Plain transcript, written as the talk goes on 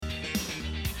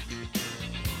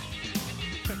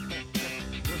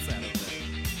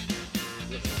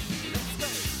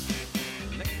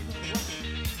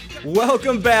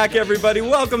Welcome back, everybody.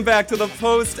 Welcome back to the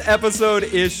post-episode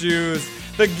issues.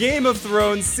 The Game of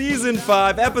Thrones Season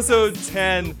 5, Episode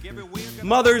 10.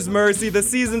 Mother's Mercy, the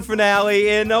season finale,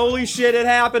 and holy shit, it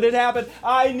happened.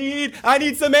 I need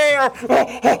some air.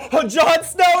 Jon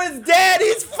Snow is dead.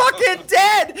 He's fucking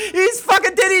dead.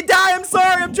 Did he die? I'm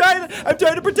sorry. I'm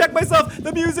trying to protect myself.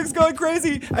 The music's going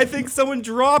crazy. I think someone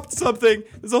dropped something.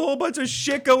 There's a whole bunch of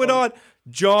shit going on.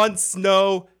 Jon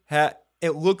Snow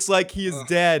it looks like he is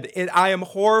dead, and I am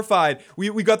horrified.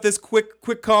 We got this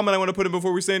quick comment I want to put in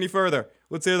before we say any further.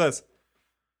 Let's hear this.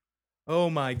 Oh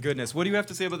my goodness. What do you have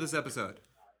to say about this episode?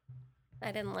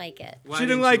 I didn't like it. Why she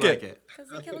didn't like it?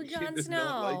 Because they killed Jon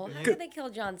Snow. How could they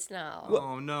kill Jon Snow?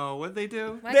 Oh no, what'd they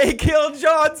do? They killed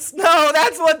Jon Snow!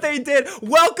 That's what they did!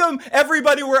 Welcome,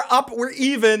 everybody, we're up, we're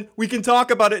even. We can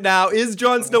talk about it now. Is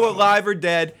Jon Snow alive or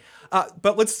dead?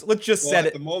 But let's just set it.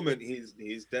 At the moment,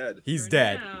 he's dead. He's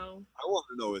dead. I want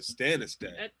to know, is Stannis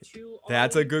dead?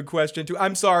 That's a good question, too.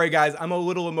 I'm sorry, guys. I'm a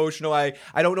little emotional. I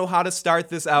don't know how to start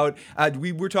this out.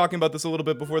 We were talking about this a little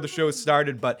bit before the show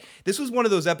started, but this was one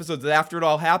of those episodes that after it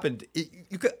all happened,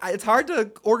 it's hard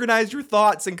to organize your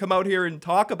thoughts and come out here and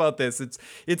talk about this.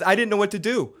 I didn't know what to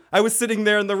do. I was sitting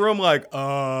there in the room like,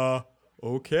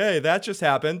 okay, that just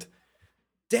happened.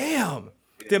 Damn,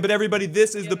 but everybody,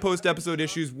 this is the post-episode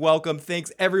issues. Welcome.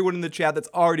 Thanks, everyone in the chat that's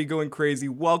already going crazy.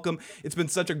 Welcome. It's been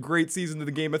such a great season of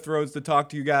the Game of Thrones to talk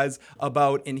to you guys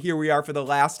about, and here we are for the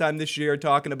last time this year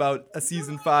talking about a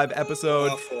Season 5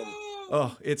 episode.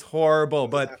 Oh, it's horrible,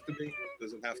 but...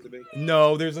 Does it have to be?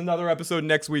 No, there's another episode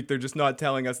next week. They're just not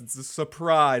telling us. It's a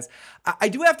surprise. I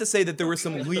do have to say that there were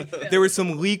some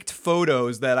leaked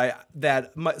photos that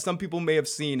some people may have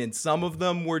seen, and some of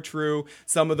them were true,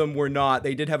 some of them were not.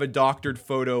 They did have a doctored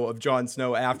photo of Jon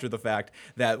Snow after the fact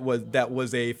that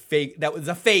was a fake. That was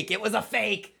a fake. It was a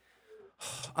fake.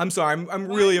 I'm sorry. I'm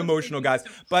really emotional, guys.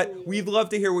 But we'd love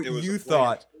to hear what you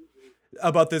thought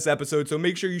about this episode, so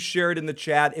make sure you share it in the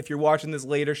chat. If you're watching this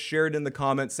later, share it in the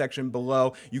comment section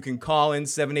below. You can call in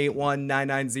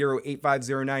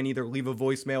 781-990-8509, either leave a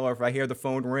voicemail, or if I hear the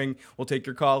phone ring, we'll take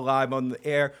your call live on the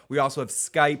air. We also have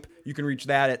Skype. You can reach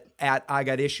that at I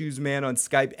Got Issues Man on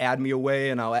Skype. Add me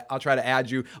away, and I'll try to add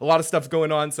you. A lot of stuff's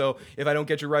going on, so if I don't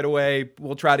get you right away,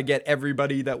 we'll try to get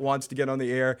everybody that wants to get on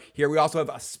the air here. We also have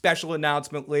a special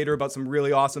announcement later about some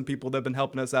really awesome people that have been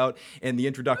helping us out, and the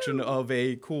introduction of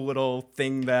a cool little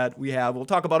thing that we have. We'll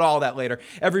talk about all that later.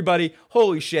 Everybody,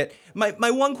 holy shit. My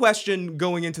one question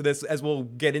going into this, as we'll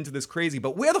get into this crazy,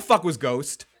 but where the fuck was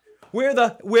Ghost? Where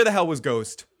the hell was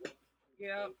Ghost?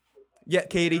 Yep. Yeah,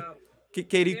 Katie. Yep.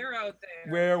 Katie, They're out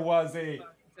there. where was he?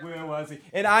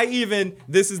 And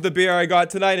this is the beer I got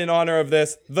tonight in honor of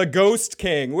this, the Ghost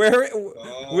King.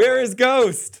 Where is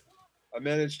Ghost? I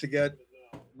managed to get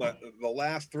the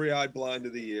last three-eyed blind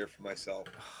of the year for myself.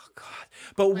 Oh, God.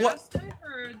 But Last I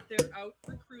heard, they're out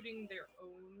recruiting their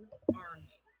own army.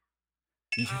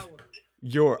 The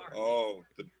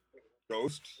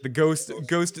Ghost? The Ghost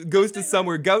is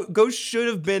somewhere. Ghost should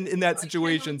have been in that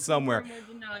situation somewhere.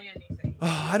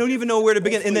 Oh, I don't even know where to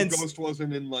begin. And then Ghost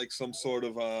wasn't in like some sort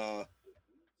of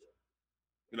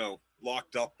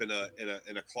locked up in a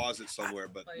closet somewhere,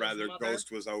 but rather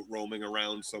Ghost was out roaming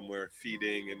around somewhere,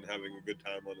 feeding and having a good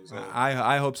time on his own.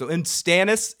 I hope so. And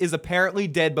Stannis is apparently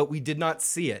dead, but we did not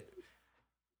see it.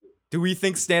 Do we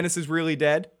think Stannis is really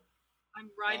dead? I'm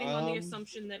riding on the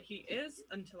assumption that he is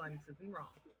until I'm proven wrong.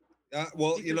 That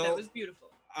was beautiful.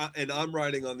 And I'm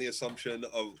riding on the assumption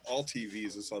of all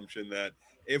TV's assumption that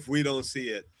if we don't see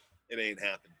it, it ain't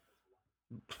happening.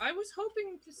 I was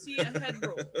hoping to see a head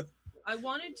roll. I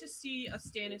wanted to see a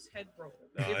Stannis head roll,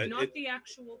 the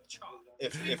actual chop.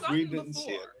 If we didn't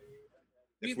see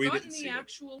it, we've gotten the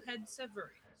actual head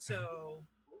severing, so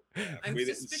I'm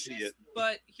suspicious,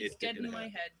 but he's dead in my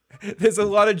head. There's a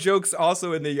lot of jokes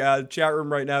also in the chat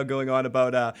room right now going on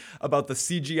about the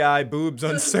CGI boobs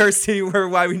on Cersei,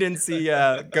 why we didn't see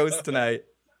Ghost tonight.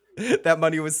 That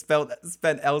money was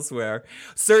spent elsewhere.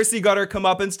 Cersei got her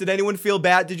comeuppance. Did anyone feel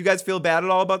bad? Did you guys feel bad at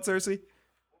all about Cersei?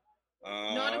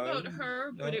 Not about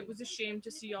her, but it was a shame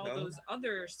to see all those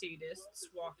other sadists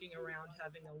walking around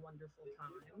having a wonderful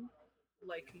time.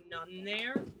 Like none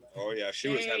there. Oh yeah, she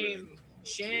was having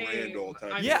a grand old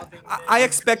time. Yeah, I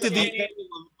expected what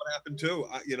happened too.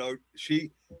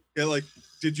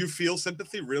 Did you feel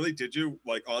sympathy? Really? Did you?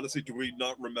 Like, honestly, do we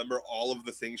not remember all of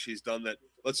the things she's done? That,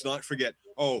 let's not forget.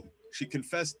 Oh, she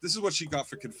confessed. This is what she got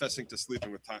for confessing to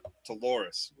sleeping with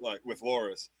Loras, with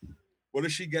Loras. What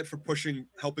does she get for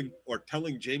helping, or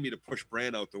telling Jaime to push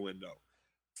Bran out the window?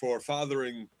 For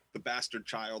fathering the bastard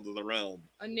child of the realm.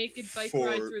 A naked bike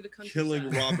ride through the countryside. Killing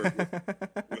Robert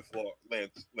with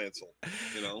Lancel,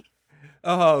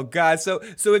 Oh God! So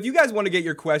if you guys want to get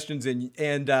your questions in,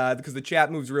 and because the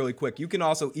chat moves really quick, you can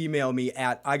also email me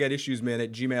at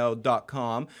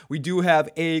igotissuesman@gmail.com. We do have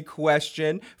a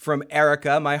question from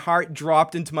Erica. My heart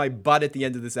dropped into my butt at the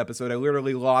end of this episode. I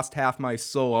literally lost half my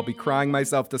soul. I'll be crying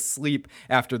myself to sleep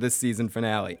after this season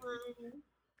finale.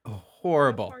 Oh,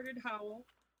 horrible.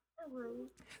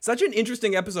 Such an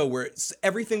interesting episode where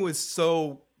everything was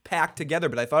so packed together,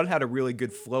 but I thought it had a really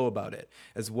good flow about it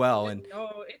as well. And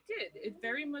it did. It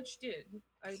very much did.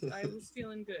 I was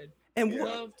feeling good. And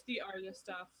loved the Arya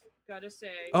stuff. Gotta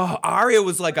say. Oh, Arya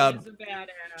was like Arya's a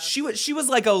badass. She was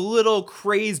like a little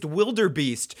crazed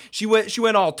wildebeest. She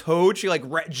went all toad. She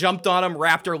like jumped on him,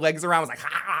 wrapped her legs around, was like,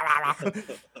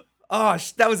 oh,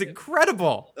 that was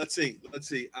incredible. Let's see.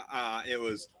 It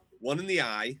was one in the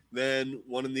eye, then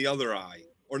one in the other eye,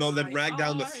 or no, then rag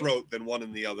down the throat, then one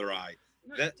in the other eye.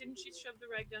 No, didn't she shove the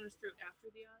rag down his throat after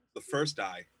the eye? The first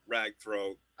eye, rag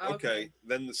throat. Okay.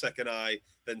 Then the second eye,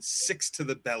 then 6 to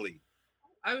the belly.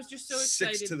 I was just so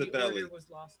excited 6 to the belly. Was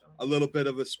lost on. A little bit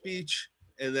of a speech,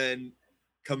 and then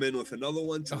come in with another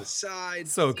one to the side.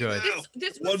 So good.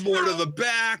 This one more to the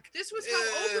back. This was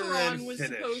how Oberon was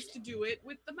supposed to do it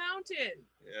with the mountain.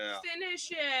 Yeah. Finish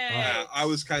it. Yeah, I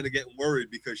was kind of getting worried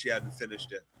because she hadn't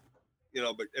finished it.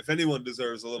 But if anyone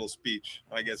deserves a little speech,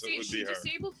 I guess it would be her. She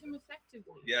disabled him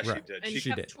effectively. Yeah, right. she did. And she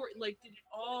did did it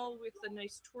all with a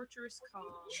nice torturous calm.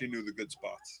 She knew the good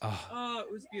spots. Oh,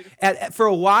 it was beautiful. For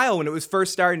a while, when it was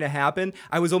first starting to happen,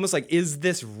 I was almost like, is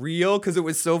this real? Because it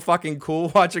was so fucking cool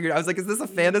watching it. I was like, is this a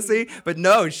fantasy? But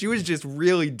no, she was just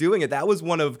really doing it. That was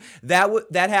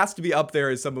that has to be up there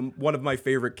as one of my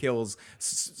favorite kills,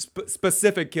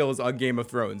 specific kills on Game of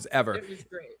Thrones ever. It was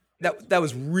great. That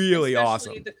was really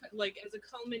awesome. As a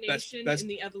culmination in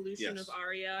the evolution of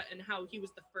Arya and how he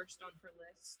was the first on her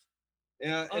list.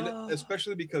 Yeah, and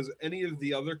especially because any of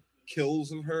the other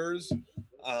kills of hers,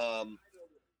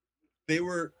 they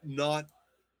were not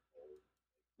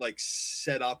like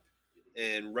set up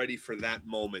and ready for that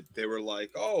moment. They were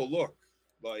like, oh look,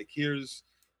 like here's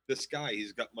this guy.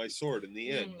 He's got my sword in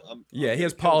the end. He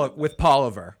has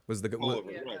Polliver was the good one.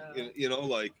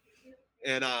 Right?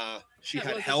 And she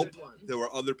had help. There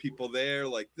were other people there.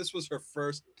 Like this was her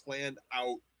first planned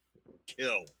out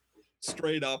kill.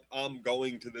 Straight up, I'm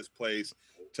going to this place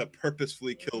to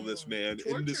purposefully kill this man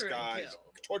in disguise.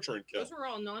 Torture and kill. Those were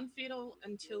all non-fatal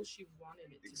until she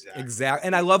wanted it. Exactly.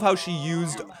 And I love how she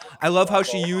used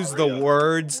the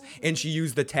words and she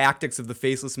used the tactics of the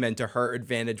Faceless Men to her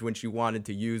advantage when she wanted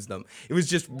to use them. It was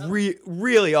just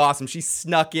really awesome. She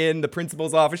snuck in the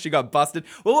principal's office. She got busted.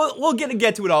 Well, we'll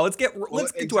get to it all. Let's get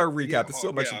to our recap. There's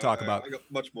so much to talk about. I got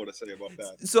much more to say about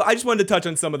that. So I just wanted to touch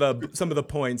on some of the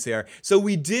points here. So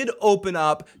we did open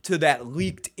up to that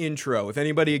leaked intro. If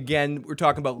anybody, again, we're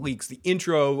talking about leaks. The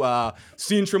intro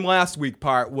scenes from last week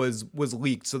part was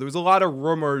leaked. So there was a lot of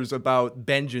rumors about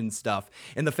Benjen stuff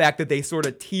and the fact that they sort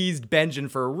of teased Benjen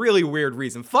for a really weird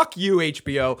reason. Fuck you,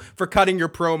 HBO, for cutting your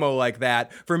promo like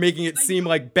that, for making it seem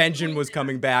like Benjen was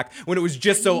coming back when it was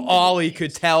just so Ollie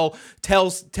could tell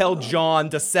Jon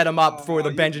to set him up for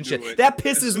the Benjen shit. That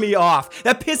pisses me off.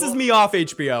 That pisses me off,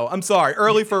 HBO. I'm sorry,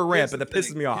 early for a rant, but that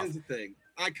pisses me off. Here's the thing.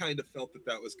 I kind of felt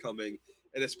that was coming,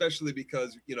 and especially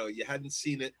because you hadn't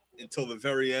seen it until the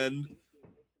very end.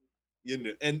 You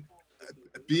knew, and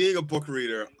being a book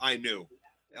reader, I knew.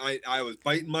 I was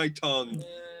biting my tongue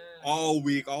all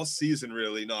week, all season,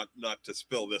 really, not to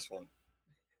spill this one.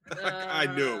 I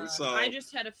knew. So I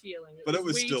just had a feeling. It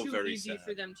was way still too very easy sad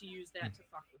for them to use that to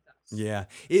fuck with us. Yeah,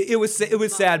 it was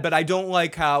sad, but I don't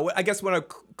like how. I guess when I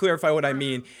clarify what I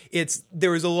mean,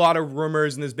 there was a lot of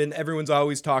rumors, and everyone's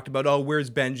always talked about, oh,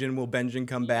 where's Benjen? Will Benjen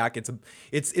come back? It's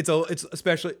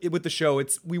especially with the show.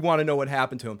 We want to know what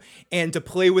happened to him, and to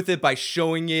play with it by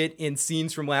showing it in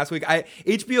scenes from last week.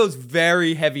 HBO is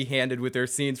very heavy-handed with their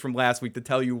scenes from last week to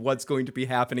tell you what's going to be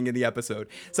happening in the episode.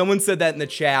 Someone said that in the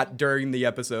chat during the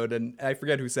episode, and I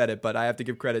forget who said it, but I have to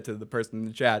give credit to the person in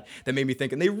the chat that made me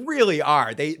think. And they really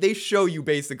are. They show you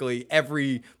basically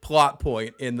every plot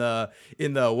point in the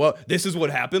well, this is what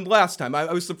happened last time.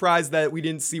 I was surprised that we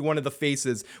didn't see one of the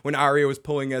faces when Arya was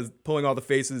pulling all the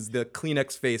faces, the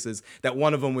Kleenex faces, that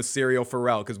one of them was Serial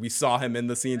Pharrell, because we saw him in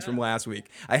the scenes from last week.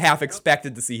 I half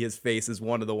expected to see his face as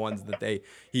one of the ones that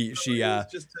she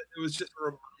it was just to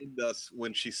remind us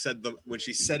when she said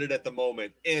it at the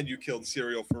moment, and you killed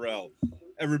Serial Pharrell.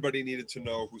 Everybody needed to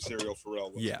know who Serial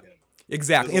Pharrell was. Yeah. Again.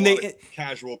 Exactly. And they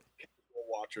casual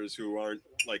watchers who aren't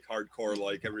like hardcore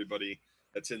like everybody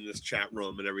that's in this chat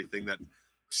room and everything that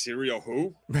Serial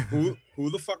who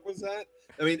the fuck was that?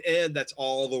 I mean, and that's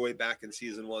all the way back in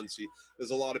season 1. See,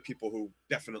 there's a lot of people who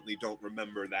definitely don't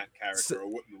remember that character or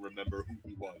wouldn't remember who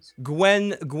he was.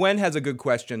 Gwen has a good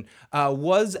question.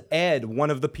 Was Ed one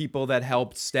of the people that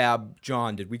helped stab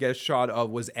Jon? Did we get a shot of,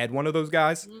 was Ed one of those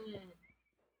guys?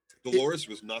 Dolores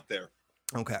was not there.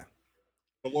 Okay.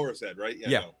 Dolores Ed, right?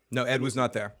 Yeah. No, Ed was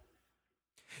not there.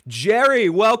 Jerry,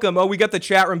 welcome. Oh, we got the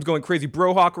chat rooms going crazy.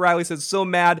 Brohawk Riley says, so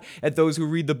mad at those who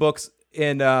read the books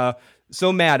and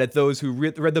so mad at those who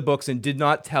read the books and did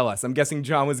not tell us. I'm guessing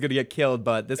Jon was going to get killed,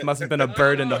 but this must have been a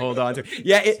burden to hold on to.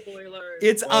 Yeah,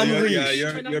 it's unleashed.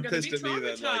 Yeah, you're pissed at me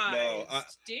then. Like, no,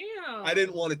 I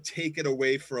didn't want to take it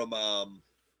away from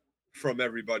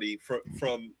everybody,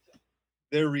 from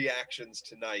their reactions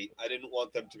tonight. I didn't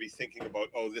want them to be thinking about,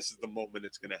 oh, this is the moment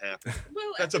it's going to happen.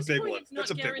 Well, that's a big one. It's not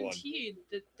that's a big one. guaranteed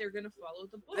that they're going to follow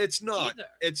the book. It's not. Either.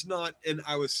 It's not. And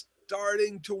I was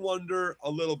starting to wonder a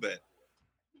little bit.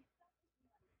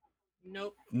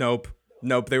 Nope.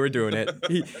 They were doing it.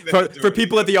 For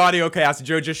people at the audio cast,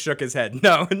 Joe just shook his head.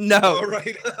 No. Oh,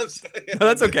 right. No,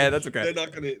 that's okay. They're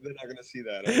not gonna see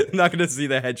that. Not gonna see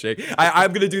the head shake.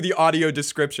 I'm gonna do the audio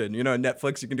description. You know,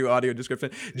 Netflix, you can do audio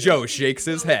description. Yeah. Joe shakes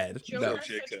his head. Joe has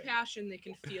such passion, they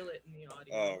can feel it in the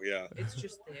audio. Oh yeah. It's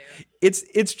just there.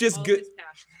 It's just all good.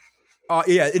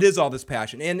 Yeah, it is all this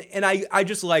passion. And I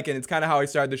just like it. It's kind of how I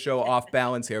started the show off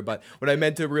balance here. But what I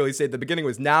meant to really say at the beginning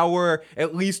was now we're,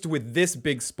 at least with this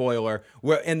big spoiler,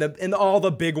 we're in all the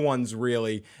big ones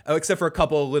really, except for a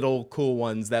couple of little cool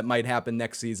ones that might happen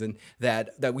next season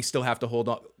that we still have to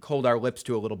hold our lips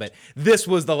to a little bit. This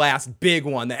was the last big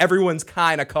one that everyone's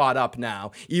kind of caught up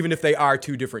now, even if they are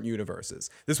two different universes.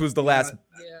 This was the last.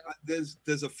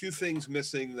 There's a few things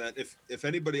missing that if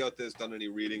anybody out there's done any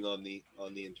reading on the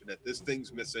internet, there's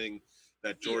things missing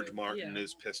that George Martin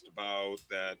is pissed about,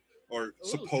 that or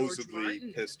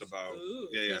supposedly pissed about.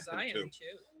 Yeah, I am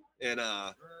too. And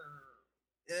I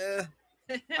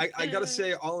gotta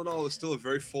say, all in all, it was still a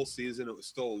very full season. It was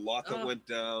still a lot that went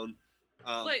down.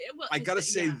 I gotta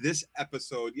say, this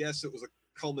episode, yes, it was a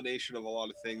culmination of a lot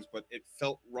of things, but it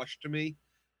felt rushed to me.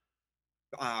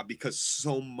 Because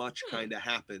so much kind of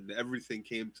happened. Everything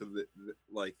came to the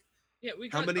like. Yeah, we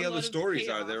got how many other stories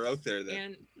are there out there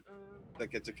that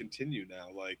get to continue now?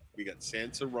 Like, we got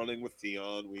Sansa running with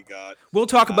Theon. We got. We'll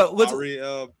talk about. Arya.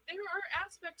 There are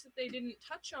aspects that they didn't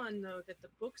touch on though that the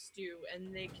books do,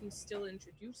 and they can still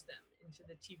introduce them into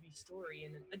the TV story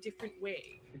in a different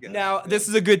way. Now, this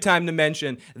is a good time to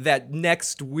mention that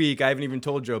next week, I haven't even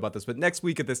told Joe about this, but next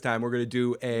week at this time, we're going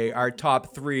to do our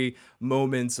top 3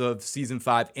 moments of season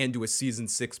 5 and do a season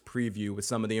 6 preview with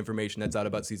some of the information that's out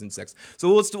about season 6.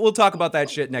 So we'll talk about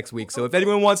that shit next week. So if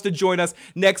anyone wants to join us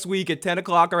next week at 10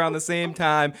 o'clock around the same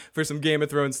time for some Game of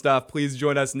Thrones stuff, please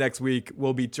join us next week.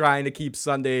 We'll be trying to keep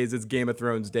Sundays as Game of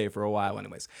Thrones Day for a while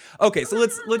anyways. Okay, so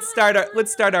let's start our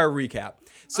recap.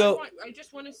 So I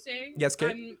just want to say, yes,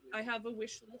 Kate? I have a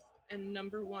wish list, and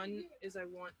number 1 is I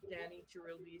want Dany to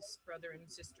release brother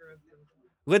and sister of Drogon.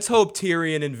 Let's hope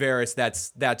Tyrion and Varys,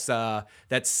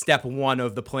 that's step 1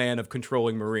 of the plan of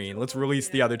controlling Meereen. Let's release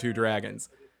the other 2 dragons.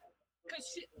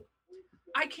 Because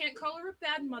I can't call her a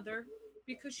bad mother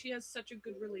because she has such a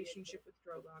good relationship with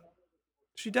Drogon.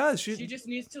 She does. She just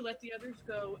needs to let the others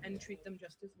go and treat them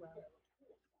just as well.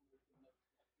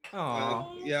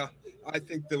 Yeah, I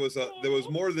think there was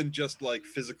more than just like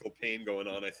physical pain going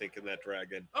on. I think in that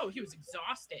dragon. Oh, he was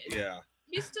exhausted. Yeah,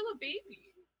 he's still a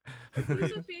baby.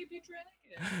 He's a baby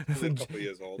dragon. He's a couple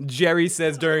years old. Jerry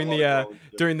says during the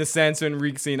Sansa and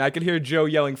Reek scene, I could hear Joe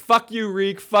yelling, "Fuck you,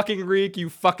 Reek! Fucking Reek! You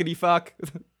fuckity fuck!"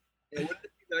 Wouldn't it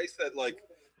be nice that like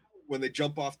when they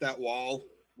jump off that wall,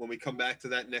 when we come back to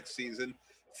that next season,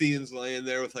 Theon's laying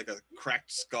there with like a cracked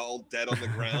skull, dead on the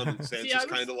ground, and Sansa's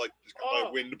kind of like just got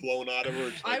my wind blown out of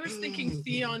her. I was thinking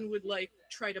Theon would like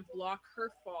try to block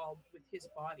her fall with his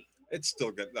body. It's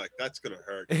still good. Like that's gonna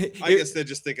hurt. I guess they're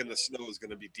just thinking the snow is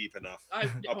gonna be deep enough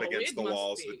up against the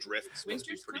walls. The drifts must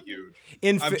be pretty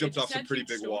huge. I've jumped off some pretty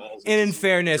big walls. And in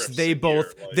fairness, they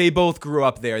both grew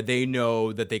up there. They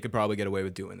know that they could probably get away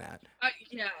with doing that.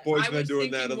 Yeah, boys been doing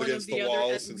that up against the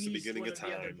walls since the beginning of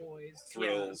time.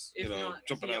 Thrills,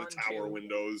 jumping out of tower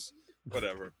windows,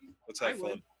 whatever. Let's have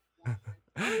fun.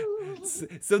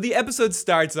 So the episode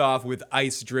starts off with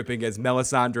ice dripping as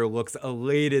Melisandre looks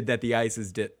elated that the ice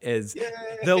is the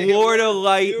Lord of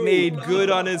Light made good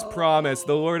on his promise.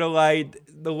 The Lord of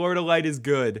Light is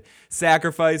good.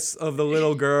 Sacrifice of the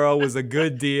little girl was a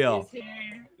good deal.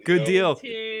 Good deal.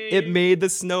 It made the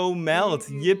snow melt.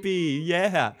 Yippee.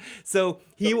 Yeah. So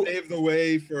he paved the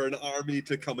way for an army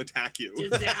to come attack you.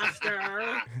 Disaster.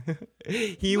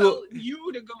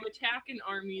 You to go attack an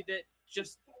army that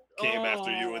just came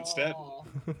after you instead.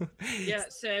 Yeah,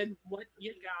 said, what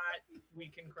you got, we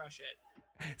can crush it.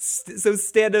 So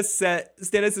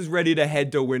Stannis is ready to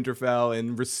head to Winterfell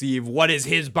and receive what is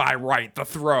his by right, the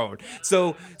throne.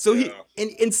 So he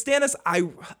in Stannis,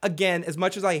 again, as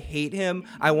much as I hate him,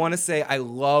 I want to say I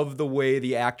love the way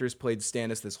the actors played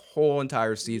Stannis this whole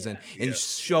entire season and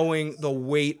showing the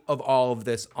weight of all of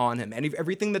this on him. And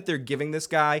everything that they're giving this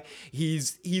guy,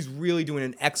 he's really doing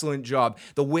an excellent job.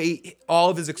 The way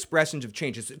all of his expressions have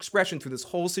changed, his expression through this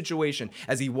whole situation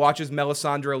as he watches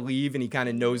Melisandre leave and he kind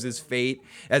of knows his fate.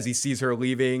 As he sees her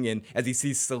leaving, and as he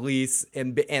sees Selyse,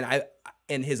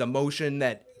 and his emotion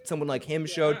that someone like him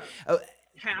showed,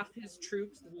 half his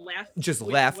troops left. Just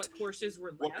left. What horses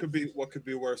were left? What could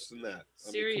be worse than that?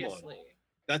 Seriously,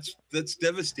 that's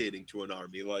devastating to an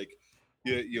army. Like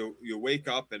you wake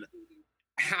up and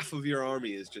half of your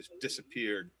army has just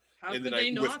disappeared in the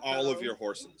night with all of your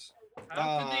horses.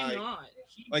 How could they not?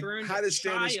 Like, how does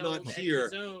Stannis not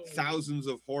hear thousands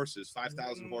of horses,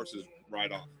 5,000 horses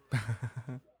ride off?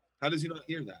 How does he not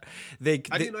hear that?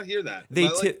 How do you not hear that?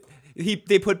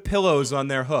 They put pillows on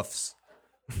their hoofs.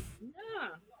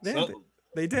 Yeah.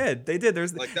 They did.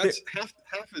 There's like that's half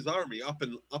his army up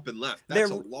and left.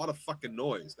 That's a lot of fucking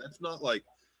noise. That's not like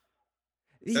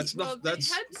that's a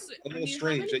little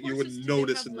strange that you would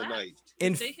notice in the night.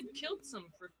 And they had killed some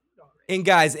for food already. And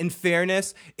guys, in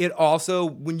fairness, it also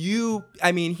him and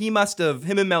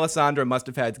Melisandre must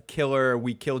have had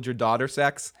we killed your daughter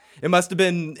sex. It must have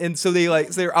been, and so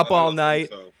they're up all night.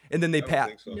 And then they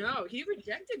pat. So. No, he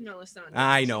rejected Melisandre.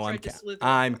 I know. I'm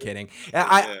kidding.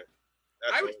 I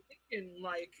was thinking,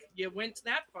 like, you went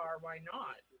that far. Why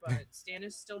not? But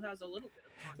Stannis still has a little bit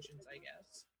of conscience, I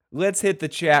guess. Let's hit the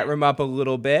chat room up a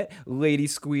little bit. Lady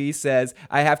Squeeze says,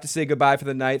 I have to say goodbye for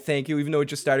the night. Thank you, even though it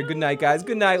just started. Good night, guys.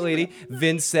 Good night, lady.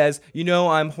 Vince says,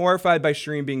 I'm horrified by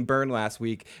Shireen being burned last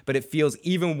week, but it feels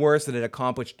even worse that it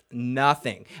accomplished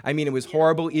nothing. I mean, it was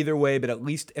horrible either way, but at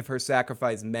least if her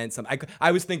sacrifice meant something.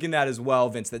 I was thinking that as well,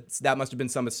 Vince, that must have been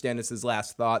some of Stannis'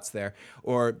 last thoughts there,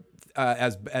 or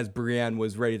as Brienne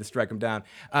was ready to strike him down.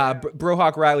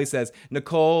 Brohawk Riley says,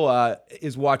 Nicole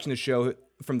is watching the show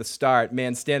from the start.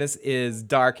 Man, Stannis is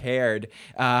dark-haired.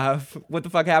 What the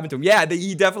fuck happened to him? Yeah,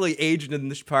 he definitely aged in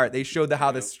this part. They showed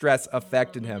how the stress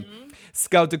affected him.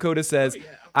 Scout Dakota says,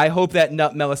 I hope that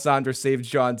nut Melisandre saved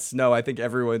Jon Snow. I think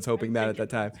everyone's hoping that at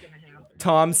that time.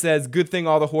 Tom says, good thing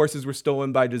all the horses were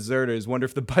stolen by deserters. Wonder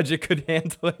if the budget could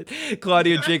handle it.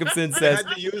 Claudia Jacobson says, I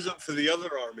had to use them for the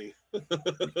other army.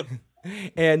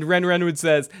 And Ren Renwood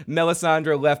says,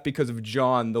 Melisandre left because of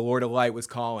Jon, the Lord of Light was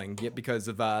calling. Yet because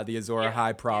of the Azor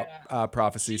Ahai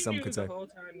prophecy, some could say. The whole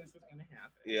time this was gonna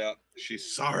happen. Yeah, she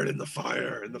saw it in the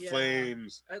fire, in the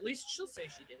flames. At least she'll say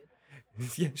she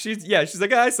did. She's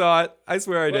like, I saw it. I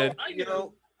swear I did.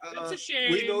 It's a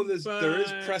shame. We know this. There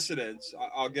is precedence.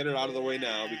 I'll get it out of the way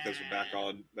now because we're back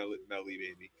on Melly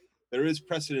Baby. There is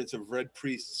precedence of red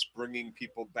priests bringing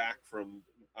people back from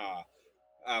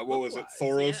what was it?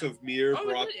 Thoros of Myr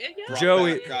brought back,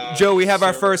 Joe, we have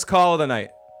our first call of the night.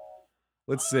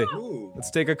 Let's see. Ooh. Let's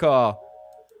take a call.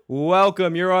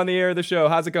 Welcome. You're on the air of the show.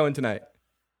 How's it going tonight?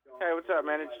 Hey, what's up,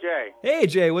 man? It's Jay. Hey,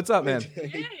 Jay. What's up, man?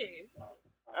 Hey.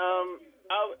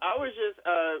 I was just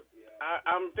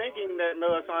I'm thinking that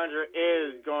Melisandre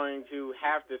is going to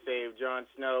have to save Jon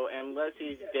Snow unless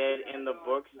he's dead in the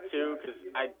books too, because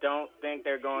I don't think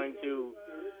they're going to.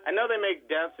 I know they make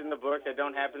deaths in the books that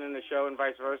don't happen in the show and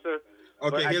vice versa.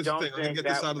 Okay, here's the thing. I'm gonna get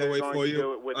this out of the way for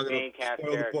you. I'm gonna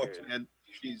spoil the books, and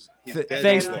he's dead.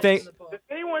 Thanks. Does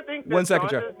anyone think that Joe.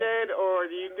 Sansa's dead, or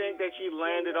do you think that she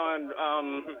landed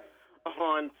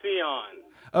on Theon?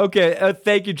 Okay,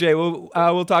 thank you, Jay.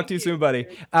 We'll talk to you soon, buddy.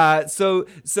 So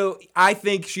I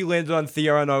think she landed on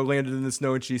Theon or landed in the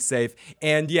snow and she's safe.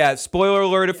 And yeah, spoiler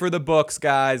alert for the books,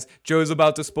 guys. Joe's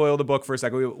about to spoil the book for a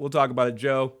second. We'll talk about it.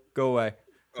 Joe, go away.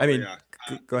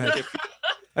 Go ahead.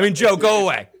 Joe, go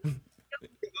away.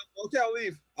 Okay, I'll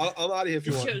leave. I'm out of here if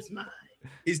you want.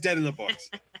 He's dead in the books.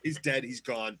 He's dead. He's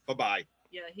gone. Bye-bye.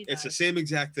 Yeah, it's the same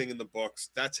exact thing in the books.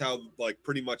 That's how, like,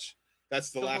 pretty much,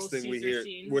 that's the last thing we hear.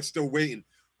 Scene. We're still waiting.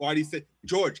 Why do you think,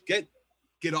 George, get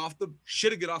off the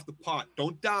pot.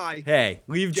 Don't die. Hey,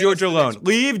 leave George alone.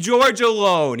 Leave George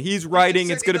alone. He's writing.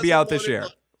 It's going to be out this year. I'm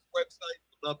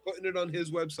not putting it on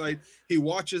his website. He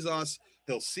watches us.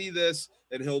 he'll see this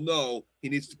and he'll know he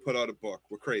needs to put out a book.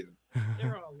 We're crazy.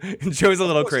 Joe's a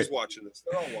little crazy. crazy. Watching this.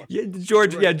 They're all watching. Yeah,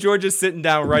 George. Yeah, George is sitting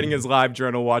down, writing his live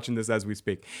journal, watching this as we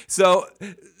speak. So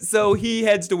he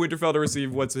heads to Winterfell to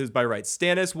receive what's his by right.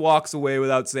 Stannis walks away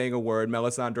without saying a word.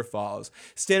 Melisandre follows.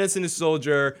 Stannis and his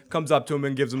soldier comes up to him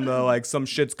and gives him the some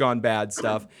shit's gone bad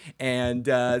stuff, and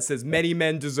says many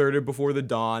men deserted before the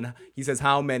dawn. He says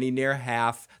how many? Near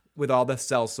half. With all the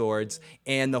sellswords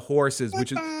and the horses,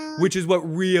 which is what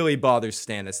really bothers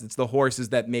Stannis. It's the horses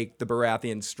that make the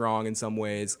Baratheons strong in some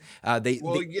ways. An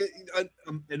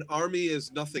army is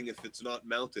nothing if it's not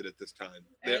mounted at this time.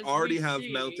 They As already we have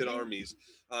see. mounted armies.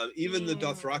 Even the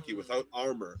Dothraki without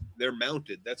armor, they're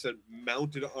mounted. That's a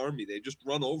mounted army. They just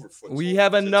run over foot. We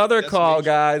have another call,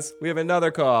 guys. We have another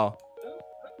call.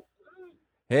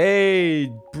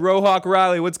 Hey, Brohawk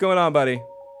Riley, what's going on, buddy?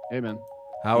 Hey, man.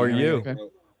 How are you? Okay.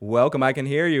 Welcome. I can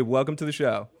hear you. Welcome to the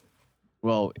show.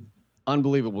 Well,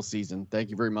 unbelievable season.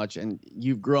 Thank you very much. And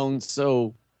you've grown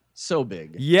so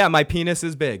big. Yeah, my penis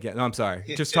is big. Yeah, no, I'm sorry.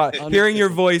 Just hearing your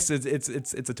voice is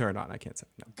it's a turn on. I can't say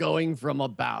no. Going from a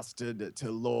bastard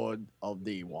to Lord of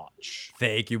the Watch.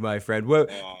 Thank you, my friend. Well,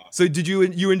 so did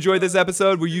you enjoy this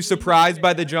episode? Were you surprised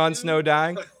by the Jon Snow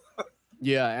dying?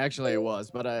 Yeah, actually I was,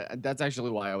 but that's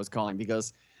actually why I was calling,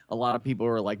 because a lot of people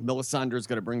were like, Melisandre's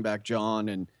going to bring back Jon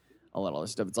and a lot of other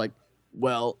stuff. It's like,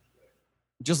 well,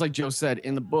 just like Joe said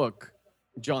in the book,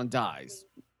 Jon dies,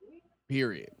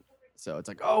 period. So it's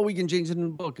like, oh, we can change it in the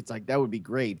book. It's like, that would be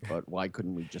great, but why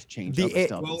couldn't we just change other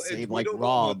stuff and save like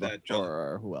Robb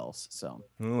or who else? So.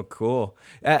 Oh, cool.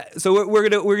 So we're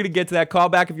gonna get to that. Call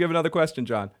back if you have another question,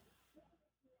 John.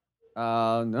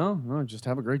 No, just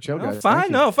have a great show, guys.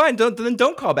 Fine.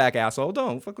 Don't call back, asshole.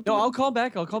 Don't. No, I'll call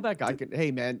back.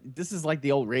 Hey, man, this is like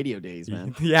the old radio days,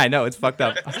 man. Yeah, I know, it's fucked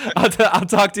up. I'll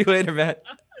talk to you later, man.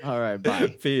 All right,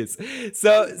 bye. Peace. It's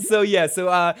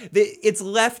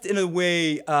left in a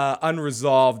way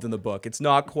unresolved in the book. It's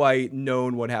not quite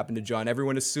known what happened to Jon.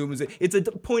 Everyone assumes it's a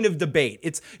point of debate.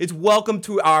 It's welcome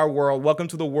to our world. Welcome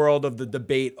to the world of the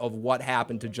debate of what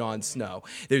happened to Jon Snow.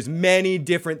 There's many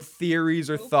different theories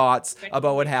or thoughts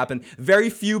about what happened. Very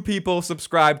few people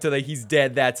subscribe to the he's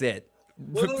dead, that's it.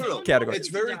 Well, no. Category. It's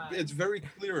very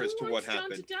clear as to what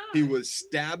happened. He was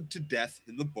stabbed to death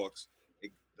in the books.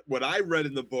 What I read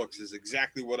in the books is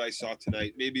exactly what I saw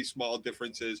tonight. Maybe small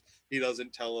differences. He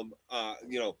doesn't tell him,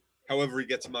 however he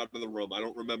gets him out of the room. I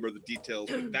don't remember the details,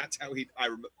 but that's how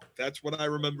that's what I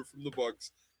remember from the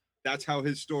books. That's how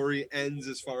his story ends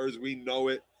as far as we know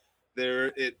it.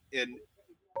 And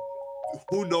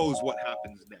who knows what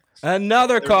happens next.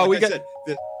 Another call. We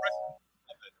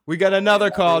got another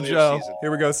call, Joe. Season.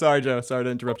 Here we go. Sorry, Joe. Sorry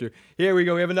to interrupt you. Here we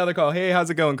go. We have another call. Hey, how's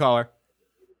it going, caller?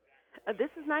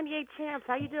 This is 98 Champs.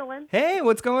 How you doing? Hey,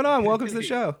 what's going on? Welcome to the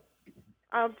show.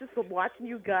 I'm just watching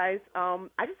you guys.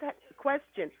 I just had a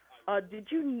question. Did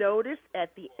you notice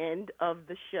at the end of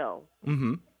the show?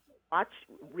 Mm-hmm.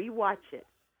 Rewatch it.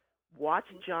 Watch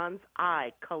Jon's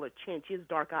eye color change. He has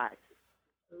dark eyes.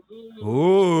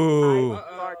 Ooh. Eyes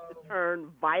start to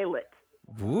turn violet.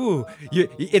 Ooh.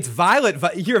 It's violet.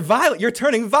 You're violet. You're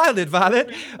turning violet.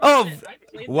 Oh,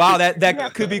 wow.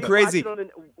 That could be crazy.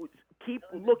 Keep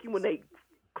looking when they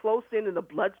close in and the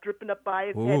blood's dripping up by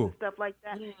his head and stuff like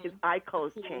that. His eye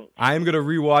colors change. I am going to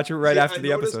rewatch it after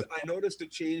the episode. I noticed a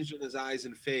change in his eyes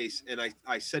and face, and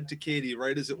I said to Katie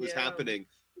right as it was happening,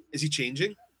 is he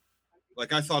changing?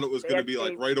 Like, I thought it was going to be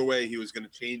like right away he was going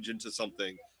to change into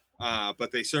something.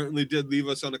 But they certainly did leave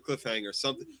us on a cliffhanger.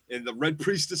 Something, and the Red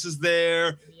Priestess is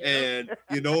there, and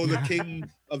the King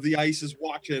of the Ice is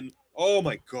watching. Oh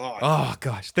my God! Oh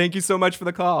gosh! Thank you so much for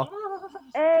the call.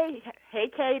 Hey,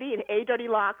 Katie, and hey, Dirty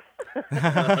Locks.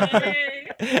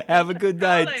 Have a good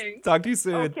night. Talk to you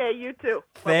soon. Okay, you too.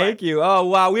 Thank you. Oh,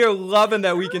 wow. We are loving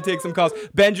that we can take some calls.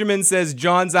 Benjamin says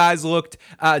Jon's eyes looked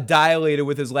dilated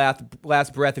with his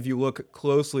last breath if you look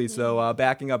closely. So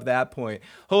backing up that point.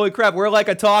 Holy crap. We're like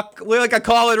a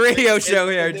call-in radio show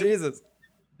here. Jesus.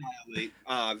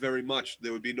 Very much.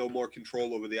 There would be no more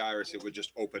control over the iris. It would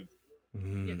just open.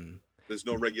 There's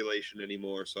no regulation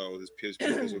anymore, so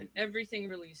everything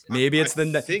releases. Maybe it's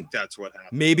I think that's what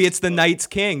happened. Maybe it's the Night's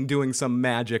King doing some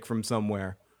magic from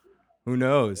somewhere. Who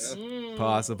knows? Yeah.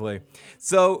 Possibly.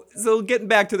 So getting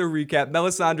back to the recap,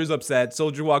 Melisandre's upset.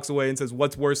 Soldier walks away and says,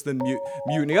 "What's worse than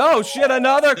mutiny?" Oh shit!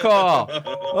 Another call.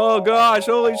 Oh gosh!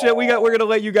 Holy shit! We're gonna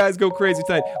let you guys go crazy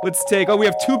tonight. Let's take. Oh, we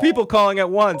have two people calling at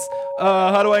once.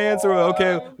 How do I answer?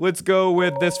 Okay, let's go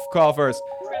with this call first.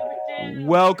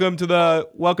 Welcome to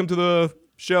the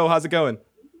show. How's it going?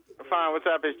 Fine. What's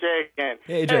up? It's Jay again.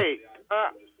 Hey, Jay. Hey,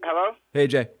 hello? Hey,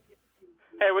 Jay.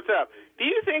 Hey, what's up? Do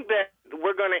you think that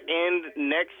we're gonna end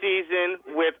next season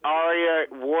with Arya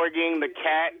warging the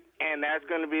cat, and that's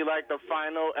gonna be like the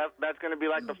final. That's gonna be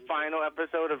like the final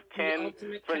episode of 10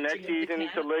 for next season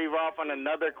to leave off on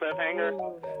another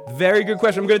cliffhanger. Very good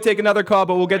question. I'm going to take another call,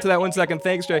 but we'll get to that 1 second.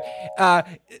 Thanks, Jay.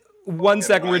 1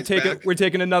 second. We're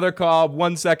taking another call.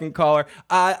 1 second, caller.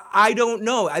 I don't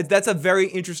know. That's a very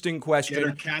interesting question. Get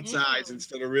her cat's eyes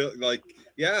instead of real, like,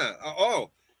 yeah.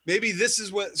 Oh, maybe this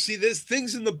is what. See, there's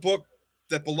things in the book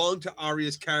that belong to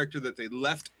Arya's character that they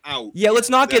left out. Yeah, let's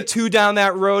not get too down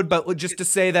that road, but just to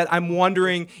say that I'm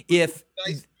wondering if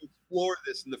nice to explore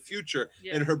this in the future,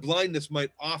 and her blindness might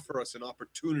offer us an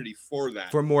opportunity for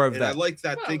that. For more of and that. I like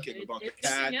that thinking about the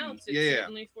cat. It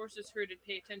certainly forces her to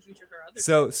pay attention to her other.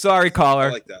 So sorry, caller.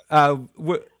 I like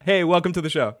that. Hey, welcome to the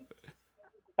show.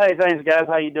 Hey, thanks, guys.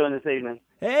 How you doing this evening?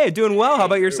 Hey, doing well. How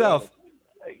about yourself?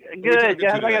 Good,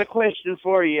 guys. I got a question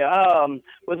for you.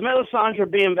 With Melisandre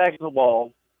being back at the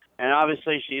wall, and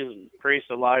obviously she's a priest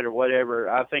of light or whatever,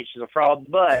 I think she's a fraud,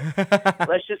 but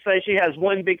let's just say she has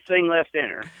one big thing left in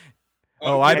her.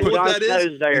 Oh, I put Jon that Snow's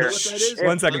is. there. You know what that is?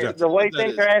 1 second, Jeff. The way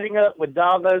things are adding up with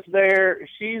Davos there,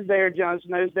 she's there, Jon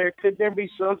Snow's there. Could there be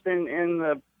something in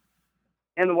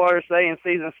the water, say in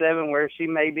season 7, where she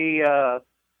maybe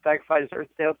sacrifices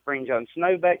herself to bring Jon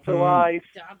Snow back to life?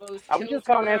 I was just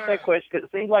calling to ask that question because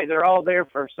it seems like they're all there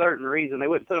for a certain reason. They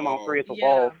wouldn't put them all three at the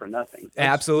wall for nothing.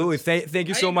 Absolutely. Thank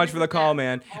you so much for the call,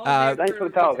 man. Thanks for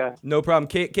the call, guys. No problem.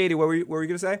 Katie, what were you going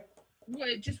to say?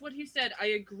 Just what he said. I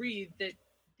agree that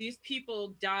these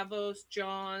people, Davos,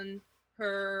 John,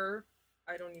 her,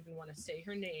 I don't even want to say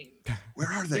her name. Where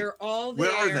are they? They're all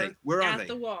there. Where are they? Where are at they?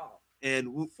 the wall.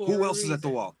 And who else is at the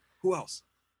wall? Who else?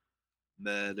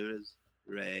 Murderers,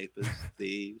 rapists,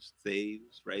 thieves,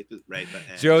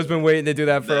 rapists. Joe's been waiting to do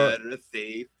that for. Murderer,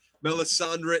 thief.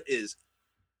 Melisandre is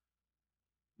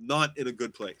not in a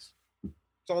good place.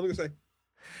 That's all I'm gonna say.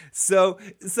 So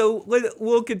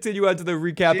we'll continue on to the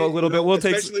recap a little bit. We'll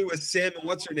especially with Sam and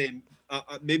what's her name.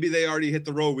 Maybe they already hit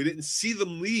the road. We didn't see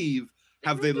them leave.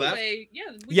 Have they left? Away.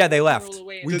 Yeah, they left.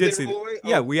 We did see.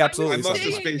 Yeah, we absolutely. I must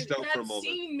have spaced out for a moment.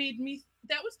 Scene made me.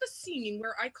 That was the scene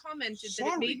where I commented that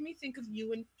it made me think of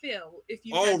you and Phil if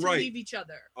you had to leave each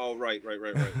other. Oh, right.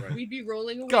 We'd be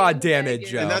rolling away. God damn it,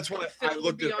 Joe. And that's when I Phil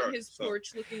looked would at be her. on his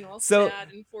porch looking all So-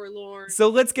 sad and forlorn. So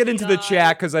let's get into the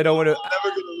chat because I don't want to. Never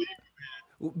gonna leave.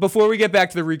 Before we get back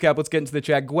to the recap, let's get into the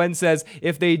chat. Gwen says,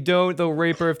 if they don't, they'll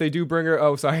rape her. If they do bring her...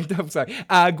 Oh, sorry. I'm sorry.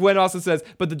 Gwen also says,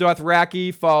 but the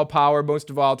Dothraki follow power, most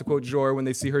of all, to quote Jorah, when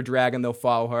they see her dragon, they'll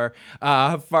follow her.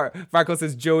 Farkle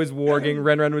says, Joe is warging.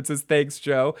 Renwood says, thanks,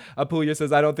 Joe. Apulia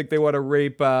says, I don't think they want to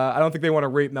rape... I don't think they want to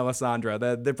rape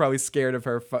Melisandre. They're probably scared of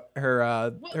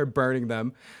her burning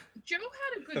them. Joe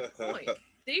had a good point.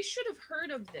 They should have heard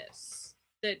of this.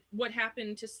 That what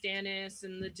happened to Stannis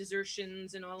and the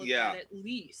desertions and all of that at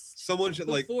least. Someone should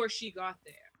before she got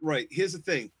there. Right. Here's the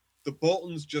thing. The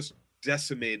Boltons just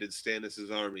decimated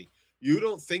Stannis' army. You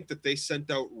don't think that they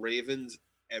sent out ravens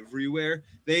everywhere?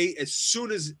 They as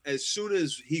soon as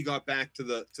he got back to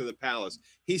the palace,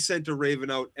 he sent a raven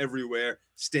out everywhere.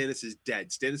 Stannis is dead.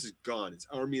 Stannis is gone. His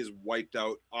army is wiped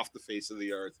out off the face of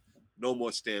the earth. No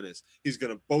more Stannis. He's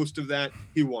going to boast of that.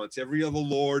 He wants every other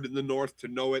lord in the north to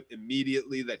know it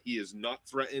immediately that he is not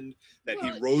threatened, that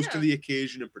he rose to the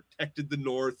occasion and protected the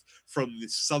north from the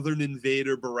southern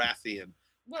invader Baratheon.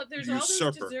 Well, there's all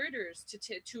those deserters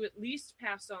to at least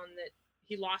pass on that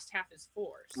he lost half his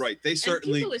force. Right. They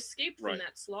certainly... And people escaped from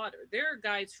that slaughter. There are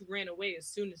guys who ran away as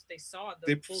soon as they saw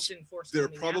the Bolton force. There are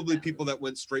probably people that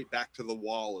went straight back to the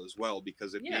wall as well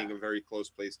because it being a very close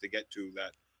place to get to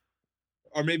that.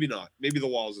 Or maybe not. Maybe the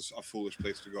wall is a foolish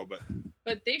place to go,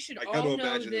 but they should all know that... I got to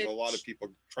imagine there's a lot of people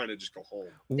trying to just go home.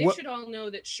 They should all know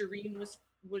that Shireen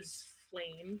was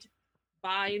flamed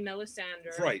by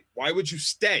Melisandre. Right. Why would you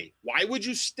stay?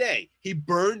 He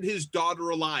burned his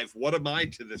daughter alive. What am I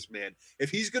to this man? If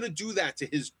he's going to do that to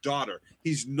his daughter,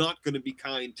 he's not going to be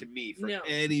kind to me for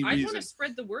any reason. I want to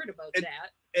spread the word about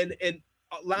that. And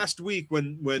last week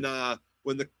when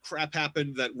the crap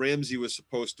happened that Ramsay was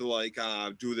supposed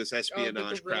to do this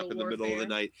espionage crap in the middle of the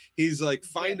night, he's like,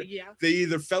 they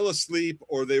either fell asleep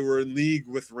or they were in league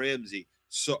with Ramsay,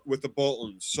 so with the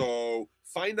Boltons. So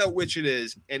find out which it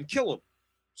is and kill them.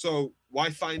 So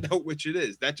why find out which it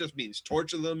is? That just means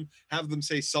torture them, have them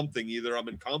say something, either I'm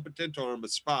incompetent or I'm a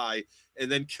spy,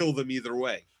 and then kill them either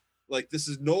way. Like, this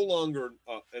is no longer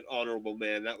an honorable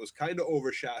man. That was kind of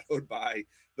overshadowed by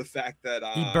the fact that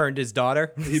he burned his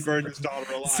daughter. He burned his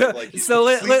daughter alive. So, like, he's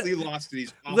so completely lost it.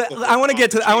 He's I want to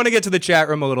get to the chat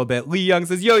room a little bit. Lee Young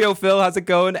says, "Yo, Phil, how's it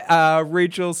going?"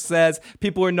 Rachel says,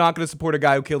 "People are not going to support a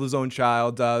guy who killed his own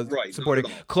child." Right. Supporting.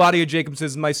 Claudia Jacobs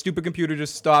says, "My stupid computer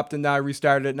just stopped and now I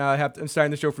restarted it. Now I'm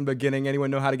starting the show from the beginning.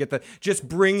 Anyone know how to get the? Just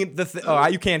bring the. Oh,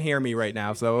 you can't hear me right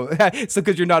now, so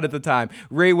because you're not at the time."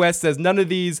 Ray West says, "None of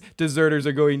these deserters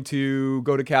are going to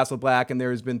go to Castle Black, and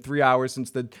there has been 3 hours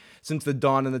since the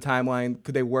dawn in the timeline.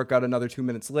 Could they work out another 2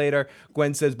 minutes later?"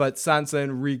 Gwen says, "But Sansa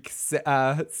and Reek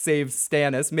saved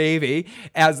Stannis, maybe."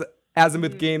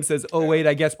 Azimuth Game says, "Oh wait,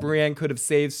 I guess Brienne could have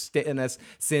saved Stannis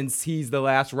since he's the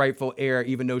last rightful heir,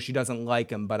 even though she doesn't like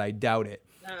him, but I doubt it."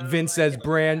 Vince says,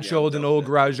 "Bran showed an old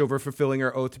grudge over fulfilling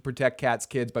her oath to protect Kat's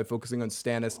kids by focusing on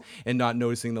Stannis and not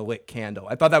noticing the lit candle."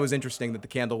 I thought that was interesting that the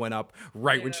candle went up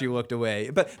right when she looked away.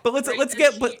 But let's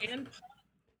get.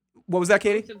 What was that,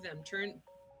 Katie? Both of them turned.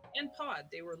 And Pod,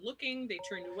 they were looking, they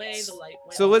turned away, the light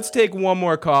went So let's take one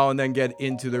more call and then get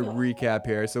into the recap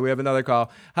here. So we have another call.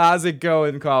 How's it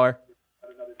going, caller?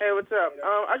 Hey, what's up?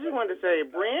 I just wanted to say,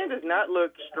 Brienne does not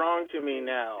look strong to me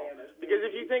now. Because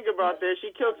if you think about this, she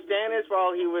killed Stannis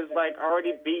while he was, like,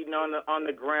 already beaten on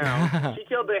the ground. She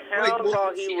killed the Hound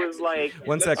while he was, like...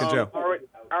 1 second, Joe.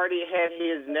 Already had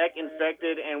his neck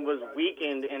infected and was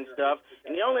weakened and stuff.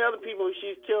 And the only other people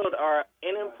she's killed are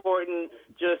unimportant,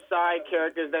 just side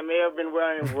characters that may have been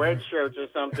wearing red shirts or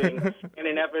something in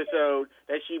an episode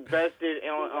that she bested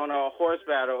on a horse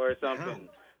battle or something.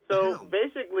 So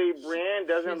basically, Brienne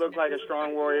doesn't look like a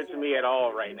strong warrior to me at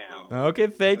all right now. Okay,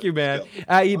 thank you, man.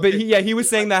 He was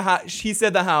saying that he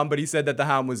said the Hound, but he said that the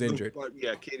Hound was injured. But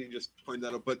yeah, Katie just pointed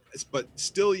that out. But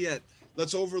still, yet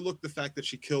let's overlook the fact that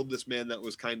she killed this man that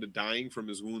was kind of dying from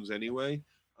his wounds anyway.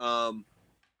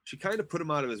 She kind of put him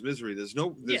out of his misery. There's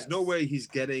no way he's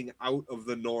getting out of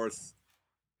the north,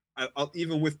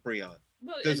 even with Brienne.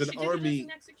 Well, there's and an she army, did it as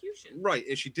an execution. Right?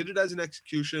 And she did it as an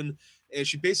execution, and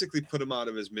she basically put him out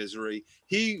of his misery.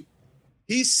 He's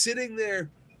sitting there,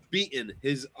 beaten.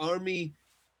 His army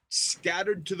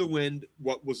scattered to the wind.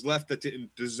 What was left that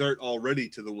didn't desert already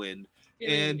to the wind,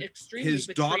 and his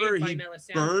daughter he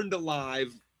burned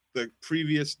alive the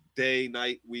previous day,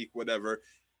 night, week, whatever.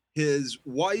 His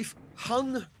wife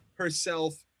hung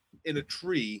herself in a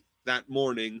tree that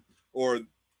morning, or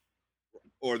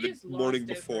the morning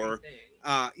before.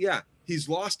 He's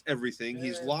lost everything.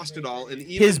 He's lost it all, and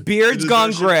even his beard's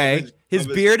gone gray. His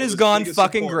beard is gone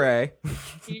fucking gray.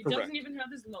 He doesn't even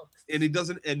have his looks. And he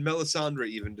doesn't. And Melisandre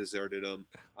even deserted him.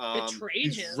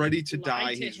 Betrayed him. He's ready to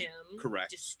die. He's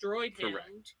correct. Destroyed him.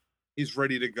 Correct. He's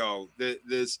ready to go.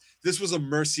 This was a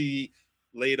mercy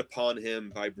laid upon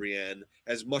him by Brienne,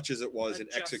 as much as it was an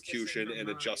execution and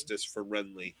a justice for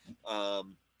Renly.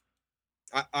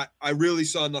 I really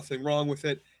saw nothing wrong with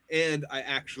it, and I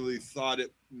actually thought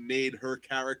it made her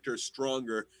character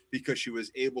stronger because she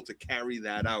was able to carry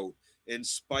that out in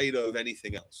spite of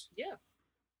anything else. Yeah.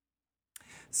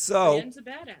 So Brienne's a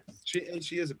badass.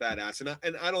 She is a badass,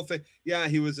 and I don't think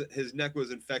his neck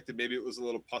was infected. Maybe it was a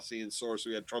little pussy and sore, so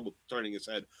he had trouble turning his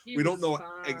head. We don't know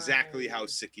exactly how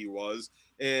sick he was,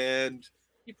 and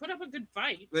he put up a good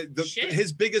fight.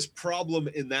 His biggest problem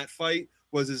in that fight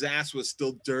was his ass was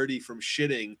still dirty from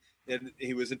shitting, and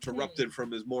he was interrupted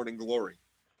from his morning glory.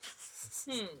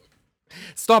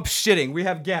 Stop shitting. We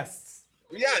have guests.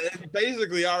 Yeah, and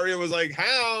basically Arya was like,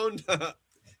 "Hound,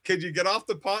 could you get off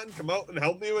the pot and come out and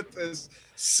help me with this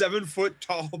 7 foot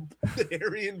tall,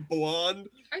 Aryan blonde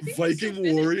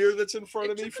Viking warrior that's in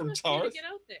front of me from Tarth?"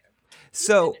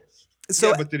 So,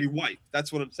 yeah, but did he wipe?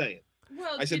 That's what I'm saying.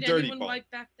 Well, I said did dirty anyone ball.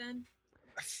 wipe back then?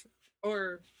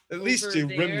 Or at least you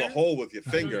rim the hole with your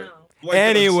finger.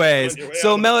 Anyways,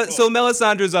 so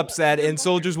Melisandre's upset, and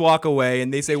soldiers walk away,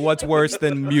 and they say, "What's worse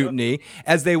than mutiny?"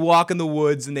 As they walk in the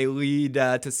woods, and they lead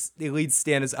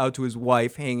Stannis out to his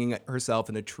wife hanging herself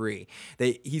in a tree.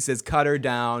 He says, "Cut her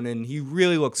down," and he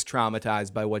really looks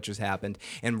traumatized by what just happened.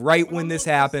 And right when this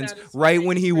happens, right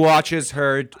when he watches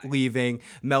her leaving,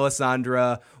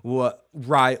 Melisandre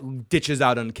ditches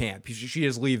out on camp. She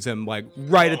just leaves him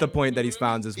right at the point that he's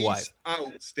found his wife.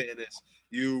 Out, Stannis.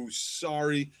 You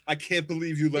sorry. I can't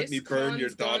believe you let me burn your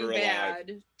daughter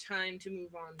alive. Time to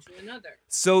move on to another.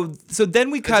 So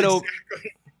then we cut over.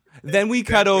 Then we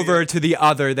cut over to the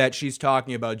other that she's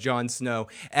talking about, Jon Snow,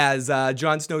 as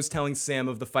Jon Snow's telling Sam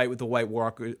of the fight with the White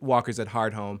Walkers at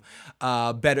Hardhome.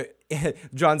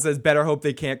 Jon says, better hope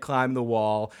they can't climb the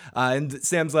wall. And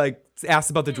Sam's like,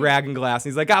 asks about the dragon glass,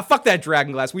 and he's like, fuck that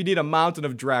dragon glass. We need a mountain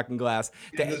of dragon glass.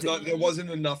 There wasn't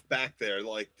enough back there,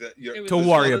 like to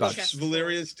worry about.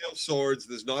 Valyrian steel swords.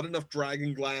 There's not enough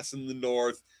dragon glass in the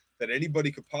north that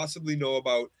anybody could possibly know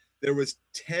about. There was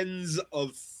tens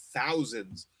of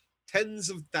thousands,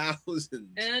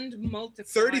 and multiplied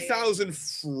 30,000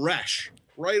 fresh,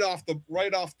 right off the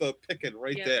picking,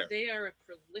 there. They are a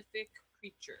prolific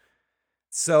creature.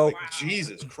 So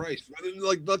Jesus Christ,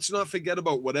 like let's not forget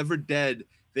about whatever dead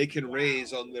they can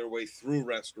raise on their way through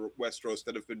Westeros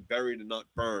that have been buried and not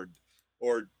burned,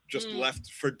 or just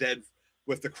left for dead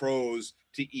with the crows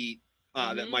to eat.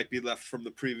 That might be left from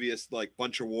the previous like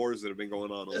bunch of wars that have been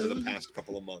going on over the past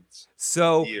couple of months.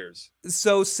 Years.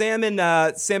 So Sam and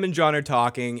Jon are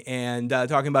talking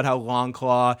talking about how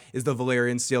Longclaw is the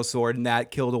Valyrian steel sword and that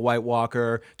killed a White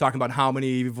Walker. Talking about how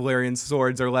many Valyrian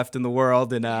swords are left in the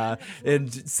world,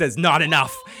 and says not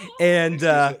enough. And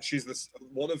she's this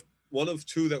one of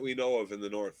two that we know of in the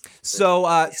north.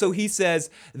 So he says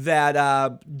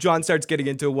that Jon starts getting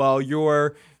into, well,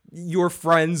 you're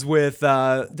friends with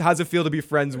how's it feel to be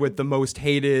friends with the most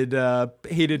hated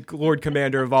Lord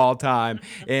Commander of all time,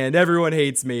 and everyone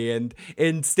hates me,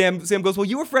 and Sam goes, well,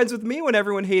 you were friends with me when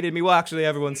everyone hated me. Well, actually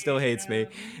everyone still hates me,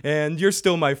 and you're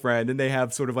still my friend. And they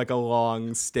have sort of like a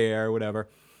long stare, whatever,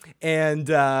 and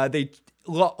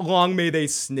long may they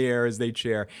snare as they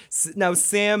chair. Now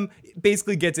Sam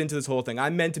basically gets into this whole thing.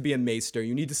 I'm meant to be a maester.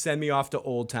 You need to send me off to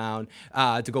Old Town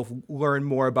to go learn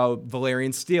more about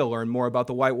Valyrian steel, learn more about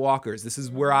the White Walkers. This is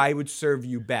where I would serve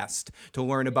you best, to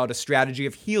learn about a strategy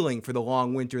of healing for the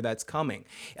long winter that's coming.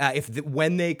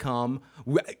 When they come,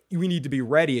 we need to be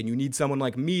ready, and you need someone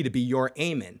like me to be your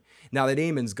Aemon, now that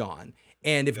Aemon's gone.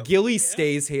 And if Gilly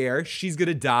stays here, she's going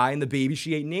to die, and the baby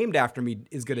she ain't named after me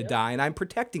is going to die, and I'm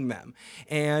protecting them.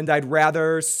 And I'd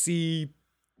rather see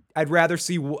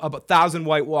 1,000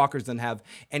 White Walkers than have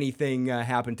anything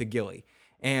happen to Gilly.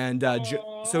 And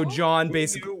so Jon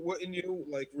basically... Wouldn't you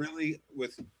like really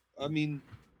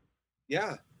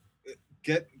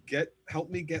help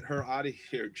me get her out of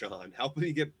here, Jon. Help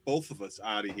me get both of us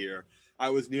out of here.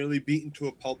 I was nearly beaten to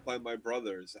a pulp by my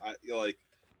brothers.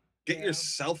 Get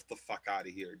yourself the fuck out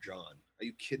of here, Jon. Are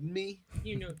you kidding me?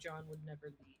 You know Jon would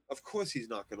never leave. Of course he's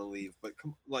not going to leave, but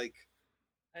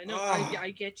I know, I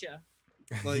get you.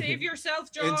 Save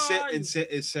yourself, Jon!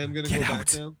 Is Sam going to go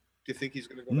back now? Do you think he's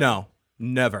going to go back? No,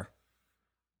 never.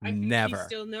 I think Never. He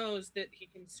still knows that he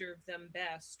can serve them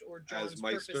best, or Jon's as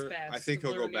purpose Meister. best. I think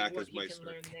he'll go back as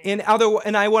Meister.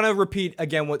 And I want to repeat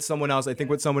again what someone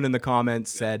in the comments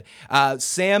said.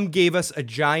 Sam gave us a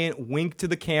giant wink to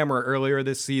the camera earlier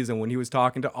this season when he was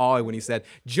talking to Ollie, when he said,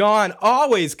 "Jon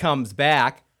always comes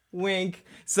back." Wink.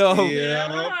 So I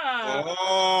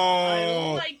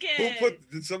like it.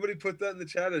 Did somebody put that in the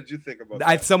chat? Or did you think about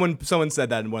that? Someone said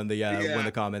that in one of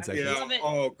the comments section. Yeah.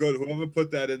 Oh, good. Whoever put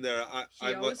that in there, I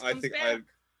think of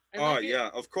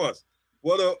course.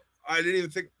 I didn't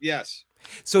even think. Yes.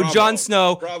 So Bravo.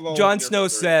 Jon Snow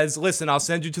says, "Listen, I'll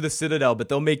send you to the Citadel, but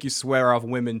they'll make you swear off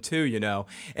women too, you know."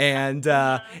 And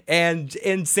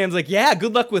Sam's like, "Yeah,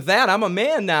 good luck with that. I'm a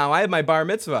man now. I have my bar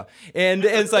mitzvah." And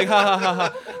it's like, ha ha ha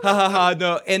ha ha ha ha.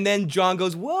 No. And then Jon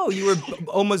goes, "Whoa, you were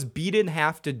almost beaten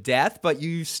half to death, but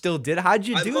you still did. How'd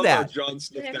you do that?" Jon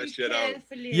sniffed that shit out.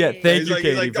 Yeah, thank you, Katie.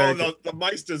 He's like, the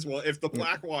Meisters will. If the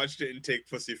Blackwash didn't take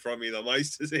pussy from me, the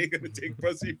Meisters ain't gonna take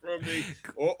pussy from me.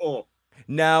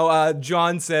 Now,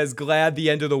 Jon says, "Glad the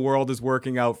end of the world is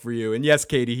working out for you." And yes,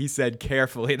 Katie, he said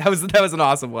carefully. That was an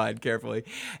awesome line, carefully.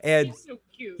 And he's so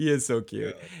cute. He is so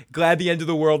cute. Yeah. Glad the end of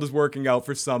the world is working out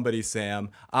for somebody, Sam.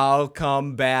 I'll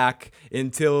come back one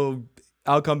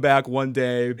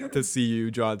day to see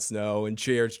you, Jon Snow. And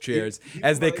cheers,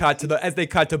 as they cut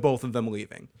to both of them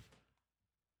leaving.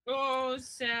 Oh,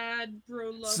 sad,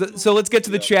 bro. So let's get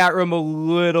to the chat room a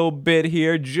little bit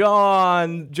here.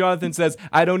 Jonathan says,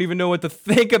 "I don't even know what to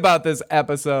think about this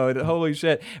episode." Holy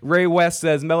shit. Ray West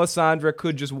says, "Melisandre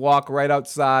could just walk right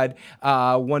outside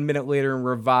 1 minute later and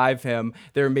revive him.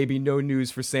 There may be no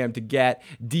news for Sam to get."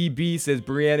 DB says,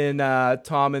 "Brienne and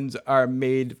Tommen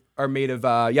are made of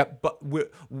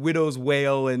Widow's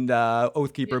Wail and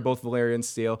Oathkeeper, both Valyrian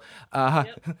steel. A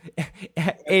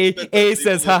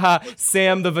says, haha,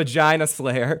 Sam the Vagina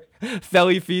Slayer.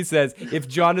 Felifi says, if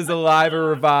Jon is alive or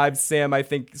revived, I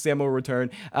think Sam will return.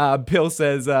 Bill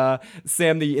says,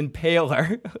 Sam the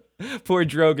Impaler. Poor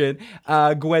Drogon.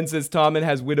 Gwen says, Tommen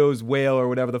has Widow's Wail or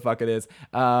whatever the fuck it is.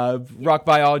 Rock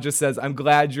Biologist says, I'm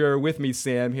glad you're with me,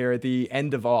 Sam, here at the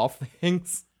end of all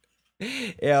things.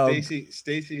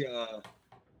 Stacy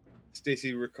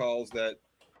recalls that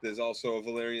there's also a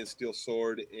Valyrian steel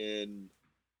sword in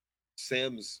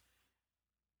Sam's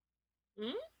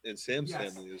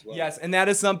family as well. Yes, and that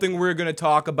is something we're going to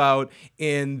talk about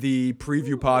in the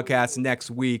preview podcast next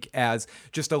week as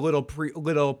just a little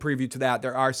preview to that.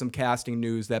 There are some casting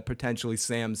news that potentially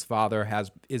Sam's father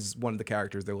is one of the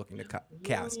characters they're looking to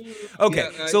cast.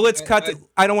 Okay, so let's cut to,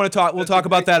 I don't want to talk. We'll talk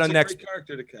about that on next.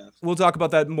 Character to cast. We'll talk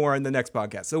about that more in the next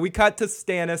podcast. So we cut to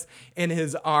Stannis and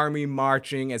his army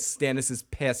marching as Stannis is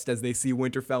pissed as they see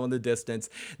Winterfell in the distance.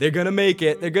 They're going to make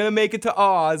it. They're going to make it to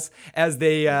Oz as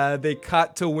they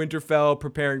cut to Winterfell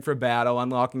preparing for battle,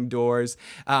 unlocking doors,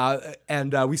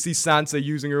 and we see Sansa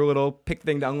using her little pick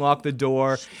thing to unlock the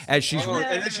door as she's and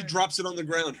then she drops it on the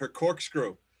ground, her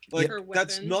corkscrew. Like it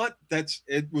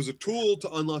was a tool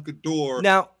to unlock a door.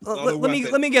 Now let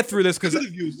me get through this because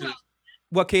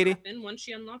what, Katie? And once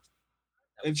she unlocks,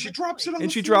 and she drops it on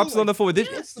the floor.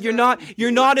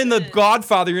 You're not in the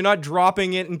Godfather. You're not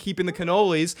dropping it and keeping the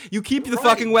cannolis. You keep the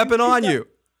fucking weapon on you.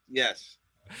 Yes.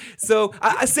 So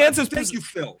Sansa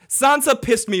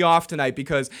pissed me off tonight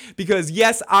because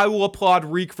yes, I will applaud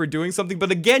Reek for doing something,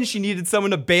 but again, she needed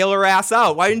someone to bail her ass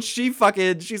out. Why didn't she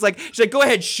she's like, go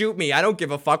ahead, shoot me. I don't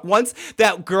give a fuck. Once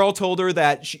that girl told her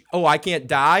that I can't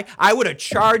die, I would have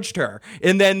charged her.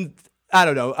 And then I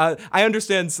don't know. I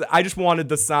understand. I just wanted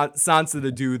the Sansa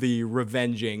to do the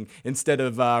revenging instead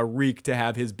of Reek to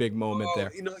have his big moment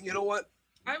there. You know what?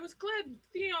 I was glad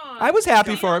Theon. I was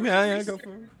happy for him. Yeah, go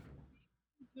for it.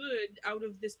 Good out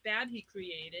of this bad he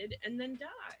created and then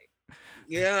die.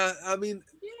 Yeah, I mean,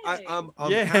 I'm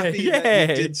Yay. happy that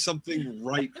he did something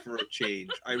right for a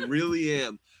change. I really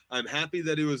am. I'm happy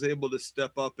that he was able to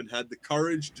step up and had the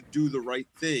courage to do the right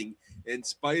thing in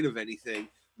spite of anything.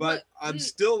 But I'm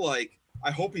still like, I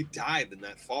hope he died in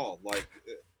that fall. Like,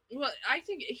 well, I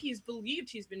think he's believed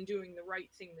he's been doing the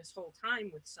right thing this whole time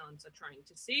with Sansa trying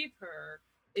to save her.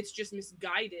 It's just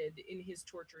misguided in his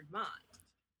tortured mind.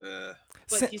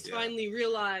 But he's finally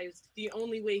realized the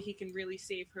only way he can really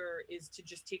save her is to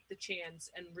just take the chance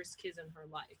and risk his and her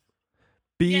life.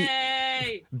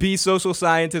 B social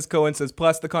scientist Cohen says,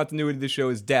 plus the continuity of the show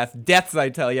is death. Deaths, I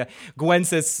tell you. Gwen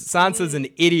says Sansa's an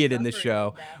idiot in the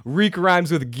show. Reek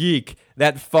rhymes with geek.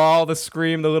 That fall, the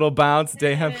scream, the little bounce.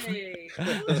 Damn. Hey,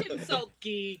 don't insult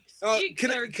geeks. I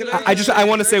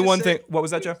want to say one thing. What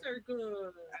was that, Joe? At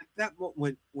that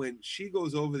moment, when she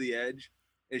goes over the edge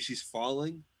and she's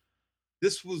falling,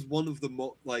 this was one of the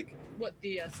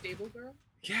the stable girl?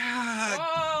 Yeah.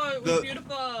 Oh, it was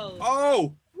beautiful.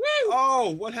 Oh. Woo!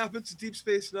 Oh, what happened to Deep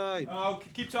Space Nine? Oh,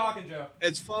 keep talking, Joe.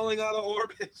 It's falling out of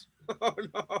orbit. Oh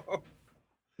no.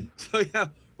 So yeah,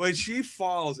 when she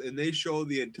falls and they show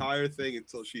the entire thing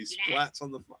until she splats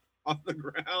on the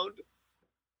ground.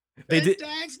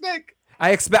 Fantastic.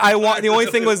 The only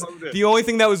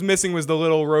thing that was missing was the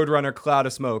little Roadrunner cloud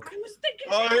of smoke. I was thinking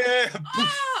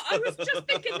I was just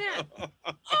thinking that.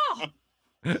 Oh.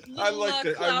 I liked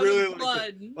it. I really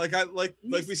liked it. Like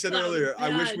we said earlier,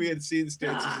 I wish we had seen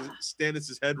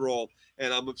Stannis' head roll,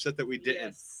 and I'm upset that we didn't.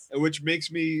 Yes. Which makes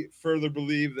me further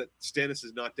believe that Stannis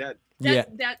is not dead.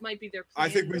 That might be their plan. I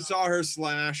think we saw her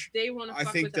slash. They want to. I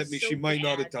think that she might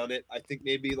not have done it. I think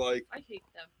maybe I hate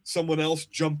them. Someone else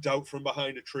jumped out from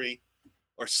behind a tree,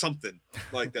 or something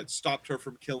like that stopped her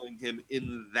from killing him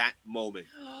in that moment.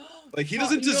 Like he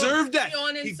doesn't deserve death.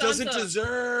 He doesn't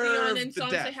deserve Theon and the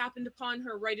Sansa death. happened upon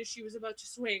her right as she was about to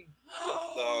swing.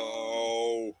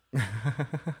 No,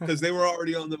 because they were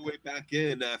already on the way back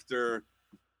in after.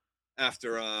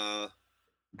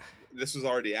 This was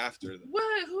already after.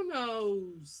 What? Who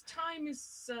knows? Time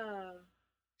is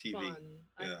TV. fun.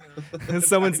 Yeah.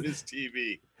 Someone's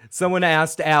TV. Someone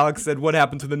asked Alex, said, what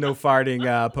happened to the no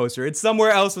farting poster? It's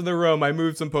somewhere else in the room. I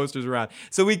moved some posters around.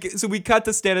 So we cut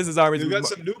to Stannis' army. We've got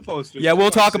some new posters. Yeah, we're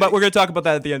going to talk about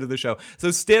that at the end of the show. So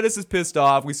Stannis is pissed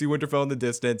off. We see Winterfell in the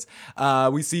distance.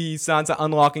 We see Sansa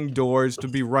unlocking doors to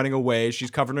be running away.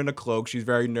 She's covered in a cloak. She's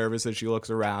very nervous as she looks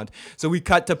around. So we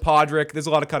cut to Podrick. There's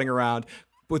a lot of cutting around.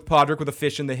 with Podrick with a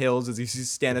fish in the hills as he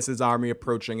sees Stannis' army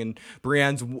approaching, and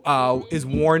Brienne's is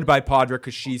warned by Podrick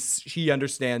because she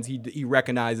understands, he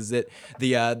recognizes it,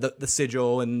 the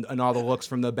sigil and all the looks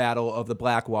from the Battle of the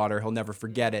Blackwater. He'll never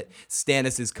forget it.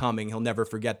 Stannis is coming. He'll never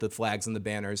forget the flags and the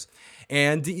banners.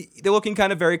 And they're looking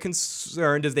kind of very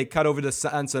concerned as they cut over to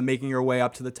Sansa making her way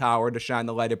up to the tower to shine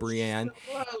the light at Brienne.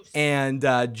 And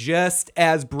just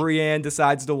as Brienne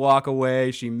decides to walk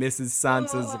away, she misses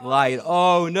Sansa's light.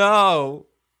 Oh no!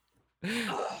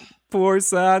 Poor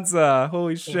Sansa.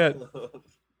 Holy shit.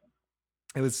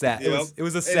 It was sad. Yep. It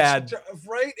was a sad.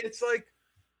 Right? It's like,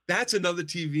 that's another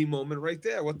TV moment right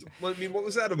there. What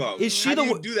was that about? Is she how do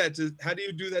you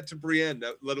do that to Brienne,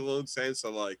 let alone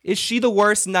Sansa? Like, is she the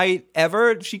worst knight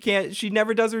ever? She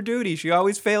never does her duty. She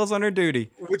always fails on her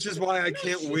duty. Which is why I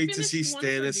can't wait to see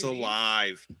Stannis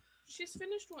alive. She's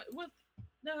finished one.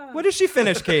 What did she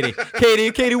finish, Katie?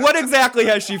 Katie, what exactly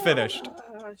has she finished?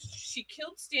 She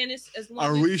killed Stannis as long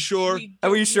Are as we sure? Are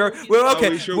we sure? Well, okay.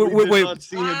 Are we sure? We did not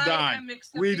see him die.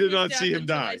 We did not see him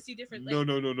die. No.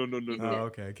 Oh,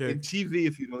 okay. In TV,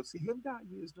 if you don't see him die,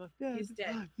 he is not dead. He's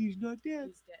dead. He's not dead.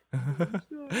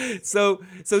 He's dead. So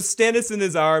Stannis and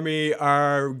his army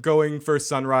are going for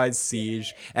Sunrise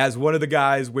Siege as one of the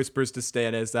guys whispers to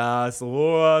Stannis,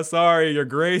 sorry, your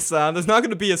grace, there's not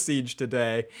going to be a siege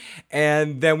today.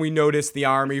 And then we notice the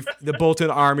Bolton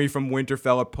army from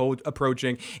Winterfell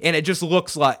approaching, and it just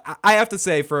looks like, I have to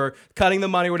say, for cutting the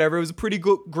money, whatever, it was a pretty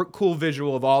cool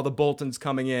visual of all the Boltons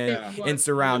coming in and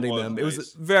surrounding them. It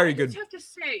was very good. I just have to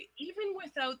say, even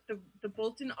without the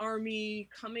Bolton army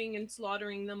coming and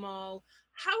slaughtering them all,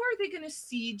 how are they going to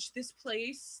siege this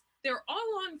place? They're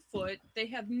all on foot. They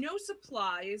have no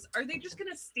supplies. Are they just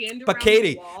going to stand around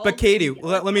the wall? But Katie,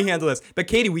 let me handle this. But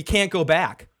Katie, we can't go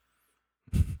back.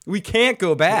 We can't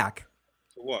go back.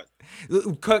 What?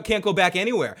 Can't go back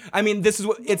anywhere. I mean, this is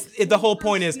what the whole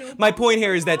point is. My point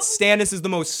here is that Stannis is the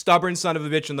most stubborn son of a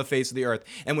bitch on the face of the earth.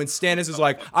 And when Stannis is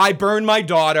like, I burned my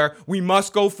daughter, we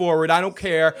must go forward. I don't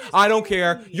care.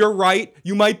 You're right.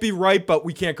 You might be right, but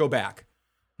we can't go back.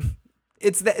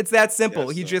 It's that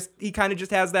simple. Yes, he kind of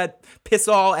just has that piss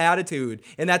all attitude,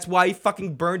 and that's why he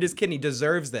fucking burned his kid. And he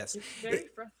deserves this. It's very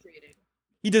frustrating.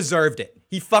 He deserved it.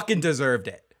 He fucking deserved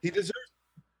it. He deserves.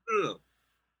 No.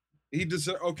 He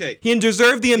deserved. Okay. He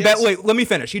deserved the Wait, let me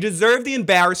finish. He deserved the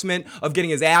embarrassment of getting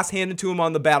his ass handed to him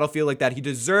on the battlefield like that. He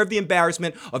deserved the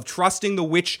embarrassment of trusting the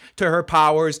witch to her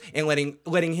powers and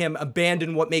letting him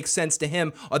abandon what makes sense to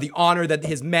him, or the honor that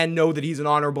his men know that he's an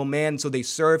honorable man, so they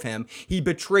serve him. He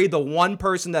betrayed the one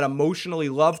person that emotionally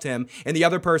loved him and the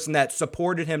other person that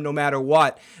supported him no matter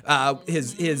what.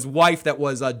 His wife that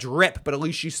was a drip, but at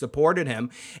least she supported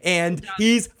him. And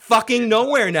he's fucking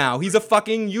nowhere now. He's a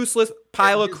fucking useless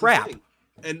pile of crap.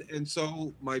 And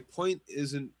so my point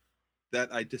isn't that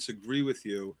I disagree with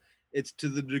you. It's to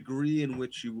the degree in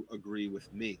which you agree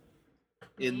with me.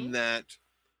 In that,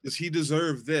 does he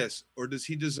deserve this, or does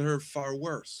he deserve far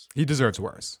worse? He deserves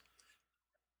worse.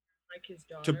 Like his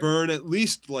daughter. To burn at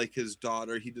least like his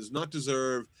daughter. He does not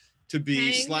deserve to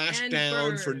be slashed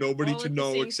down for nobody to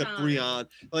know except Brienne.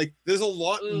 Like, there's a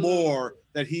lot more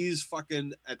that he's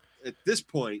fucking at this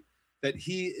point that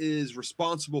he is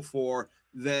responsible for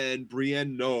than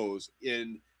Brienne knows.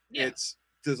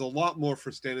 There's a lot more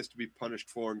for Stannis to be punished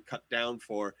for and cut down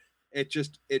for. I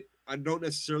don't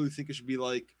necessarily think it should be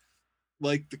like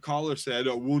the caller said,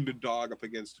 a wounded dog up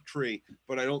against a tree,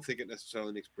 but I don't think it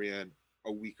necessarily makes Brienne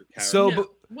a weaker character.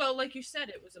 Well, like you said,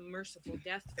 it was a merciful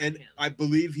death for and him. I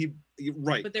believe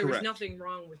right. But there correct. was nothing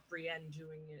wrong with Brienne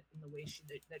doing it in the way she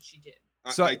did.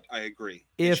 I agree.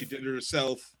 If she did it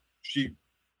herself, she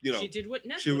did what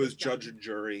Ned she was judge and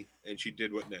jury, and she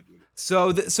did what Ned would.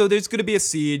 So there's going to be a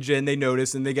siege, and they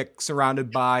notice, and they get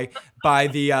surrounded by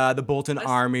the Bolton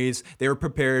armies. They were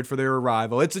prepared for their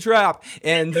arrival. It's a trap,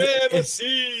 and a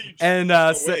siege. And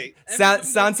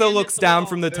Sansa looks down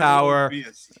from the tower.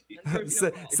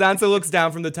 Sansa looks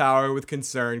down from the tower with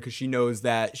concern because she knows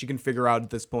that she can figure out at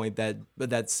this point that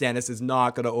Stannis is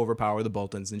not going to overpower the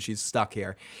Boltons, and she's stuck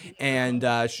here.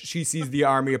 And she sees the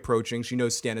army approaching. She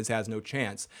knows Stannis has no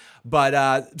chance. But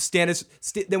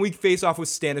then we face off with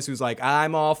Stannis, who's like,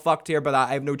 I'm all fucked here, but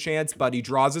I have no chance. But he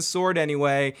draws his sword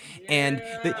anyway, and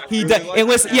he does. And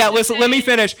listen, let me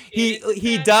finish.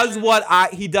 He does what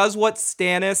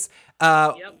Stannis.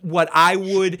 What I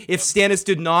would, if Stannis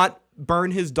did not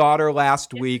burn his daughter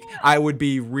last week, I would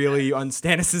be really on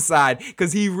Stannis' side,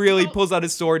 because he really pulls out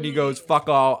his sword and he goes, fuck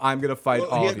all, I'm going to fight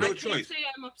all of you. I can't say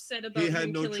I'm upset about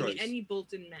him killing any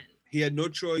Bolton men. He had no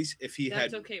choice. If he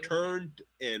had turned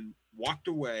and walked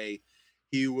away,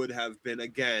 he would have been,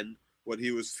 again, What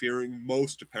he was fearing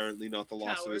most, apparently, not the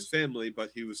loss of his family, but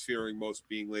he was fearing most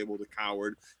being labeled a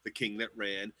coward, the king that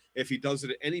ran. If he does it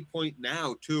at any point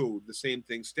now, too, the same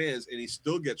thing stands, and he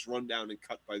still gets run down and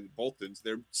cut by the Boltons.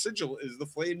 Their sigil is the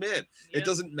flayed man. Yep. It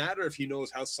doesn't matter if he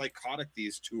knows how psychotic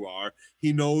these two are.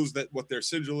 He knows that what their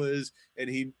sigil is,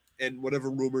 and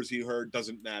whatever rumors he heard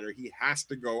doesn't matter. He has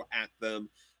to go at them,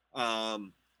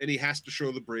 and he has to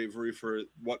show the bravery for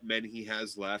what men he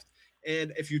has left.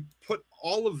 And if you put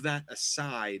all of that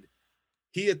aside,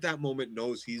 he at that moment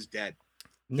knows he's dead.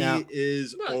 Now, he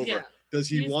is over. Yeah. Does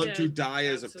he want to die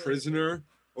as a prisoner,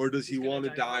 or does he want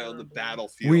to die on the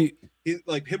battlefield? He,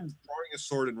 like him drawing a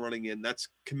sword and running in, that's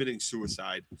committing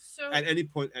suicide. So, at any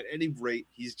point, at any rate,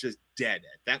 he's just dead.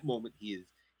 At that moment,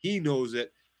 he knows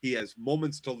it. He has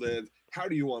moments to live. How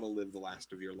do you want to live the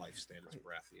last of your life, Stannis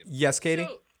Baratheon? Yes, Katie?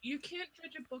 So, you can't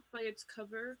judge a book by its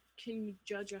cover. Can you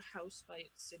judge a house by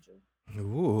its sigil?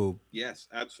 Ooh. Yes,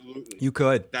 absolutely. You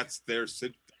could. That's their house.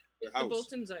 The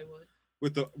Boltons, I would.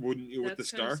 Wouldn't you? With the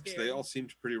Starks, they all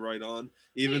seemed pretty right on.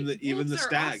 Even the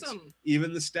Stags. Awesome.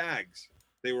 Even the Stags.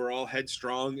 They were all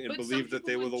headstrong and believed that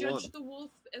they were the one. Judge the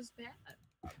wolf as bad.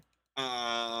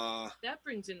 That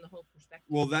brings in the whole perspective.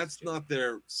 Well, that's not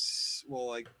their. Well,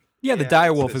 like. Yeah, the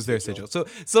dire wolf is their sigil.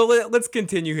 So let's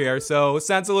continue here. So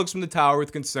Sansa looks from the tower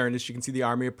with concern as she can see the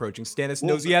army approaching. Stannis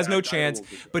knows he has no chance,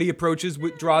 but he approaches,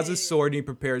 draws his sword, and he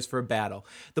prepares for a battle.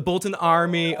 The Bolton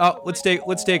army. Oh, let's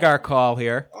take our call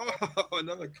here. Oh,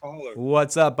 another caller.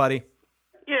 What's up, buddy?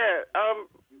 Yeah.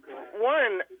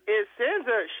 One is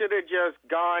Sansa should have just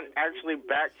gone actually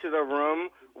back to the room,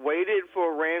 waited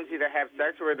for Ramsay to have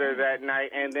sex with her that night,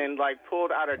 and then like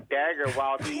pulled out a dagger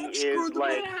while he is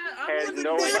like has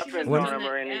no weapons on him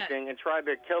or anything, and tried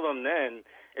to kill him then.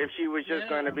 If she was just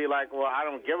going to be like, well, I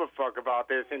don't give a fuck about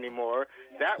this anymore,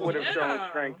 that would have shown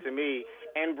strength to me.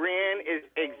 And Brienne is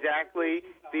exactly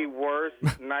the worst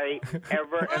knight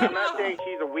ever. And I'm not saying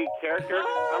she's a weak character.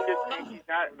 I'm just saying she's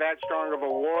not that strong of a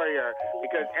warrior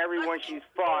because everyone she's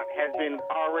fought has been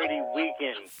already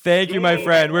weakened. Thank you, my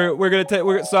friend. We're gonna take.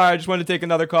 Sorry, I just wanted to take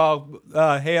another call.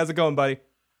 Hey, how's it going, buddy?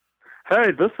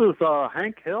 Hey, this is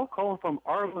Hank Hill calling from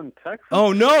Arlen, Texas.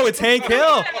 Oh no, it's Hank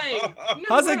Hill.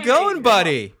 How's it going,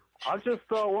 buddy? I just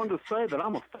wanted to say that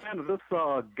I'm a fan of this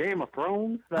Game of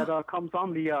Thrones that comes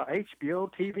on the HBO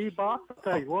TV box. I'll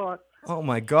tell you what. Oh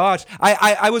my gosh,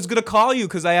 I was gonna call you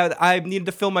because I needed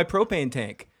to fill my propane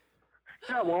tank.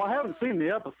 Yeah, well, I haven't seen the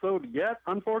episode yet,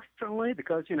 unfortunately,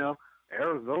 because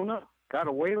Arizona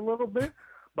gotta wait a little bit.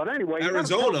 But anyway,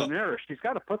 Arizona. She's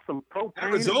got to put some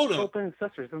propane propane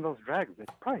accessories in those dragons.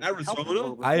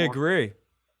 Arizona. I agree.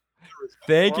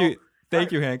 Thank you,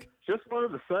 Hank. Just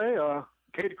wanted to say,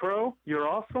 Katie Crow, you're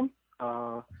awesome.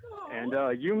 And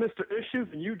you, Mr. Issues,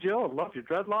 and you, Jill, I love your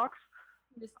dreadlocks.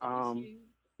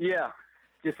 Yeah,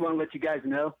 just want to let you guys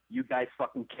know, you guys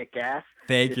fucking kick ass.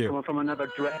 Thank you. Coming from another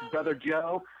brother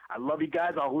Joe. I love you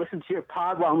guys. I'll listen to your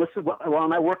pod while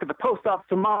I work at the post office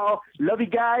tomorrow. Love you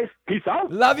guys. Peace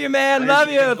out. Love you, man. Love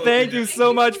you. Thank you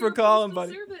so much for calling,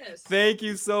 buddy. Thank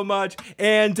you so much.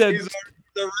 And he's the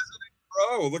resident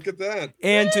pro. Look at that.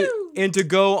 And to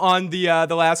go on the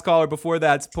last caller before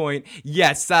that's point,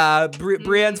 yes,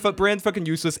 Brienne's fucking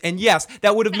useless, and yes,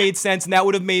 that would have made sense, and that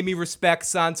would have made me respect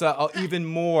Sansa even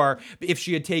more if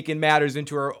she had taken matters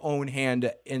into her own hand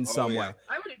in some way.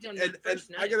 I would have done that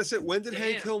first night. I gotta say, when did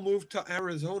Hank Hill move to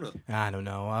Arizona? I don't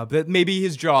know, but maybe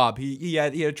his job. He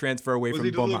had to transfer away from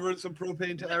Beaumont. Was he delivering some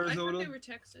propane to Arizona? I thought they were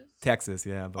Texas. Texas,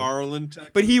 yeah. Arlen,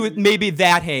 Texas. But he would maybe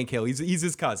that Hank Hill. He's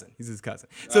his cousin.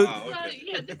 So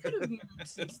yeah, they could have moved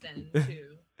since then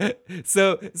too.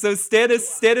 So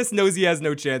Stannis knows he has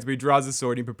no chance, but he draws his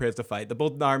sword and he prepares to fight. The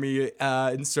Bolton army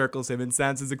encircles him, and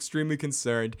Sansa's extremely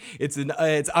concerned.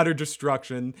 It's utter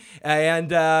destruction, and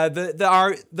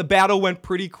the battle went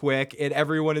pretty quick, and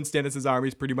everyone in Stannis' army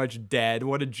is pretty much dead.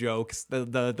 What a joke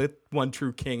the one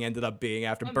true king ended up being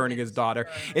after burning his daughter.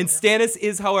 And Stannis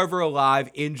is, however, alive,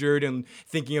 injured, and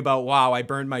thinking about, wow, I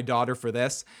burned my daughter for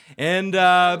this. And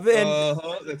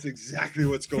that's exactly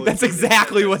what's going. That's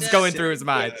exactly what's going through his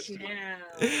mind.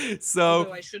 Yeah. So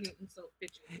although I shouldn't insult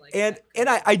bitches like that. And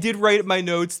I did write in my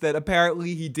notes that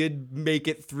apparently he did make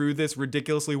it through this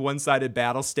ridiculously one-sided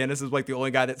battle. Stannis is like the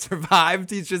only guy that survived.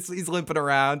 He's limping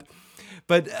around.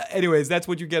 But anyways, that's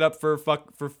what you get up for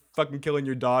fucking killing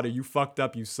your daughter. You fucked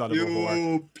up, you son of a whore.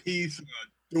 You piece of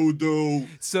doo-doo.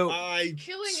 So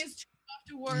killing is too tough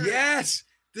to work. Yes.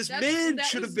 This man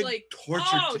should have been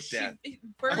tortured to death.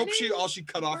 I hope all she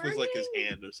cut off was like his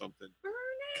hand or something.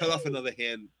 Cut off another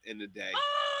hand in a day.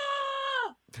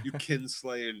 You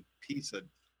kinslaying piece of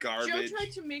garbage. Joe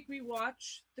tried to make me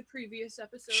watch the previous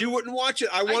episode. She wouldn't watch it.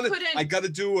 I got to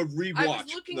do a rewatch. I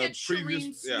was looking at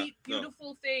Shireen's sweet,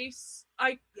 beautiful face.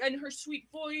 And her sweet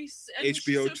voice. And HBO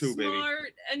she's so 2, baby.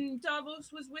 smart. And Davos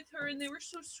was with her, and they were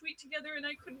so sweet together, and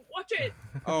I couldn't watch it.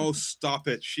 Oh, stop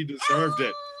it! She deserved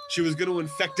it. She was going to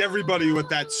infect everybody with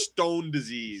that stone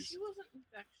disease. She wasn't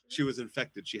infected. She was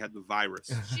infected. She had the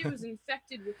virus. She was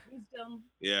infected with wisdom.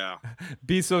 Yeah.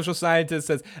 B Social Scientist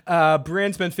says,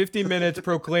 Brienne spent 15 minutes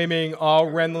proclaiming all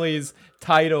Renly's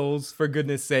titles, for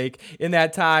goodness sake. In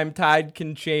that time, tide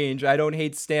can change. I don't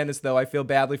hate Stannis, though. I feel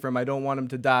badly for him. I don't want him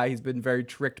to die. He's been very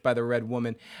tricked by the Red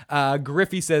Woman.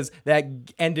 Griffey says that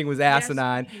ending was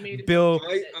asinine. Bill...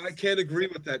 I can't agree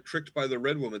with that tricked by the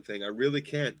Red Woman thing. I really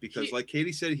can't, because like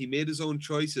Katie said, he made his own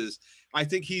choices. I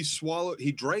think he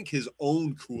drank his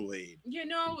own Kool-Aid. You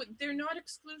know, they're not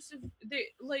exclusive.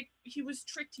 He was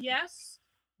tricked, yes,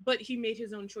 but he made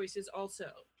his own choices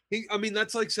also.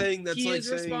 That's like saying he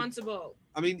is responsible.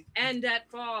 And at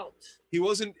fault. He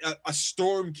wasn't. A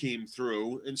storm came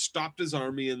through and stopped his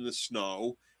army in the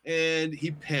snow, and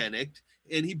he panicked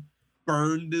and he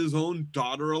burned his own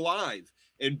daughter alive.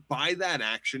 And by that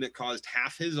action, it caused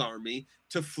half his army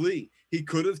to flee. He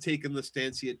could have taken the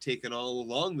stance he had taken all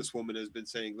along. This woman has been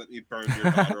saying, "Let me burn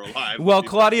your daughter alive." Well,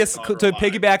 Claudius, to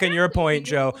piggyback on your point,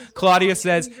 Joe, Claudia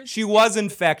says she was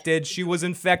infected. She was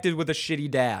infected with a shitty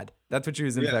dad. That's what she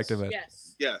was infected with.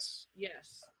 Yes.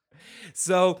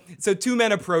 So two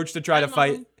men approach to try to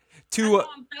fight.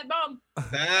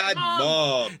 Bad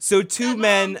mom. So two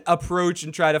men approach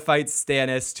and try to fight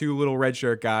Stannis, two little red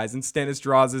shirt guys, and Stannis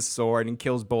draws his sword and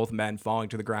kills both men, falling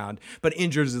to the ground, but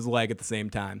injures his leg at the same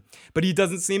time. But he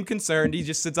doesn't seem concerned. He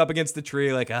just sits up against the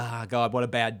tree like, God, what a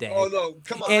bad day. Oh no,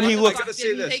 come on. And I gotta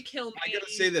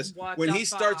say this. When he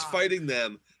starts fighting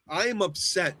them, I am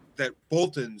upset that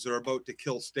Boltons are about to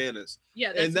kill Stannis.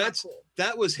 Yeah, that's cool.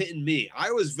 That was hitting me.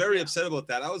 I was very upset about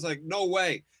that. I was like, no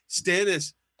way.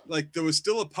 Stannis, there was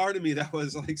still a part of me that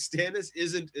was like, Stannis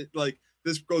isn't like,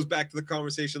 this goes back to the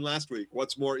conversation last week.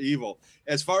 What's more evil?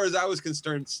 As far as I was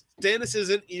concerned, Stannis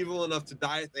isn't evil enough to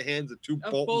die at the hands of two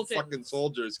Bolton fucking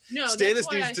soldiers. No,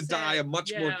 Stannis needs to die a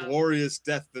much more glorious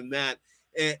death than that.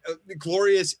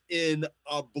 Glorious in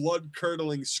a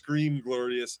blood-curdling scream,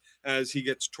 glorious as he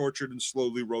gets tortured and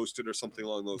slowly roasted or something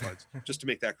along those lines. Just to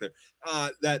make that clear.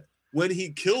 That when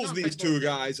he kills these two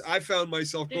guys, I found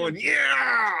myself going,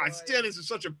 yeah, Stannis is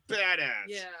such a badass.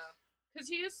 Yeah, because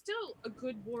he is still a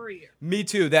good warrior. Me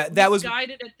too. That was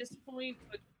guided at this point,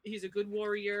 but he's a good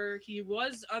warrior. He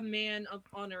was a man of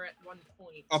honor at one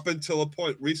point. Up until a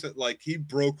point he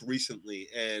broke recently,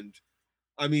 and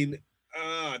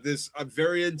there's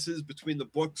variances between the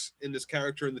books in this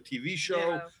character in the TV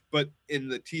show, but in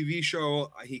the TV show,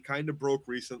 he kind of broke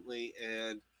recently,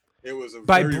 and it was a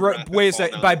wait a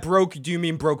second. By broke, do you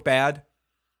mean broke bad?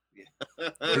 Yeah.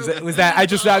 Was that? I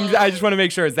just want to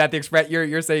make sure. Is that the express?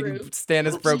 You're saying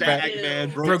Stannis broke bad?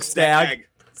 Man, broke stag.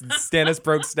 Stannis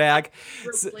broke stag.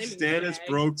 Stannis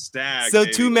broke stag. So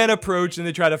two men approach and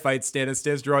they try to fight Stannis.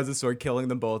 Stannis draws his sword, killing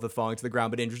them both and falling to the ground,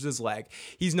 but injures his leg.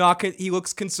 He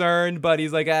looks concerned, but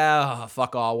he's like,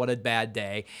 fuck all, what a bad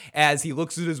day. As he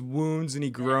looks at his wounds and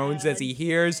he groans as he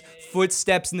hears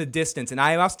footsteps in the distance. And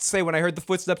I must say, when I heard the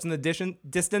footsteps in the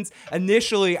distance,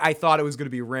 initially I thought it was going to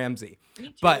be Ramsay,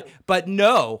 but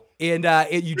no. And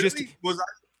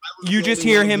you just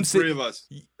hear him say, three of us.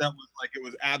 That was it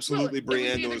was absolutely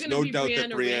Brienne. There was no doubt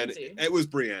that Brienne. It was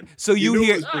Brienne. So you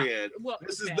hear Brienne.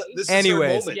 This is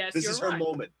anyways, her moment. Yes, this is her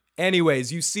moment.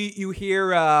 Anyways, you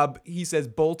hear he says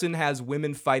Bolton has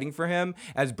women fighting for him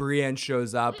as Brienne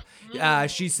shows up.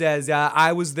 She says,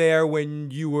 I was there when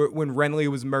Renly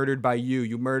was murdered by you.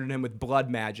 You murdered him with blood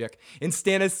magic. And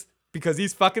Stannis, because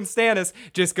he's fucking Stannis,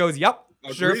 just goes, yep.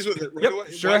 Agrees with it right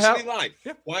away. Sure. Why should he lie?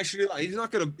 Yep. Why should he lie? He's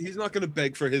not gonna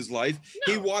beg for his life.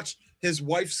 No. He watched his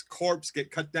wife's corpse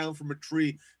get cut down from a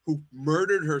tree, who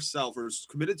murdered herself or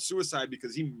committed suicide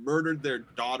because he murdered their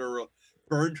daughter,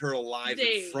 burned her alive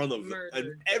in front of them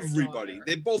and everybody.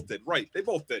 They both did. Right. They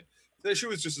both did. She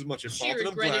was just as much at fault, and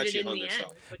I'm glad she hung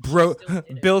herself.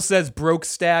 Bill says broke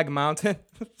Stag Mountain.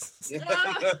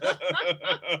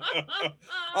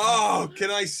 Oh,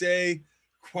 can I say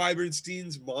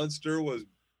Quibernstein's monster was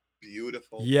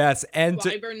beautiful. Yes,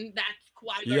 Quibern, that's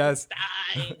Quibern. Yes,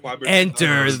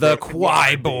 enter the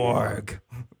Quiborg.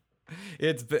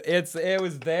 It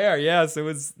was there. Yes, it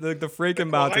was the freaking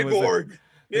mountain. Quiborg.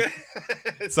 Yeah.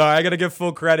 Sorry, I gotta give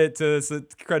full credit to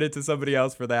somebody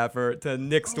else for that. To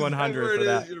Nixed 100 for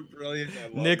that. You're brilliant.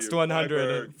 Nixed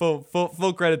 100.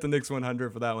 Full credit to Nixed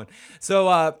 100 for that one.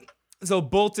 So So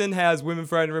Bolton has women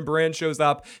friend and Bran shows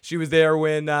up. She was there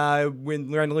when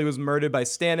Renly was murdered by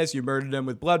Stannis. You murdered him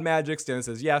with blood magic. Stannis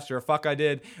says, yeah, sure, fuck I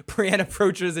did. Bran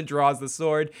approaches and draws the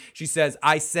sword. She says,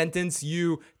 I sentence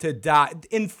you to die.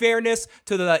 In fairness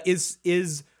to the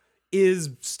is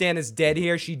Stannis dead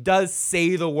here? She does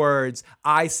say the words,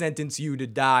 I sentence you to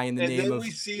die in the name of... And then we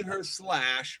see her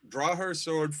slash, draw her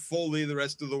sword fully the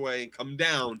rest of the way, and come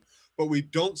down. But we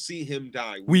don't see him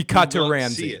die. We cut to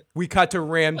Ramsay. We cut to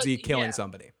Ramsay killing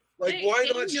somebody. Like, why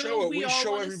not show it? We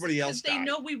show everybody else die. They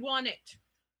know we want it.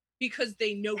 Because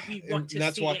they know we want to see it.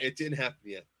 That's why it didn't happen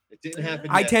yet. It didn't happen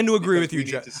yet. I tend to agree with you,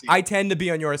 Joe. I tend to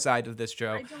be on your side of this,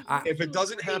 Joe. If it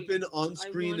doesn't happen on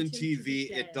screen and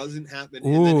TV, it doesn't happen.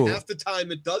 And then half the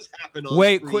time it does happen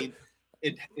on screen.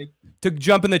 To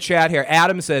jump in the chat here,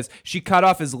 Adam says she cut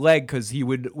off his leg because he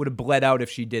would have bled out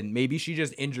if she didn't. Maybe she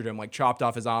just injured him, like chopped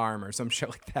off his arm or some shit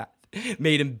like that.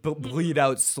 Made him bleed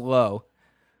out slow.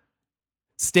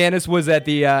 Stannis was at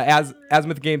the,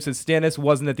 Azimuth Game says Stannis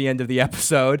wasn't at the end of the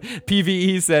episode.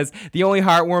 PvE says the only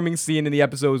heartwarming scene in the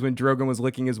episode was when Drogon was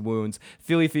licking his wounds.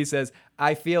 Philly Fee says,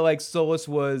 I feel like Solis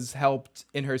was helped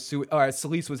in her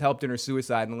Solis was helped in her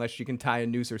suicide unless she can tie a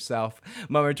noose herself.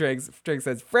 Mama Trigg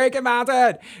says, Franken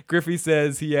Mountain! Griffey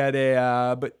says he had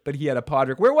but he had a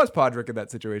Podrick. Where was Podrick in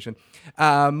that situation?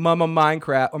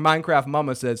 Minecraft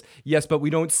Mama says, yes, but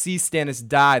we don't see Stannis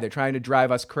die. They're trying to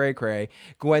drive us cray-cray.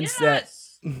 Gwen said...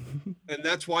 And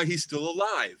that's why he's still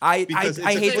alive. I hate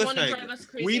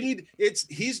this.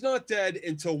 He's not dead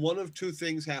until one of two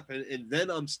things happen, and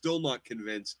then I'm still not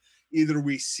convinced. Either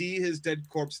we see his dead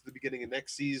corpse at the beginning of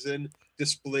next season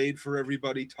displayed for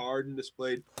everybody, tarred and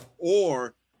displayed,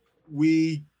 or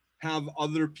we have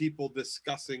other people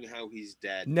discussing how he's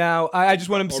dead. Now, I just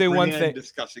want to say one thing.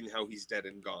 Discussing how he's dead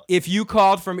and gone. If you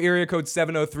called from area code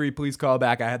 703, please call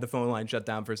back. I had the phone line shut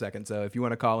down for a second, so if you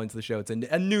want to call into the show, it's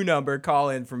a new number. Call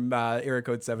in from area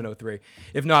code 703.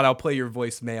 If not, I'll play your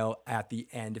voicemail at the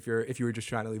end if you were just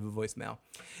trying to leave a voicemail.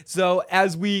 So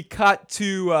as we cut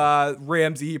to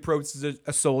Ramsay, he approaches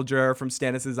a soldier from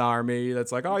Stannis' army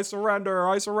that's like, I surrender.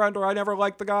 I never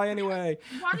liked the guy anyway.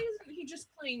 Why isn't he just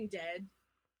plain dead?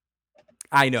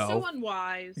 I know. So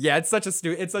unwise. Yeah, it's such a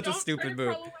stupid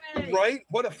move. Right?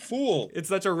 What a fool. It's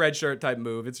such a red shirt type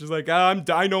move. It's just like,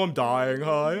 I know I'm dying.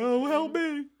 Hi, oh, help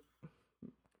me.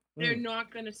 They're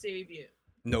not gonna save you.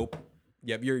 Nope.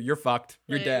 Yep, you're fucked.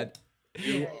 You're dead.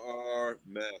 You are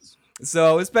messed.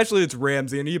 So, especially it's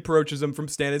Ramsay, and he approaches him from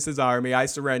Stannis' army. I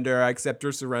surrender. I accept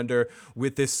your surrender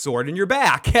with this sword in your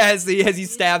back. As he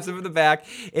stabs him in the back,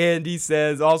 and he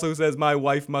also says, my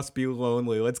wife must be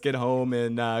lonely. Let's get home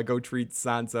and go treat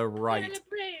Sansa right.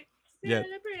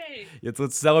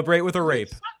 Let's celebrate with a rape.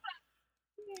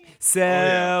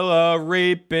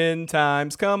 Celebraping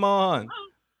times. Come on.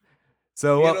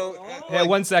 So,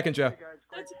 one second, Joe.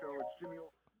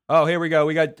 Oh, here we go.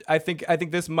 I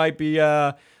think this might be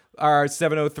our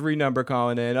 703 number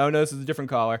calling in. Oh no, this is a different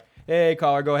caller. Hey,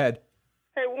 caller, go ahead.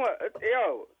 Hey,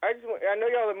 I know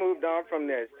y'all have moved on from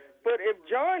this, but if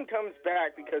Jon comes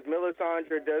back because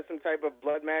Melisandre does some type of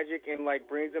blood magic and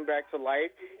brings him back to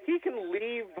life, he can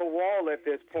leave the wall at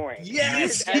this point.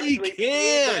 Yes, he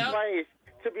can.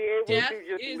 To be able to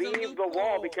just leave the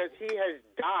wall because he has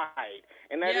died,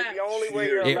 and that is the only way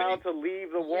you're allowed to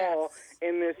leave the wall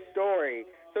in this story.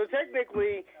 So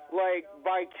technically,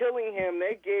 by killing him,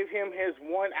 they gave him his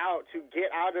one out to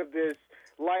get out of this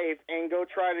life and go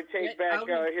try to take back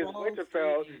his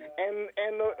Winterfell. And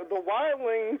the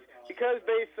wildlings, because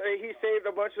he saved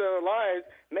a bunch of their lives,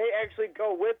 may actually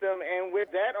go with them. And with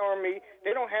that army,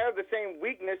 they don't have the same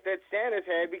weakness that Stannis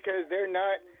had because they're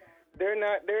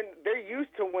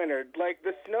used to winter.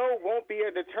 The snow won't be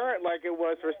a deterrent like it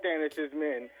was for Stannis'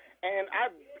 men. And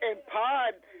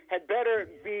Pod had better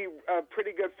be a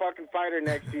pretty good fucking fighter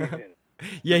next season.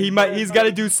 Yeah, he's got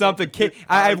to do something.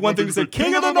 I have one thing to say.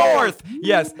 King of the North.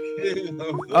 Yes. We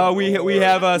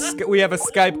have a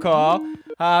Skype call.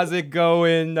 How's it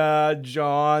going,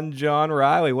 John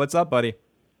Riley? What's up, buddy?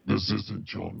 This isn't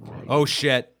John Riley. Oh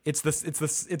shit! It's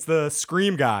the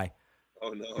Scream guy.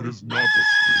 Oh no! It is not the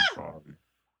Scream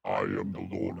guy. I am the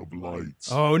Lord of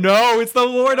Lights. Oh no! It's the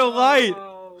Lord of Light.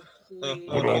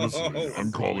 But honestly,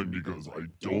 I'm calling because I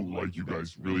don't like you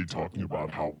guys really talking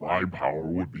about how my power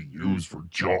would be used for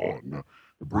Jon.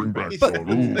 To bring back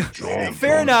Jon.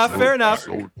 Fair enough.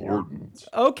 So important.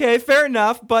 Okay, fair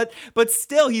enough. But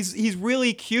still, he's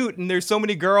really cute, and there's so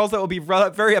many girls that will be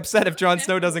very upset if Jon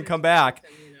Snow doesn't come back.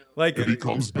 If he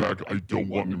comes back, I don't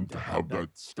want him to have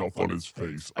that stuff on his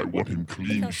face. I want him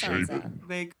clean shaven.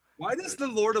 Why does the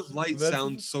Lord of Light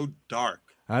sound so dark?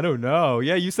 I don't know.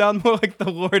 Yeah, you sound more like the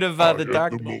Lord of the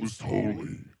Dark. The most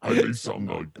holy. I may sound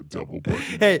like a devil, but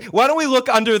Hey, why don't we look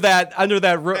under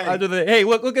the hey,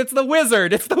 look, it's the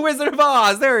wizard. It's the Wizard of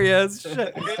Oz. There he is. Shit.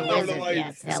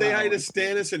 Say hi to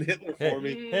Stannis and Hitler for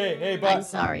me. Hey, I'm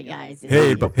sorry, guys.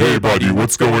 hey, buddy,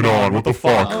 what's going on? What the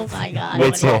fuck? Oh my God,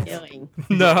 What's what up? are you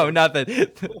doing? No, nothing.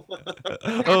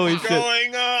 Holy shit.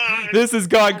 Going on? This has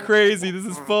gone crazy. This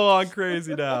is full on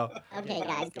crazy now. Okay,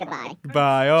 guys, goodbye.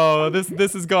 Bye. Oh,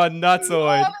 this has gone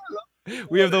nutsoid.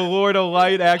 We have the Lord of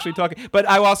Light actually talking. But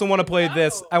I also want to play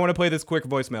this. I want to play this quick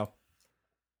voicemail.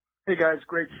 Hey guys,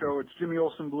 great show. It's Jimmy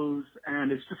Olsen Blues,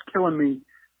 and it's just killing me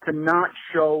to not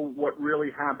show what really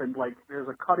happened. Like, there's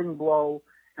a cutting blow,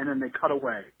 and then they cut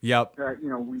away. Yep.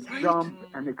 We jump,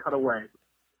 and they cut away.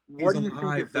 What do you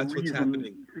think is the reason?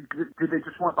 Did they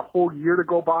just want the whole year to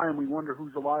go by, and we wonder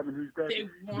who's alive and who's dead?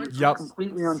 Yep.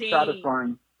 Completely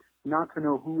unsatisfying not to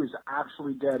know who is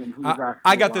actually dead and who is actually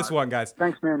I got alive. this one, guys.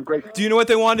 Thanks, man. Great. Do you know what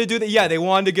they wanted to do? Yeah, they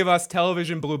wanted to give us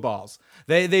television blue balls.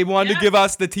 They wanted to give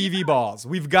us the TV balls.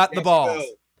 We've got the balls.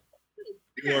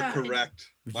 You are correct.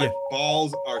 My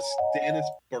balls are Stannis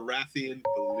Baratheon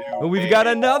blue. Well, we've got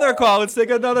another call. Let's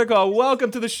take another call. Welcome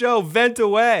to the show. Vent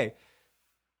away.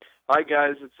 Hi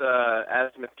guys, it's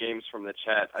Azimuth Games from the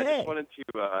chat. I just wanted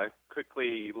to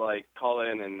quickly call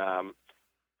in and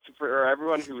for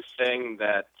everyone who's saying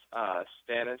that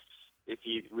Stannis, if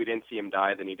we didn't see him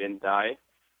die, then he didn't die.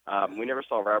 We never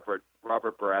saw Robert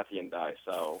Baratheon die,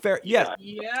 so fair. Yeah.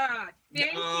 Yeah.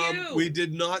 Thank you. We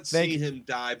did not see him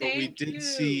die, but we did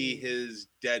see his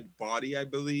dead body, I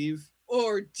believe.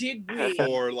 Or did we?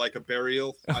 Or like a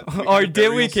burial. Or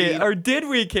did we,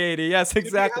 Katie? Yes, exactly. Did we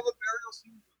have a burial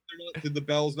scene? Did the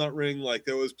bells not ring? Like,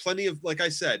 there was plenty of, like I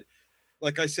said,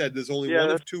 there's only one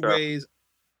of two ways.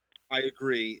 I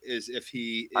agree, is if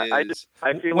he is.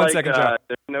 I feel One like second, John.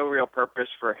 there's no real purpose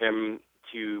for him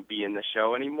to be in the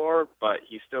show anymore, but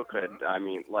he still could. I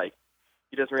mean,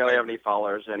 he doesn't really have any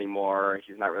followers anymore.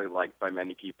 He's not really liked by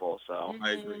many people, so.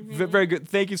 I agree. Very good.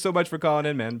 Thank you so much for calling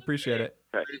in, man. Appreciate it.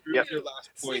 I agree with your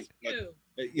last point. But,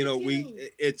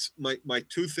 it's my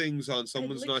two things on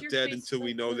someone's not dead until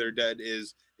we know they're dead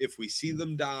is if we see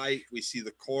them die, we see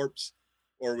the corpse,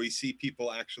 or we see people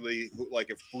actually, like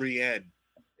if Brienne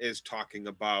is talking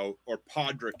about, or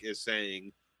Podrick is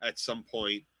saying at some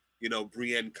point,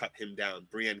 Brienne cut him down,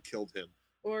 Brienne killed him.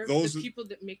 Or the people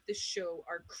that make this show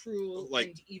are cruel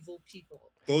and evil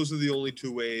people. Those are the only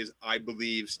two ways I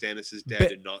believe Stannis is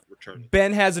dead and not returning.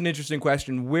 Ben has an interesting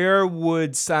question. Where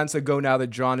would Sansa go now that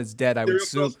Jon is dead? I would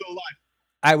assume.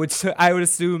 I would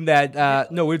assume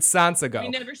that no, where'd Sansa go? We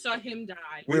never saw him die.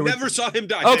 We never saw him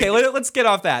die. Okay, let's get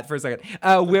off that for a second.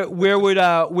 Where would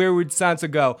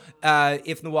Sansa go?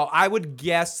 If I would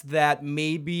guess that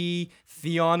maybe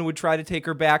Theon would try to take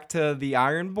her back to the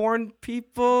Ironborn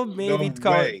people.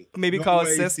 Maybe call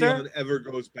his sister. Theon ever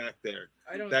goes back there.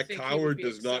 That coward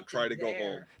does not try to go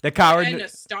home. The coward. And a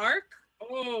Stark.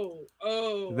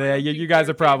 Oh. There, you guys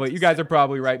are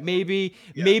probably right. Maybe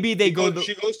they go.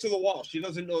 She goes to the wall. She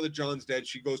doesn't know that Jon's dead.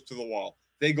 She goes to the wall.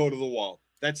 They go to the wall.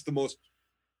 That's the most.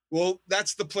 Well,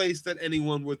 that's the place that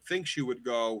anyone would think she would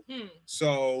go.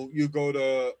 So you go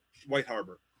to White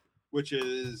Harbor, which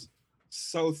is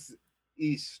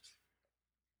southeast.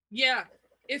 Yeah.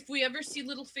 If we ever see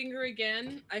Littlefinger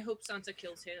again, I hope Sansa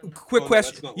kills him. Quick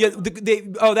question.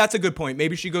 That's a good point.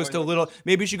 Maybe she goes to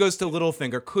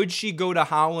Littlefinger. Could she go to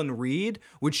Howland Reed?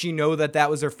 Would she know that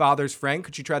was her father's friend?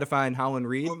 Could she try to find Howland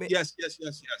Reed? Yes.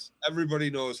 Everybody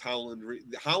knows Howland Reed.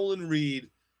 Howland Reed,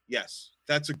 yes.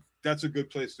 That's a good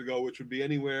place to go, which would be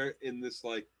anywhere in this,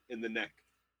 in the neck.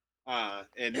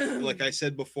 And like I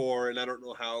said before, and I don't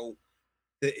know how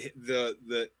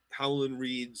the Howland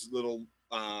Reed's little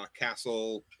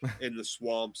castle in the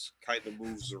swamps kind of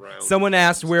moves around. Someone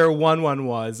asked where 1-1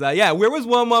 was. Where was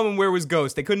 1-1 and where was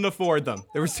Ghost? They couldn't afford them.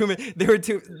 There was too many. There were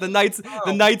two. The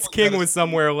Knights King was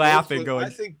somewhere laughing, going. I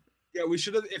think we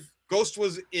should have. If Ghost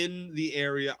was in the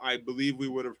area, I believe we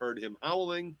would have heard him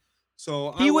howling.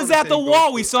 So he was at the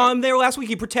wall. We saw him there last week.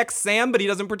 He protects Sam, but he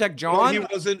doesn't protect Jon. Well,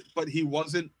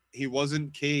 he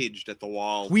wasn't caged at the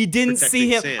wall. We didn't see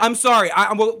him. Sam. I'm sorry.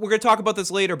 We're going to talk about this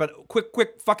later, but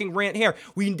quick fucking rant here.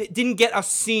 We didn't get a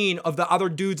scene of the other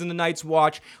dudes in the Night's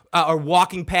Watch are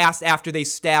walking past after they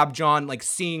stab Jon,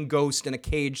 seeing Ghost in a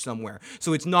cage somewhere.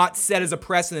 So it's not set as a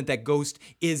precedent that Ghost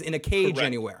is in a cage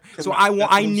anywhere. Correct. So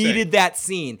I needed that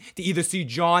scene to either see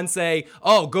Jon say,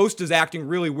 "Oh, Ghost is acting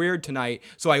really weird tonight,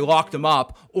 so I locked him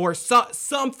up," or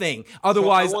something.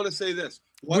 Otherwise, I want to say this.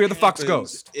 Where the fuck's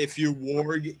Ghost? If you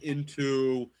warg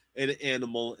into an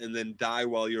animal and then die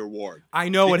while you're Warg. I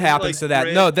know what happens to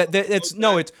that.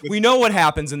 No, we know what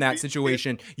happens in that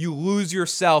situation. You lose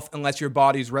yourself unless your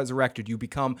body's resurrected.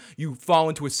 You fall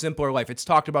into a simpler life. It's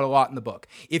talked about a lot in the book.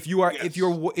 If you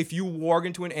warg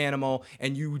into an animal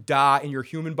and you die and your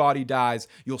human body dies,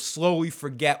 you'll slowly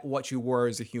forget what you were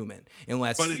as a human.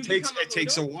 But it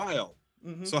takes a while.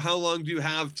 Mm-hmm. So how long do you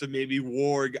have to maybe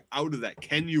warg out of that?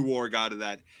 Can you warg out of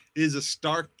that? Is a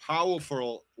Stark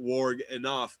powerful warg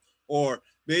enough? Or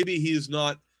maybe he's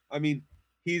not. I mean,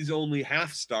 he's only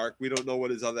half Stark. We don't know what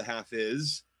his other half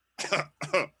is.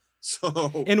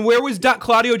 So. And where was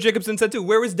Claudio Jacobson said too?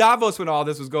 Where was Davos when all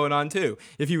this was going on too?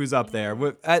 If he was up there,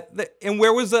 and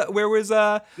where was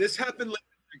This happened late.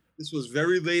 This was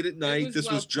very late at night.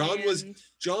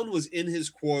 John was in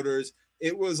his quarters.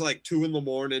 It was like 2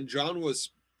 a.m. John was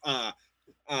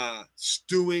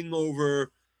stewing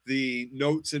over the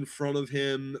notes in front of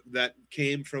him that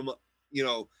came from,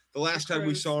 the last time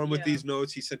we saw him with these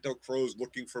notes, he sent out crows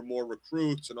looking for more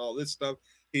recruits and all this stuff.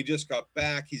 He just got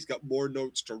back. He's got more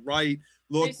notes to write.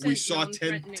 Look, we saw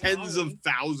tens of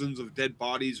thousands of dead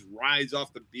bodies rise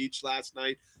off the beach last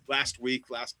week,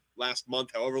 last month,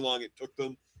 however long it took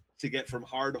them to get from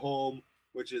Hardhome,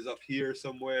 which is up here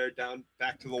somewhere, down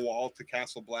back to the wall to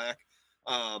Castle Black.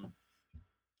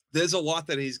 There's a lot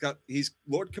that he's got. He's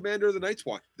Lord Commander of the Night's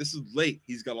Watch. This is late.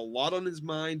 He's got a lot on his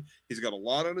mind. He's got a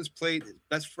lot on his plate. His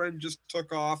best friend just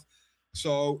took off.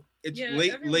 So it's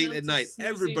late at night.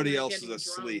 Everybody else is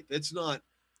asleep. Drunk.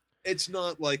 It's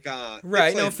not like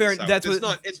right. No, fair.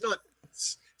 It's not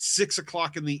 6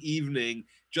 o'clock in the evening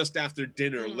just after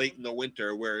dinner late in the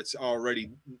winter where it's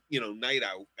already night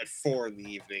out at 4 in the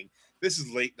evening. This is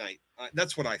late night.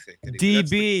 That's what I think. Anyway. DB, that's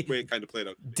the way it kind of played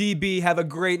out. DB, have a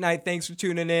great night. Thanks for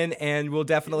tuning in, and we'll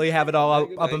definitely have it all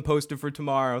up and posted for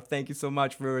tomorrow. Thank you so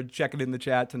much for checking in the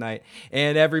chat tonight.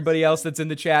 And everybody else that's in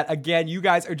the chat, again, you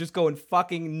guys are just going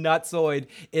fucking nutsoid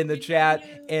in the chat,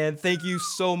 and thank you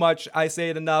so much. I say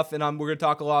it enough, and we're going to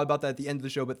talk a lot about that at the end of the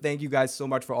show, but thank you guys so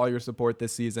much for all your support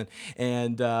this season.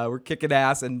 And we're kicking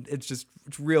ass, and it's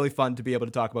really fun to be able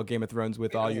to talk about Game of Thrones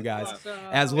with all you guys.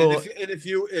 If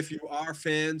you are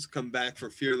fans, come back for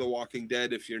Fear the Walking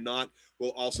Dead. If you're not,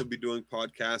 we'll also be doing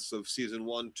podcasts of season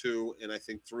 1, 2, and I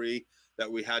think 3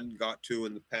 that we hadn't got to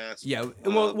in the past. Yeah,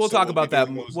 and we'll talk about that.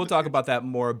 We'll talk about that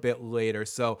more a bit later.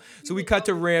 So we cut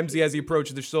to Ramsay as he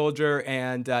approaches the soldier,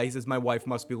 and he says, "My wife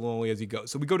must be lonely," as he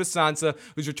goes. So we go to Sansa,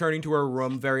 who's returning to her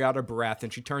room, very out of breath,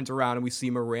 and she turns around and we see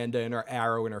Miranda and her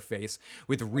arrow in her face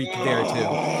with Reek there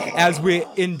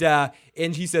too.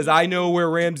 And he says, "I know where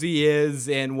Ramsay is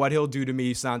and what he'll do to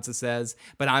me," Sansa says,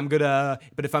 but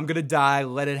if I'm gonna die,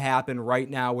 let it happen right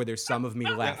now where there's some of me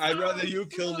left. I'd rather you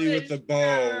kill me with the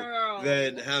bow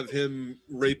than have him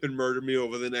rape and murder me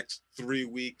over the next 3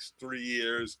 weeks, 3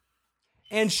 years.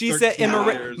 And she said, and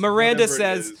Miranda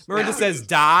says,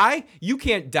 "Die? You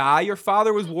can't die. Your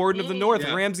father was Warden of the North.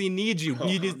 Yeah. Ramsay needs you.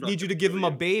 He needs you to give him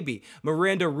a baby."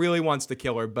 Miranda really wants to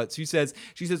kill her, but she says,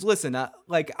 "Listen, I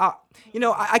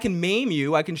can maim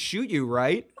you. I can shoot you,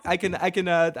 right? I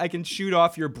can shoot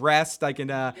off your breast. I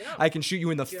can shoot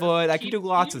you in the foot. I can do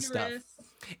lots of stuff."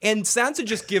 And Sansa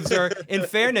just gives her, in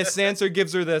fairness, Sansa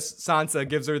gives her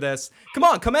this, "Come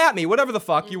on, come at me. Whatever the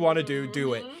fuck you want to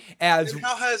do it." And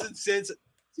how hasn't Sansa...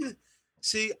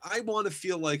 See, I want to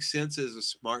feel like Sansa is a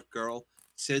smart girl.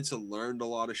 Sansa learned a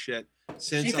lot of shit.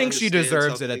 She thinks she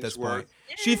deserves it at this point.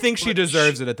 She thinks she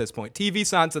deserves it at this point. TV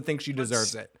Sansa thinks she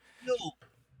deserves it. Still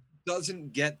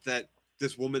doesn't get that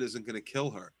this woman isn't going to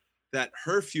kill her. That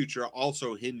her future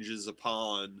also hinges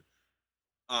upon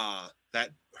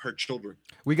that her children.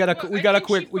 We got a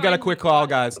quick call,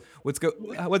 guys. What's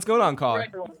going on, caller?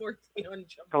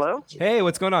 Hello? Hey,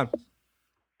 what's going on?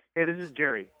 Hey, this is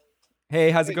Jerry.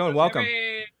 Hey, how's it going? Welcome.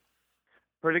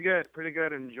 Pretty good.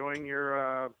 Enjoying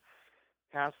your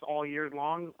cast all year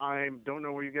long. I don't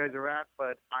know where you guys are at,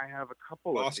 but I have a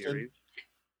couple of theories.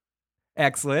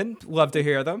 Excellent. Love to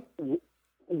hear them.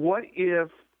 What if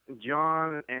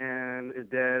Jon is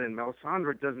dead and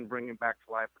Melisandre doesn't bring him back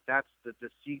to life? But that's the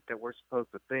deceit that we're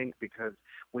supposed to think, because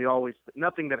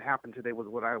nothing that happened today was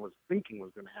what I was thinking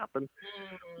was going to happen.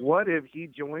 What if he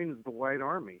joins the White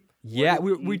Army? Yeah,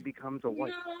 he becomes a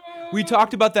white. We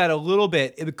talked about that a little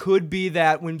bit. It could be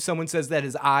that when someone says that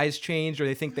his eyes changed or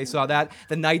they think they saw that,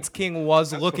 the Night's King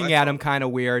was looking at him kind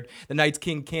of weird. The Night's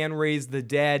King can raise the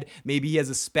dead. Maybe he has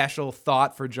a special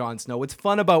thought for Jon Snow. What's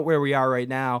fun about where we are right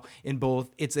now in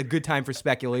both, it's a good time for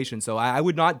speculation. So I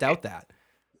would not doubt that.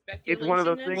 It's one of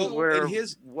those things where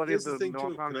what is the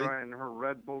Melisandre and her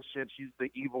red bullshit? She's the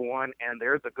evil one, and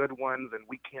they're the good ones, and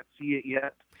we can't see it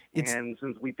yet. And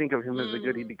since we think of him as the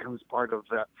good, he becomes part of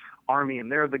the army,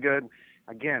 and they're the good.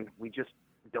 again, we just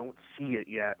don't see it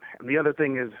yet. And the other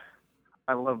thing is,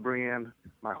 I love Brienne.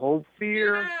 My whole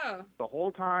fear the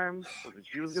whole time was that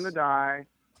she was going to die.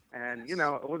 And, it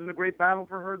wasn't a great battle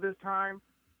for her this time,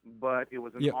 but it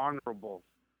was an honorable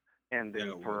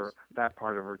ending for that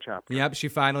part of her chapter. Yep, she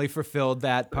finally fulfilled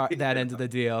that that end of the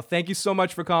deal. Thank you so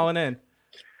much for calling in.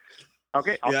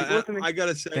 Okay, I'll keep listening. I got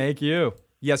to say. Thank you.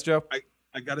 Yes, Joe?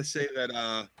 I got to say that,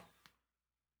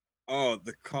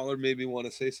 the caller made me want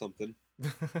to say something.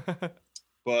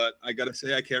 But I got to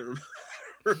say, I can't remember.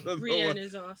 Brienne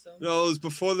is awesome. No, it was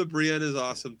before the Brienne is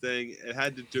awesome thing. It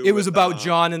had to do It was with, about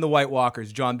Jon and the White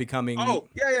Walkers. Jon becoming... Oh,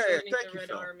 yeah. Thank you,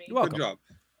 Phil. You're welcome. Good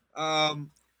job.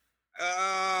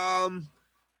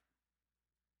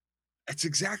 It's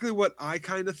exactly what I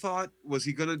kind of thought. Was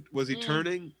he turning?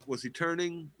 Was he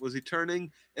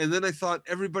turning? And then I thought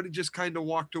everybody just kind of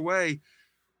walked away.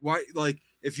 Why,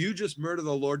 if you just murder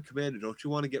the Lord Commander, don't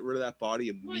you want to get rid of that body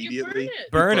immediately?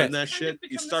 Burn it. That shit.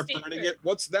 You start burning it.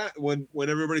 What's that? When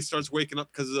everybody starts waking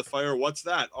up because of the fire, what's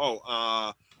that?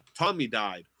 Oh, Tommy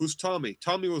died. Who's Tommy?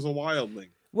 Tommy was a wildling.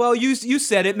 Well, you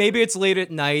said it. Maybe it's late at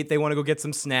night. They want to go get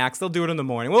some snacks. They'll do it in the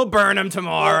morning. We'll burn him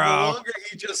tomorrow. Well, the longer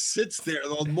he just sits there,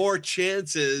 the more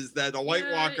chances that a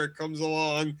White Walker comes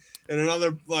along and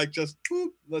another, just,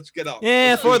 boop, let's get up.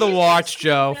 Yeah, for the watch,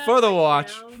 Joe. For the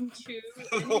watch.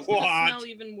 Smell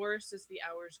even worse as the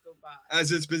hours go by.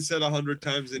 As it's been said 100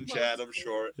 times in chat, I'm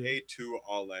sure. A2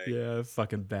 all A. Yeah,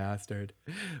 fucking bastard.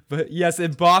 But yes,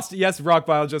 in Boston, yes, Rock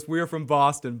Biologist, we are from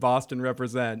Boston. Boston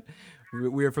represent.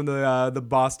 We are from the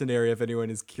Boston area, if anyone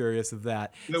is curious of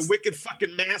that. The wicked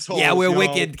fucking massholes. Yeah, we're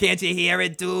wicked. Can't you hear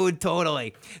it, dude?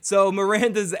 Totally. So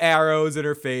Miranda's arrows in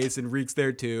her face and Reek's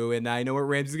there too, and I know what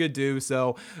Ramsay's gonna do.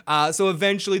 So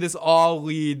eventually this all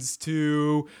leads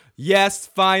to, yes,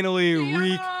 finally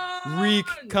Reek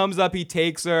comes up, he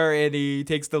takes her, and he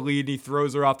takes the lead, and he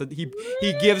throws her off he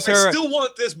gives her. I still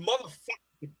want this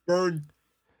motherfucker to burn.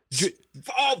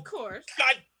 Of course.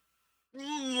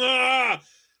 God.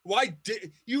 Why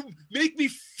did you make me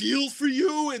feel for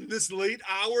you in this late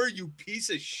hour, you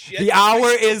piece of shit? The hour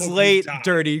is late,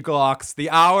 Dirty Glocks. The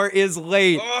hour is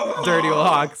late, Dirty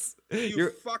Glocks.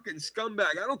 You fucking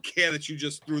scumbag. I don't care that you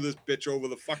just threw this bitch over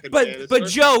the fucking But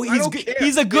Joe,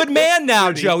 he's a good man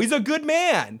now, Joe. He's a good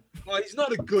man. Oh, he's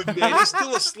not a good man. He's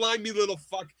still a slimy little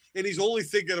fuck, and he's only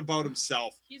thinking about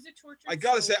himself. He's a tortured I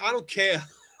gotta say, I don't care.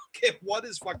 What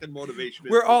his fucking motivation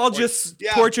is. We're all just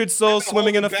tortured souls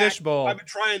swimming in a fishbowl. I've been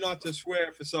trying not to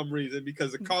swear for some reason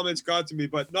because the comments got to me,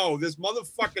 but no, this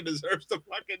motherfucker deserves to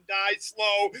fucking die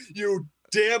slow. You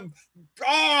damn.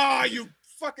 You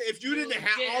fucking. If you didn't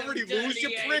already lose,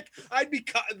 you prick, I'd be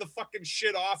cutting the fucking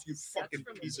shit off, you fucking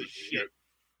piece of shit.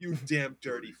 You damn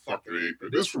dirty fucker.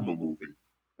 It is from a movie.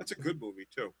 That's a good movie,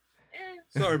 too.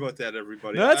 Sorry about that,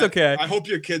 everybody. No, that's okay. I hope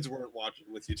your kids weren't watching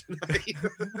with you tonight.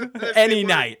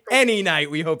 Any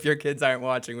night, we hope your kids aren't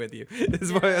watching with you.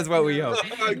 That's what we hope.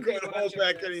 I couldn't hold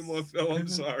back anymore, Phil. I'm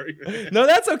sorry. No,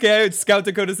 that's okay. Scout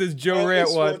Dakota says Joe Rant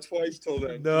won. Twice till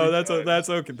then. No, that's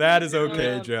okay. That is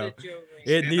okay, Joe.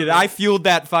 I fueled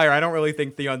that fire. I don't really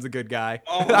think Theon's a good guy.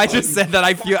 I just said that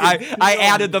I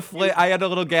added I added a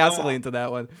little gasoline to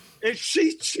that one. And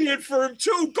she cheered for him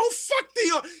too. Go fuck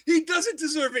Theon. He doesn't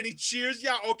deserve any cheers.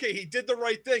 Yeah, okay, he did the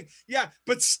right thing. Yeah,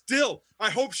 but still,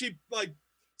 I hope she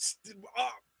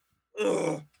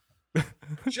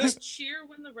just cheer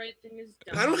when the right thing is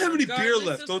done. I don't have any beer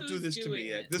left. Don't do this to me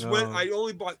yet. I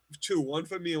only bought two, one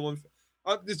for me and one for.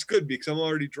 It's good because I'm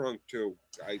already drunk too.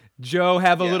 Joe,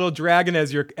 have a little dragon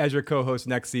as your co-host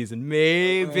next season.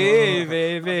 Maybe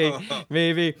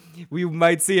we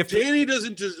might see if Dany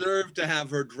doesn't deserve to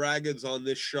have her dragons on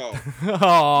this show.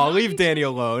 Oh, leave Dany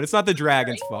alone. It's not the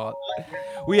dragon's fault.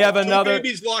 We have another. 2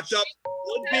 babies locked up,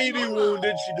 1 baby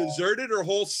wounded. She deserted her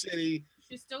whole city.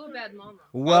 She's still a bad mama.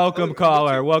 Welcome,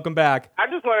 caller. Welcome back. I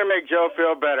just want to make Joe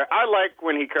feel better. I like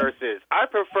when he curses. I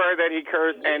prefer that he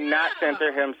curse and not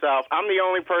censor himself. I'm the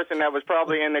only person that was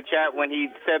probably in the chat when he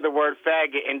said the word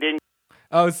faggot and didn't.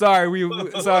 Oh, sorry. We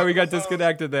got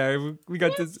disconnected there. We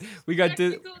got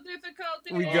disconnected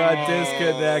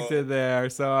there.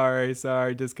 Sorry,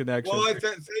 disconnection. Well, thank you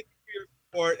for your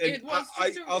support. And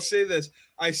I'll say this.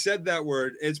 I said that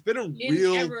word. It's been a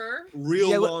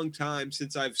real long time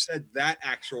since I've said that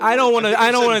actual word. I don't want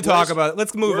to talk about it.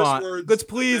 Let's move on. Let's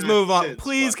please move on.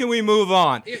 Please, can we move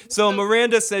on? So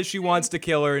Miranda says she wants to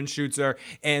kill her and shoots her,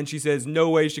 and she says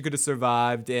no way she could have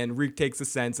survived. And Reek takes a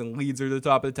sense and leads her to the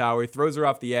top of the tower. He throws her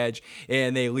off the edge,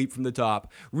 and they leap from the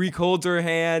top. Reek holds her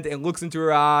hand and looks into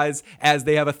her eyes as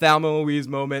they have a Thelma and Louise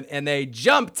moment, and they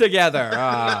jump together.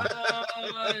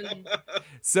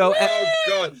 So, oh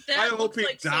god, I hope looks he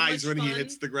like so dies much when he fun.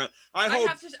 hits the ground. I hope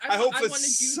I for wanna do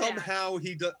somehow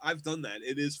he does. I've done that.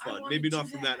 It is fun. wanna Maybe do not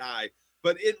from that high,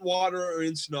 but in water or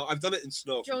in snow. I've done it in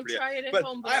snow. Don't try it at but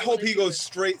home, but I I hope wanna he do goes it.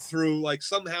 straight through. Like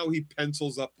somehow he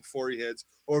pencils up before he hits,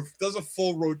 or does a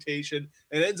full rotation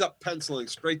and ends up penciling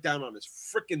straight down on his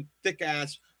freaking thick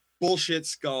ass bullshit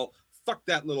skull. Fuck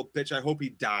that little bitch. I hope he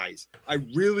dies. I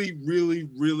really, really,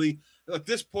 really. At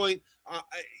this point,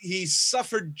 he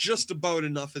suffered just about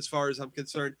enough as far as I'm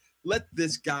concerned. Let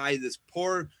this guy, this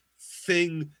poor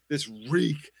thing, this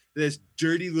reek, this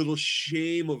dirty little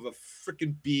shame of a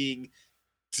freaking being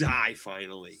die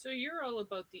finally. So you're all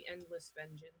about the endless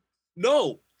vengeance.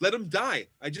 No, let him die.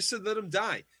 I just said let him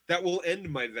die. That will end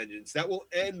my vengeance. That will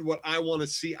end what I want to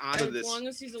see out of this. As long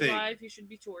as he's thing. alive, he should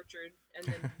be tortured, and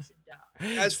then he should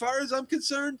die. As far as I'm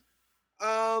concerned,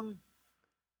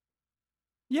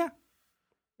 yeah,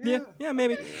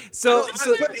 maybe. So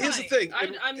but here's the thing.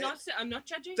 I'm not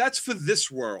judging. That's for this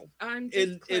world. I'm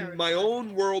just in my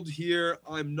own world here.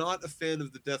 I'm not a fan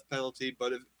of the death penalty,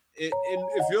 but if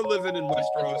you're living in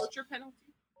Westeros, torture penalty.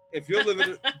 If you're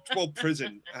living in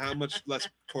prison, how much less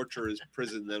torture is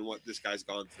prison than what this guy's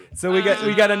gone through? So we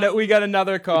got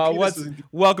another call.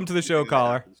 Welcome to the show,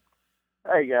 caller.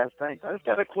 Hey guys, thanks. I just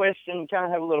got a question, kind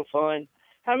of have a little fun.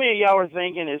 How many of y'all were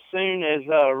thinking as soon as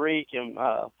Reek and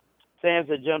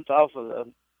Sansa jumped off of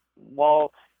the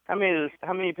wall? How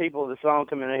many people the song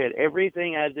come in their head?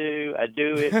 Everything I do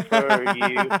it for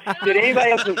you. Did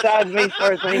anybody else besides me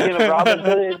start thinking of Robin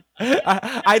Hood?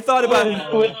 I thought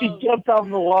about when she jumped off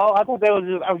the wall. I thought that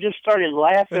was. I just started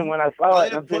laughing when I saw it.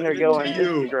 And I'm sitting there going, "This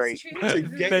is great."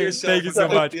 Thank you so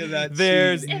much.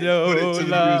 There's no put it to the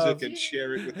love music and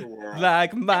share it with the world.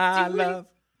 like my love.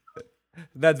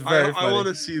 That's very funny. I want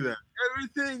to see that.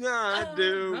 Everything I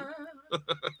do.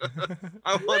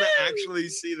 I want to actually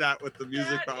see that with the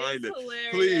music behind it.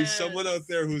 Please, someone out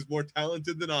there who's more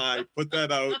talented than I, put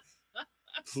that out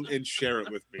and share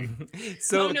it with me.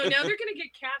 So no, now they're gonna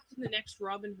get cast in the next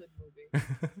Robin Hood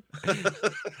movie.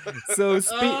 So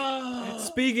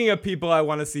speaking of people I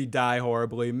want to see die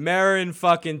horribly, Meryn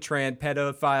fucking Trant,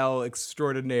 pedophile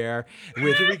extraordinaire. Are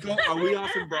we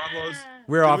off in Bravos?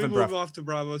 We're off in Bravos. Bravos. Off to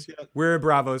Bravos yet? We're in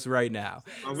Bravos right now.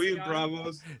 Are we in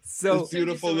Bravos? So this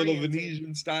beautiful little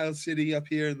Venetian style city up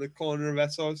here in the corner of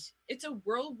Essos. It's a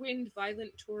whirlwind,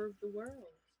 violent tour of the world.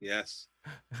 Yes.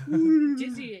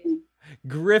 Dizzying.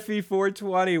 Griffey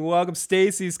 420, welcome.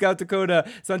 Stacy, Scout Dakota,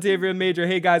 Santavian Major.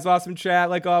 Hey guys, awesome chat.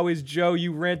 Like always, Joe,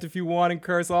 you rant if you want and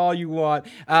curse all you want.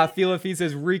 Feel if he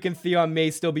says Reek and Theon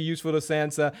may still be useful to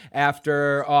Sansa.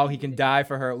 After all, he can die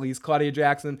for her at least. Claudia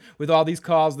Jackson, with all these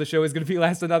calls, the show is going to be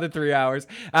last another 3 hours.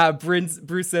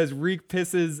 Bruce says Reek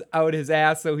pisses out his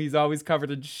ass, so he's always covered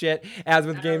in shit.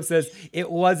 Azimuth Game says it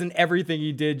wasn't everything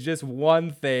he did, just one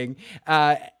thing.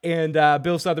 And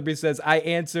Bill Sotheby says I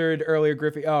answered earlier,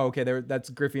 Griffey. Oh, okay, that's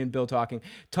Griffey and Bill talking.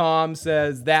 Tom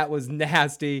says that was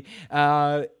nasty.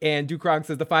 And Dukronk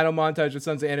says the final montage of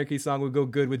Sons of Anarchy song would go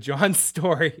good with John's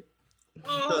story.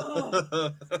 Oh.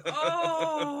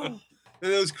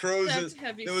 And those crows.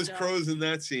 There was crows in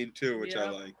that scene too, which I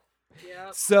like.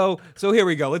 Yep. So here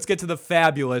we go. Let's get to the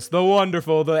fabulous, the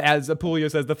wonderful, as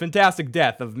Apulio says, the fantastic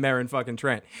death of Meryn fucking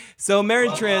Trant. So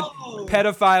Meryn Trant,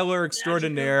 pedophile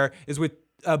extraordinaire, is with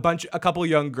a couple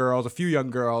young girls, a few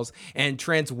young girls, and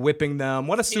Trant's whipping them.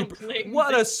 What a super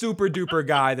duper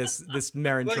guy this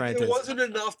Meryn Trant is. It wasn't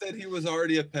enough that he was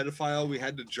already a pedophile. We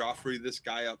had to Joffrey this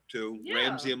guy up too,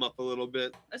 Ramsey him up a little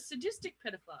bit. A sadistic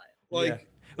pedophile.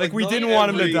 Like we didn't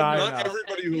want him to die. Not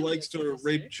everybody who likes to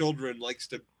rape children likes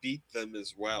to beat them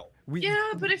as well.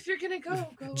 Yeah, but if you're gonna go.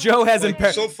 Joe hasn't.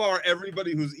 So far,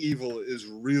 everybody who's evil is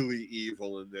really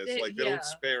evil in this. They don't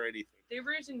spare anything. They're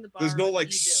raising the bar. There's no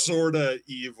evil. Sorta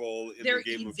evil in the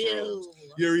Game of Thrones.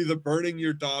 You're either burning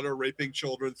your daughter, raping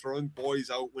children, throwing boys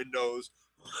out windows,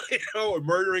 or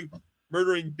murdering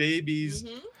babies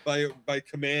by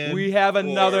command. We have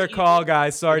another call,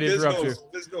 guys. Sorry to interrupt you.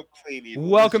 There's no plain evil.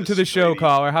 Welcome to the show,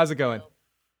 caller. How's it going?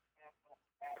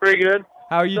 Pretty good.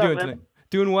 How are you doing today?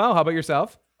 Doing well. How about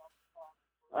yourself?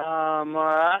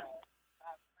 I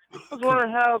was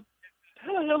wondering how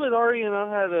the hell did Arya know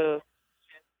how to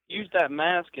use that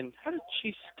mask, and how did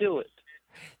she steal it?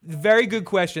 Very good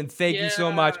question. Thank you so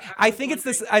much. I think it's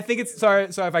this. I think it's sorry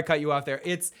if I cut you off there.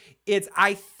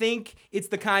 I think it's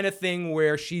the kind of thing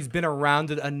where she's been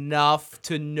around it enough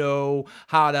to know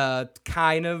how to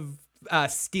kind of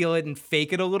steal it and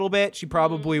fake it a little bit. She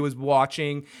probably was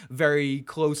watching very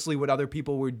closely what other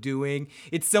people were doing.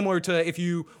 It's similar to if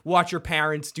you watch your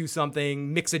parents do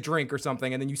something, mix a drink or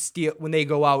something, and then you steal when they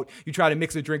go out, you try to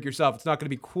mix a drink yourself. It's not going to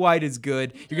be quite as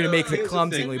good. You're going to make it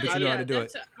clumsily, but you know how to do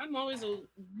it. I'm I'm always a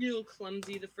real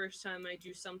clumsy the first time I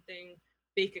do something.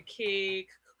 Bake a cake,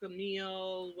 cook a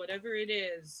meal, whatever it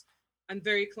is. I'm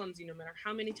very clumsy no matter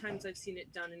how many times I've seen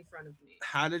it done in front of me.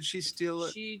 How did she steal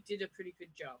it? She did a pretty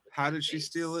good job. How did she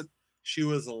steal it? She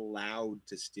was allowed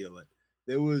to steal it.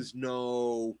 There was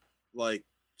no like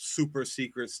super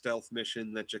secret stealth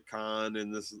mission that Jakan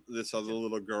and this other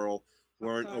little girl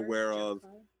weren't aware of.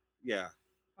 Yeah.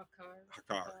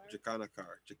 Hakar.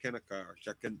 Checking it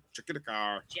in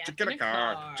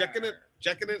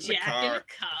the car.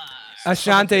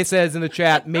 Ashante says in the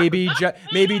chat, maybe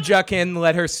Jakin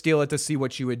let her steal it to see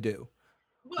what she would do.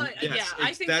 Well, yeah,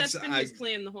 I think that's been his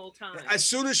plan the whole time. As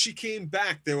soon as she came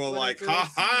back, they were like,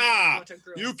 "Ha ha!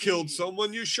 You killed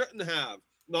someone you shouldn't have."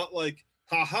 Not like,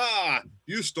 "Ha ha!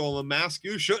 You stole a mask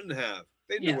you shouldn't have."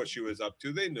 They knew what she was up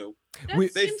to. They knew.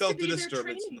 They felt the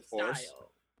disturbance in the force.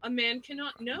 A man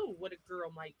cannot know what a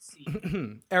girl might see.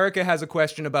 Erica has a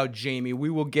question about Jamie.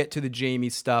 We will get to the Jamie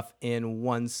stuff in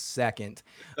 1 second.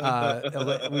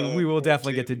 We will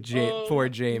definitely get to poor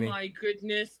Jamie. Oh my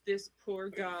goodness, this poor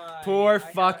guy. Poor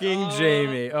fucking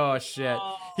Jamie. Oh shit.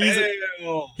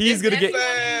 He's gonna get.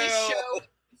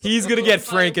 He's gonna get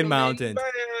Franken Mountain.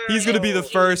 He's gonna be the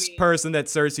first person that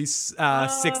Cersei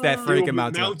sicks that Franken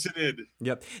Mountain.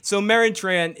 Yep. So Meryn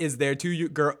Trant is there. Three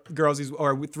girls. He's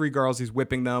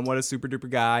whipping them. What a super duper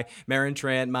guy. Meryn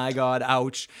Trant. My God.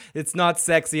 Ouch. It's not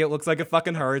sexy. It looks like it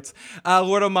fucking hurts.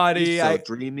 Lord Almighty. He's so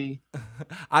dreamy.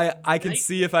 I can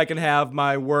see if I can have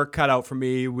my work cut out for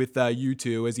me with you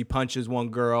two as he punches one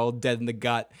girl dead in the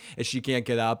gut as she can't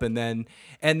get up, and then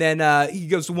he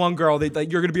goes to one girl.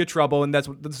 You're gonna be in trouble, and that's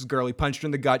what this girl. He punched her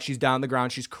in the gut. She's down on the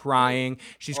ground. She's crying.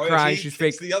 She's crying. She's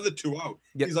fake. The other two out.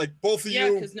 Yep. He's like, both of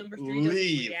you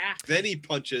leave. Then he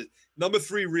punches. Number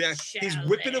 3 reacts. He's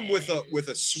whipping him with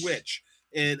a switch,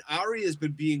 and Arya has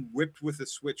been being whipped with a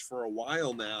switch for a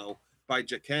while now by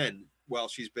Jaqen while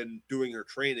she's been doing her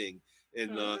training.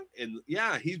 And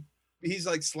he's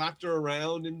like slapped her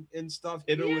around and stuff,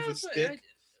 hit her with a stick.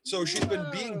 So she's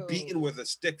been being beaten with a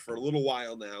stick for a little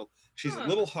while now. She's a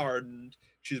little hardened.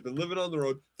 She's been living on the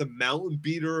road. The mountain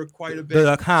beat her quite a bit.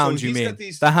 The hound, you mean?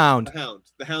 The hound.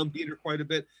 The hound beat her quite a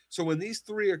bit. So when these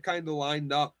three are kind of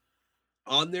lined up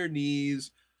on their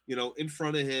knees, in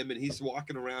front of him, and he's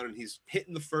walking around and he's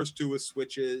hitting the first two with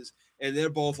switches, and they're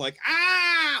both like,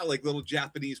 ah, like little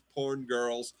Japanese porn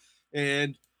girls.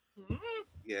 And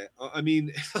yeah, I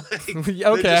mean, okay.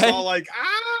 They're just all like,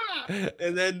 ah.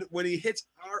 And then when he hits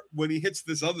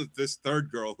this third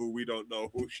girl who we don't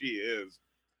know who she is.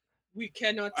 We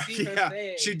cannot see her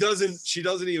face. She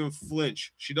doesn't even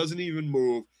flinch. She doesn't even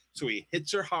move. So he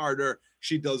hits her harder.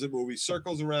 She doesn't move. He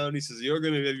circles around. He says, "You're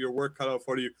gonna have your work cut out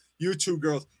for you. You two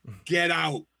girls, get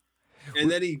out."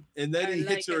 And then he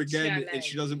hits her again, and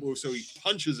she doesn't move. So he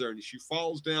punches her, and she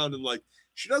falls down, and like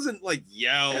she doesn't like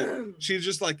yell. She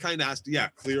just like kind of has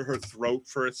to clear her throat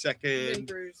for a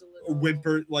second,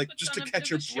 whimper like just to catch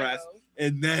her breath,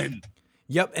 and then.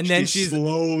 Yep, and then she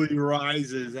slowly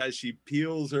rises as she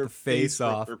peels her face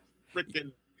off. Her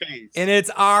freaking face. And it's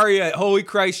Arya. Holy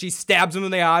Christ, she stabs him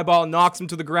in the eyeball, knocks him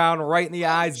to the ground right in the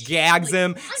eyes, gags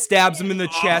him, stabs him in the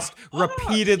chest,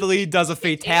 repeatedly does a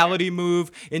fatality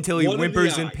move until he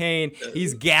whimpers in pain.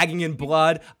 He's gagging in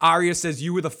blood. Arya says,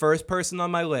 "You were the first person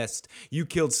on my list. You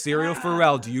killed Syrio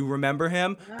Forel. Do you remember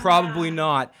him? Probably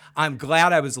not. I'm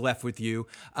glad I was left with you."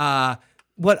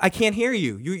 What? I can't hear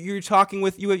you. You're talking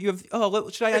with you. You have. Oh,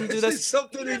 should I undo this? Is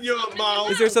something in your mouth?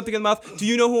 Is there something in the mouth? Do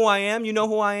you know who I am? You know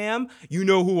who I am? You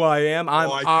know who I am?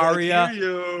 I'm Arya.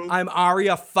 I'm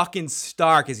Arya fucking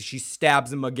Stark. As she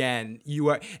stabs him again. You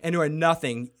are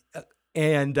nothing,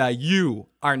 and you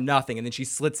are nothing. And then she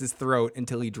slits his throat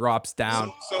until he drops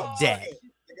down dead.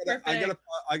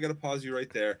 I gotta pause you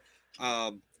right there.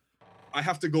 I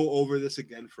have to go over this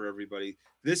again for everybody.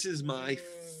 This is my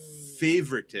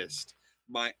favoritist.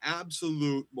 My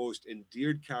absolute most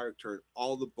endeared character in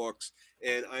all the books,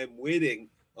 and I'm waiting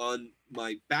on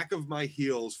my back of my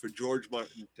heels for George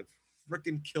Martin to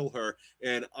frickin' kill her,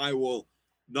 and I will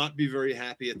not be very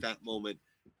happy at that moment.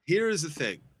 Here's the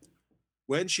thing.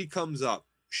 When she comes up,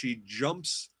 she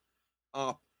jumps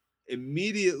up,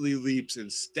 immediately leaps,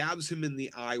 and stabs him in the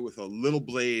eye with a little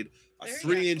blade, a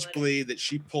 3-inch blade that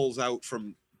she pulls out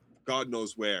from God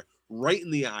knows where, right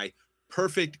in the eye.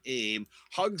 Perfect aim,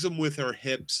 hugs him with her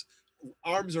hips,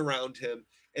 arms around him,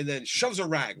 and then shoves a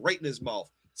rag right in his mouth,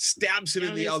 stabs him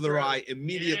in the other eye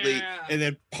immediately, and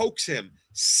then pokes him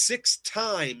 6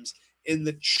 times in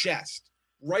the chest,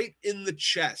 right in the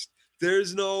chest.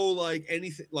 There's no like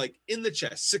anything, like in the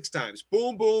chest 6 times.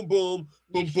 Boom, boom, boom,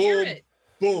 boom, boom,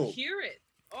 boom. You hear it.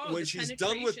 when she's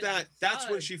done with that, that's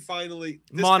when she finally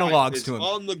monologues to him.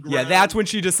 On the ground. Yeah, that's when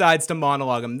she decides to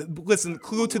monologue him. Listen,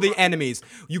 clue to the enemies.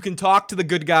 You can talk to the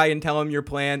good guy and tell him your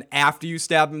plan after you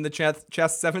stab him in the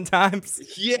chest 7 times.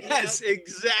 Yes,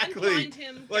 exactly.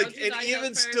 Him, like, and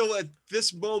even still at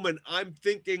this moment, I'm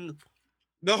thinking,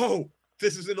 no,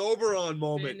 this is an Oberon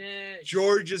moment.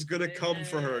 George is gonna come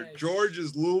for her. George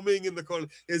is looming in the corner.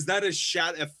 Is that a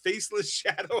faceless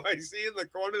shadow I see in the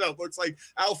corner that looks like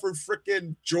Alfred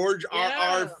frickin' George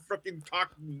R.R. frickin'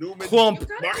 Cock Newman? Clump.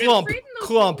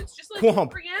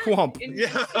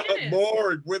 Yeah,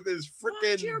 Morg with his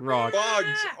frickin'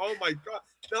 bugs. Oh my god.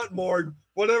 Not Morg.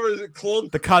 Whatever is it?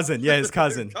 Clunk. The cousin. Yeah, his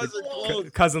cousin.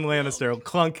 Cousin Lannister.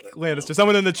 Clunk Lannister.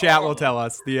 Someone in the chat will tell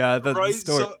us the story.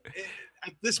 So,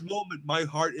 at this moment, my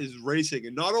heart is racing.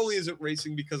 And not only is it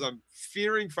racing because I'm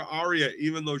fearing for Arya,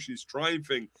 even though she's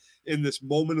triumphing in this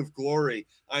moment of glory,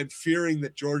 I'm fearing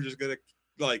that George is going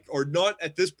to, or not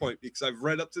at this point, because I've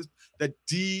read up to that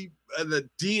D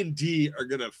and D are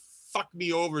going to fuck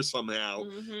me over somehow.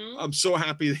 I'm so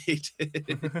happy they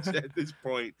did at this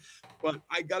point. But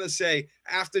I gotta say,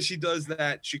 after she does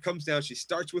that, she comes down, she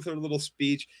starts with her little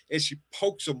speech, and she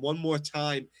pokes him one more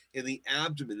time in the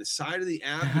abdomen, the side of the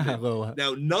abdomen.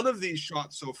 Now, none of these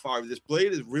shots so far, this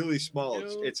blade is really small.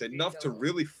 It's enough to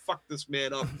really fuck this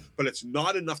man up, but it's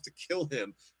not enough to kill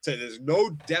him. So there's no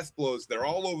death blows. They're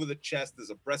all over the chest. There's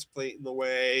a breastplate in the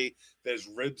way. There's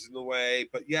ribs in the way.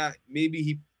 But yeah,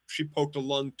 maybe she poked a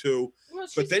lung too. Well,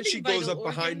 but then she goes up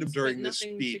behind him during this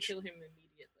speech. To kill him immediately.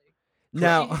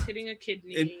 Now, she's hitting a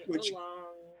kidney, when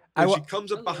she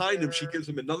comes up behind him, she gives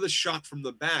him another shot from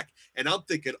the back, and I'm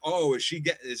thinking,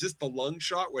 is this the lung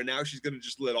shot where now she's going to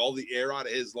just let all the air out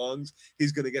of his lungs?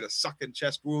 He's going to get a sucking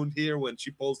chest wound here when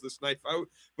she pulls this knife out,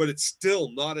 but it's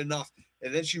still not enough.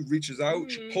 And then she reaches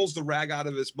out, she pulls the rag out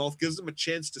of his mouth, gives him a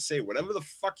chance to say whatever the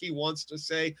fuck he wants to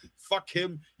say. Fuck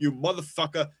him, you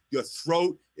motherfucker. Your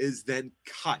throat is then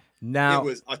cut. Now it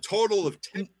was a total of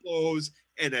 10 blows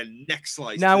and a neck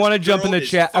slice. Now I want to jump in the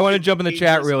chat. I want to jump in the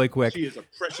chat really quick. She is a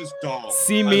precious doll.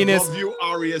 C Meanus, I love you,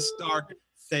 Arya Stark.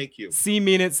 Thank you. C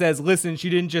Meanit says, listen, she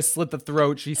didn't just slit the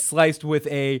throat. She sliced with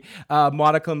a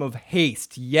modicum of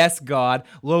haste. Yes, God.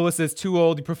 Lola says, too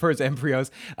old. He prefers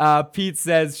embryos. Pete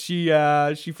says she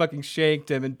fucking shanked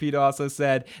him. And Pete also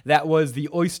said, that was the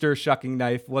oyster shucking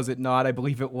knife, was it not? I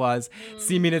believe it was.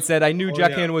 C Meanit said, I knew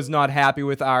Jaqen was not happy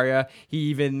with Arya. She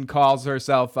even calls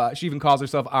herself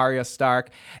Arya Stark.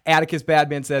 Atticus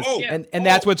Badman says, and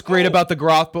that's what's great about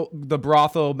the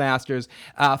brothel masters.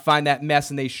 Find that mess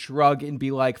and they shrug and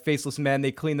be like faceless men.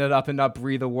 They clean it up and not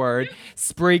breathe a word.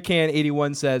 Spray Can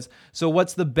 81 says, so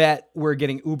what's the bet? We're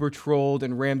getting uber trolled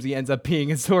and Ramsay ends up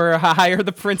being Azor Ahai or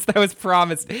the prince that was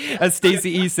promised. As Stacey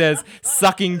E says,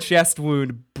 sucking chest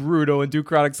wound, brutal. And Duke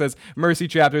Chronic says, Mercy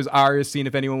chapter is Arya's scene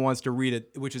if anyone wants to read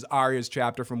it, which is Arya's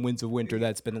chapter from Winds of Winter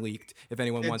that's been leaked. If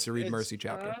anyone wants to read Mercy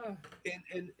chapter.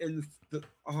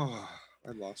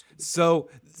 I lost it. So,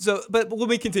 but let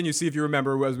me continue. See if you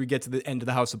remember as we get to the end of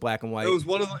the House of Black and White. It was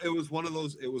one of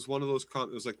those. It was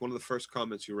like one of the first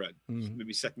comments you read,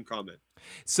 maybe second comment.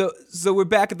 So we're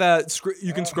back at the.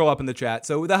 You can scroll up in the chat.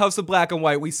 So the House of Black and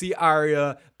White, we see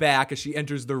Arya back as she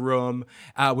enters the room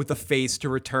with a face to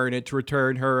return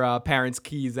her parents'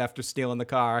 keys after stealing the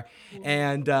car,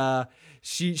 and.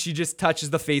 She just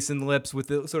touches the face and lips with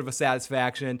sort of a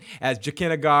satisfaction as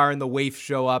Jaqen H'ghar and the waif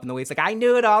show up, and the waif's like, I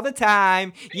knew it all the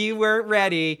time. You weren't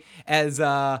ready. As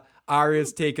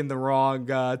Arya's taken the wrong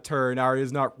turn.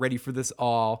 Arya's not ready for this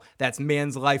all. That's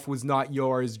man's life was not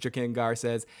yours, Jaqen H'ghar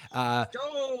says.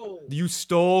 You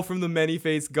stole from the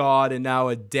many-faced god, and now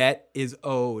a debt is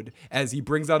owed. As he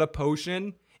brings out a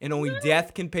potion, and only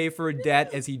death can pay for a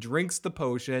debt as he drinks the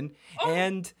potion.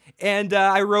 And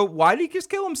I wrote, why did he just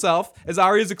kill himself? As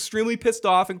Arya's extremely pissed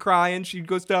off and crying, she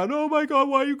goes down, oh my God,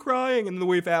 why are you crying? And the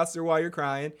waif asks her why you're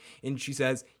crying. And she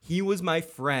says, he was my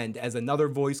friend. As another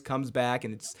voice comes back,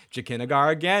 and it's Jaqen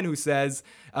H'ghar again, who says,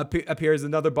 appears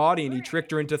another body, and he tricked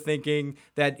her into thinking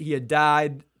that he had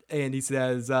died. And he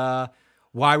says,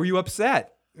 why were you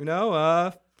upset?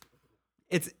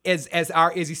 It's as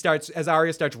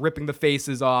Arya starts ripping the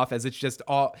faces off, as it's just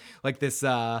all like this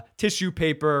tissue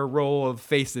paper roll of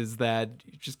faces that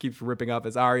just keeps ripping up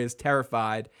as Arya's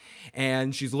terrified,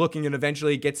 and she's looking, and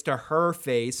eventually it gets to her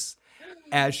face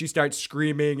as she starts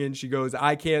screaming, and she goes,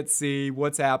 I can't see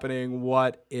what's happening.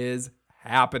 What is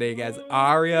happening? As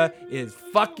Arya is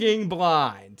fucking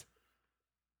blind.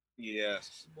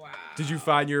 Yes. Wow. Did you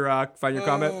find your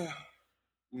comment?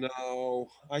 No,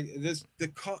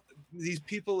 these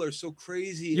people are so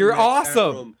crazy. You're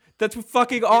awesome. That's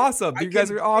fucking awesome. You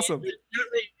guys are awesome.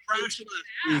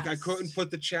 I couldn't put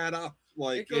the chat up.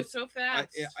 like it goes so fast.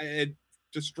 It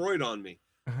destroyed on me.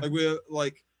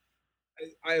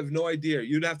 I have no idea.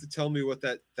 You'd have to tell me what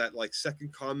that like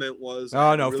second comment was.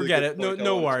 Oh no, forget it.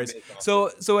 No worries.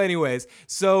 So anyways,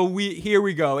 here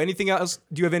we go. Anything else?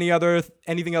 Do you have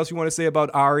anything else you want to say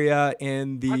about Arya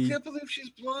and the? I can't believe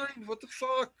she's blind. What the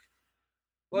fuck?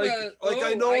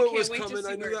 I know it was coming.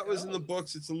 I knew that was in the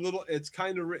books. It's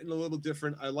kind of written a little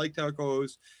different. I liked how it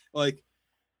goes. Like,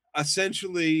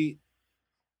 essentially,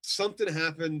 something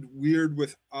happened weird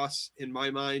with us in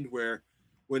my mind where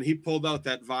when he pulled out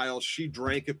that vial, she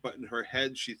drank it, but in her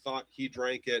head, she thought he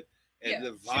drank it. And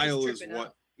the vial is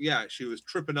what, she was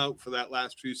tripping out for that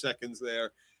last few seconds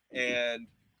there. And,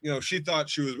 she thought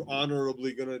she was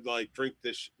honorably going to like drink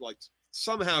this. Like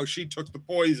somehow she took the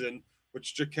poison,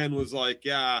 which Jaqen was like,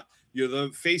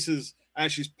 the faces,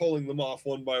 as she's pulling them off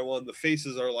one by one, the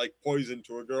faces are like poison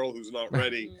to a girl who's not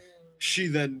ready. She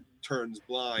then turns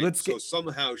blind.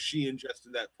 Somehow she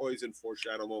ingested that poison,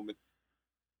 foreshadow moment.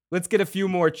 Let's get a few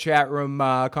more chat room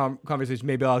conversations.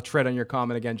 Maybe I'll tread on your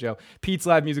comment again, Joe. Pete's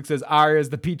Live Music says, Arya is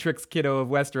the Beatrix Kiddo of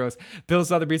Westeros. Bill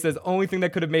Sotheby says, only thing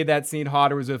that could have made that scene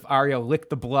hotter was if Arya licked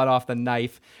the blood off the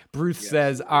knife. Bruce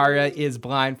says, Arya is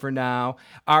blind for now.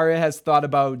 Arya has thought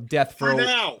about death for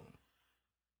now.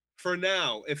 For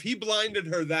now. If he blinded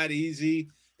her that easy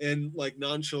and like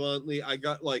nonchalantly, I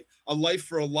got like a life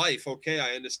for a life. Okay,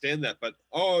 I understand that. But,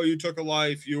 you took a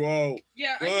life, you owe.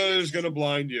 Yeah, who's going to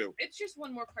blind you? It's just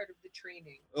one more part of the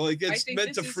training. Like, it's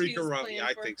meant to freak her out. Yeah,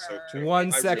 I think so, too.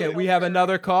 1 second. We have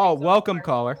another call. Welcome,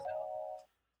 caller.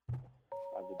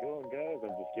 How's it going, guys? I'm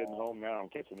just getting home now. I'm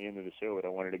catching the end of the show, but I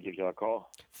wanted to give y'all a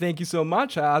call. Thank you so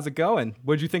much. How's it going?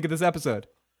 What did you think of this episode?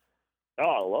 Oh,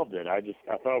 I loved it. I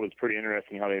thought it was pretty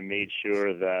interesting how they made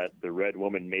sure that the red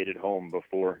woman made it home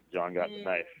before Jon got the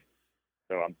knife.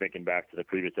 So I'm thinking back to the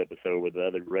previous episode where the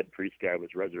other red priest guy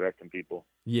was resurrecting people.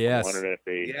 Yes. I wondered if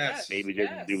they maybe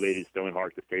didn't do Lady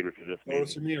Stoneheart to save her for this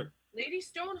movie. Lady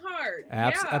Stoneheart.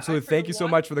 Absolutely. Thank you so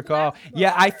much for the call.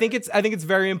 Yeah, I think it's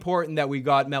very important that we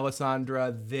got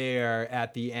Melisandre there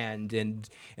at the end, and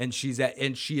she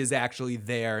is actually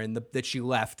there, and that she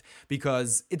left,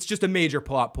 because it's just a major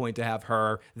plot point to have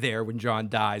her there when Jon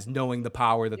dies, knowing the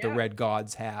power that the Red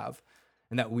Gods have,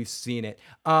 and that we've seen it.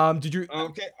 Did you?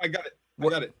 Okay, I got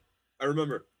it. I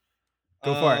remember.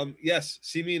 Go for it. Yes,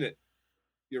 see me in it.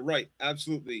 You're right.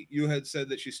 Absolutely. You had said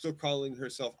that she's still calling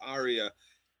herself Arya.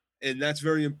 And that's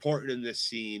very important in this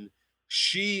scene.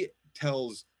 She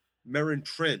tells Meryn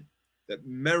Trent that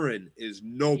Meryn is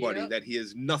nobody, that he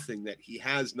is nothing, that he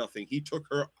has nothing. He took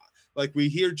her, like we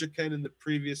hear Jaqen in the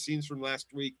previous scenes from last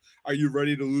week. Are you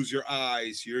ready to lose your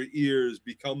eyes, your ears,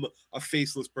 become a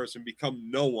faceless person,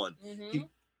 become no one?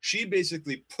 She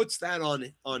basically puts that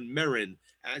on Meryn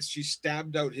as she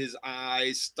stabbed out his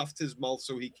eyes, stuffed his mouth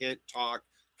so he can't talk,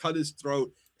 cut his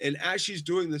throat. And as she's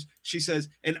doing this, she says,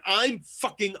 and I'm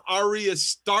fucking Arya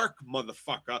Stark,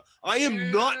 motherfucker. I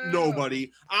am not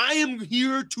nobody. I am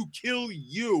here to kill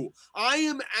you. I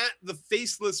am at the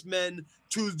Faceless Men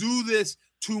to do this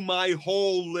to my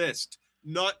whole list,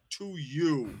 not to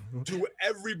you, to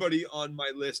everybody on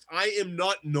my list. I am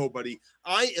not nobody.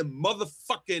 I am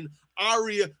motherfucking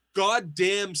Arya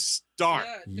goddamn Stark.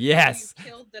 Yes.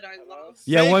 That I love.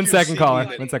 Yeah, 1 second, caller.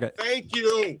 1 second. Thank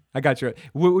you. I got you.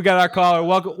 We got our caller.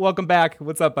 Welcome back.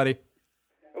 What's up, buddy?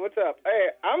 What's up? Hey,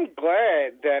 I'm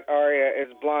glad that Arya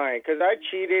is blind, because I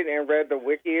cheated and read the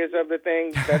wikis of the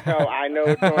thing. That's how I know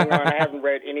what's going on. I haven't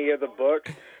read any of the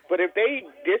books. But if they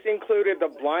disincluded the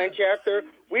blind chapter,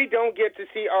 we don't get to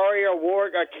see Arya Warg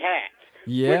a cat.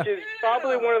 Yeah. Which is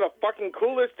probably one of the fucking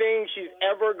coolest things she's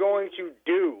ever going to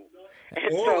do.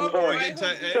 At some point.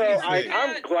 So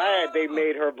I'm glad they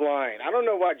made her blind. I don't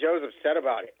know what Joe's upset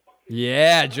about it.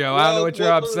 Yeah, Joe. I don't know what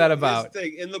you're upset about.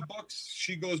 In the books,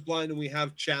 she goes blind, and we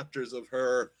have chapters of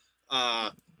her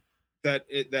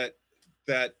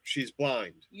that she's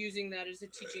blind. Using that as a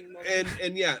teaching moment.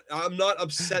 And yeah, I'm not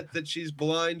upset that she's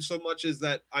blind so much as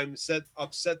that I'm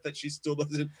upset that she still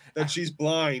doesn't, that she's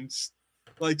blind.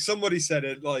 Like somebody said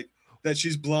it, like that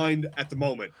she's blind at the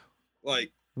moment.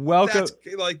 Like, welcome.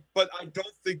 But I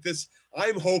don't think this.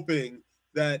 I'm hoping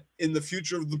that in the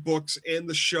future of the books and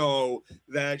the show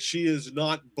that she is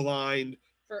not blind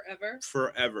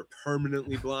forever,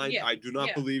 permanently blind. I do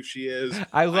not believe she is.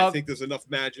 I think there's enough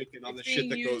magic and other shit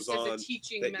that goes on. It's a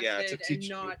teaching method and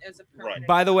not as a permanent.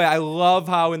 By the way, I love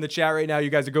how in the chat right now you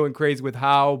guys are going crazy with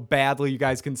how badly you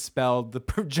guys can spell the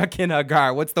Jaqen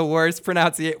Hagar. What's the worst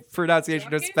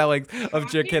pronunciation or spelling of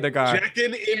Jaqen Hagar?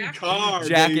 Jaqen in car.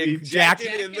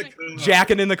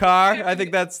 Jaqen in the car. I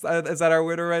think is that our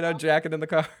winner right now? Jaqen in the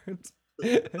car.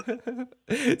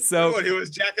 So he was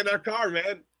jacking our car,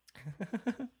 man.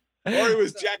 Or he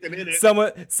was jacking in it.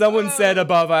 Someone said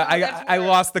above. I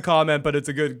lost the comment, but it's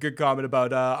a good comment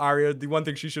about Arya. The one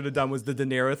thing she should have done was the De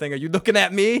Niro thing. Are you looking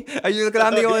at me? Are you looking?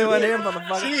 I'm the only one here,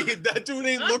 motherfucker. See, that dude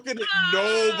ain't looking at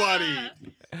nobody.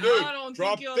 Dude,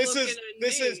 drop.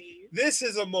 This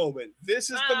is a moment.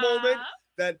 This is the moment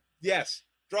that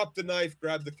drop the knife,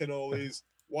 grab the cannolis.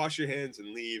 Wash your hands and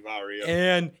leave, Arya.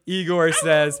 And Igor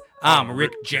says, I'm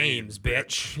Rick James,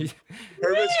 bitch.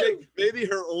 Her mistake, maybe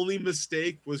her only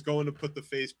mistake was going to put the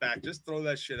face back. Just throw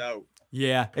that shit out.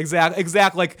 Yeah,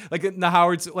 exactly. Like in the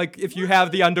Howards, like if you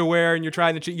have the underwear and you're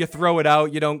trying to cheat, you throw it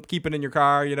out. You don't keep it in your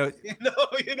car. No,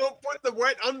 you don't put the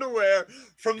wet underwear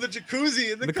from the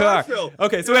jacuzzi in the car, Phil.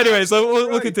 Okay, so anyway,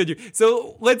 we'll continue.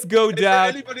 So let's go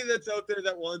down. For anybody that's out there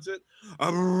that wants it.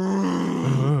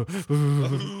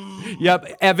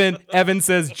 Yep, Evan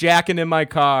says jacking in my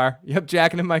car. Yep,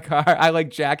 jacking in my car. I like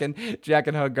jacking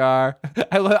Hagar.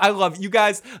 I love you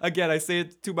guys. Again, I say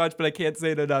it too much, but I can't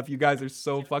say it enough. You guys are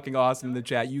so fucking awesome in the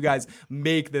chat. You guys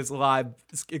make this live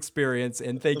experience,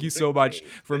 and thank you so much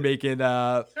for making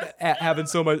adding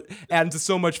to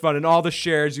so much fun and all the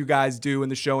shares you guys do in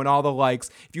the show and all the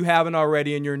likes. If you haven't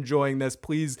already and you're enjoying this,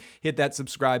 please hit that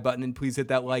subscribe button and please hit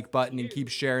that like button and keep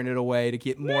sharing it away to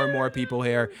get more and more people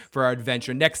here for our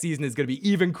adventure. Next season is going to be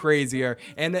even crazier,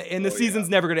 and the season's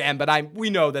never going to end. But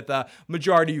we know that the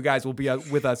majority of you guys will be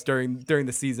with us during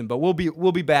the season, but we'll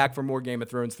be back for more Game of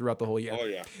Thrones throughout the whole year. Oh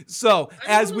yeah. So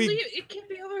it can't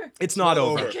be over. It's not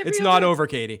over. It's not over,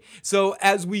 Katie. So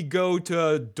as we go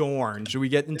to Dorne, should we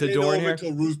get into Dorne here?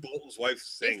 Until Roose Bolton's wife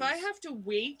sings. If I have to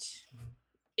wait,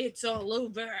 it's all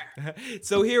over.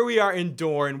 So here we are in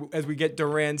Dorne as we get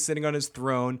Doran sitting on his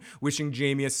throne, wishing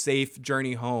Jaime a safe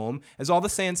journey home. As all the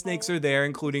Sand Snakes are there,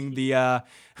 including the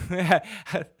I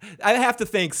have to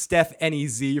thank Steph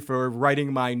NEZ for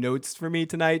writing my notes for me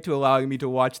tonight, to allowing me to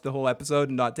watch the whole episode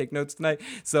and not take notes tonight.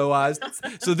 So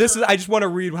this is, I just want to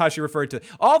read how she referred to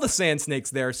all the Sand Snakes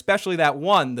there, especially that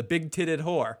one, the big-titted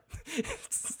whore.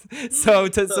 so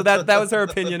that was her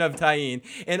opinion of Tyene.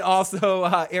 And also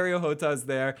Ariel Hota's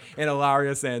there and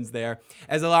Ilaria Sand's there.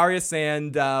 As Ilaria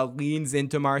Sand leans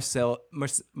into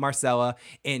Marcella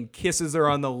and kisses her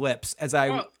on the lips,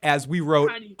 as we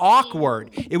wrote, awkward.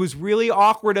 It was really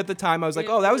awkward at the time. I was like,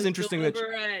 oh, that was interesting.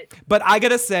 But I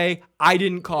gotta say, I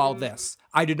didn't call this.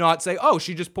 I did not say, oh,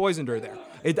 she just poisoned her there.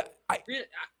 I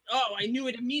knew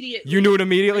it immediately. You knew it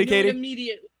immediately, Katie?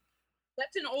 Immediately.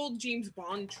 That's an old James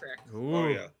Bond trick. Ooh. Oh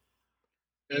yeah.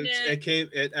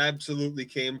 It absolutely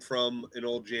came from an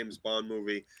old James Bond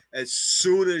movie. As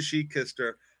soon as she kissed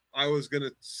her, I was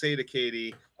gonna say to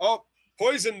Katie, "Oh,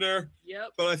 poisoned her."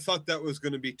 Yep. But I thought that was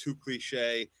gonna be too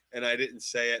cliche, and I didn't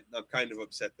say it. I'm kind of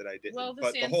upset that I didn't. Well, the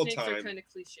but Sand the whole Snakes time, are kind of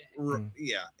cliche.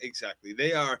 Yeah, exactly.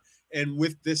 They are. And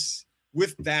with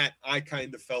that, I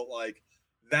kind of felt like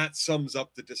that sums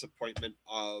up the disappointment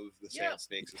of the Sand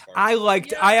Snakes. As far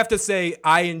as I have to say,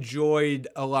 I enjoyed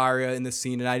Ilaria in this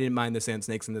scene, and I didn't mind the Sand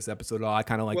Snakes in this episode at all. I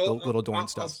kind of like the little Dorne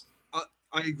stuff.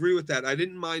 I agree with that. I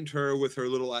didn't mind her with her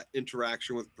little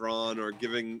interaction with Bronn, or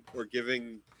giving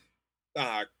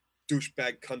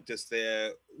douchebag Cuntus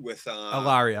there with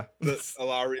Ilaria.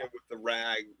 Ilaria with the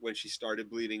rag when she started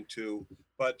bleeding too.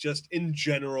 But just in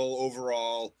general,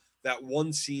 overall, that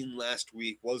one scene last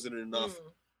week wasn't enough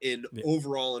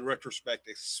overall in retrospect,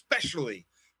 especially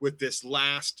with this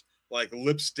last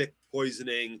lipstick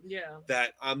poisoning. Yeah.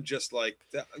 That I'm just like,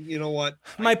 you know what?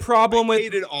 My problem I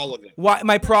hated all of it.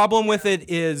 My problem with it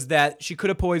is that she could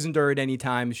have poisoned her at any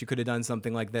time. She could have done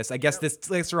something like this. I guess this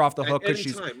takes her off the hook because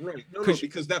she's right. No,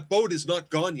 because that boat is not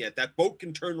gone yet. That boat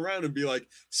can turn around and be like,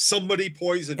 somebody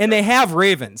poisoned her. And they have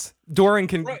ravens. Doran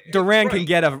can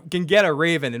get a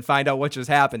raven and find out what just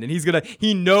happened, and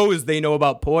he knows they know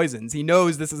about poisons. He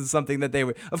knows this is something that they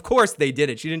would. Of course they did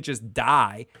it. She didn't just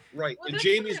die. Right, and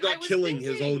Jaime's not killing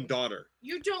his own daughter.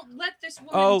 You don't let this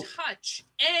woman touch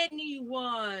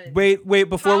anyone. Wait,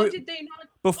 before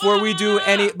we do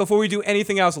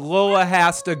anything else, Lola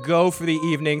has to go for the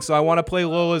evening, so I want to play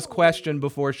Lola's question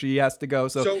before she has to go.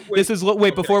 So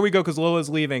before we go, because Lola's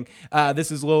leaving, this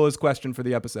is Lola's question for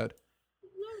the episode.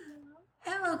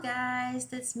 Hello guys,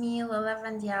 that's me, Lola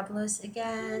Van Diablos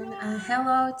again.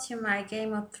 Hello to my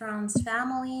Game of Thrones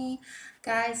family.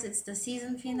 Guys, it's the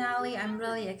season finale. I'm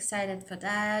really excited for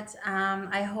that.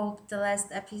 I hope the last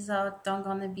episode don't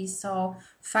gonna be so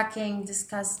fucking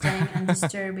disgusting and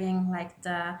disturbing like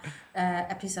the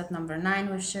episode number 9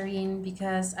 with Shireen,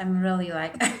 because I'm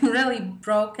really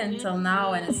broken till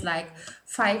now, and it's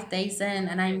 5 days in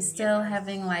and I'm still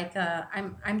having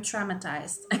I'm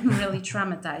traumatized. I'm really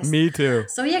traumatized. Me too.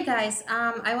 So yeah guys,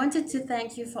 I wanted to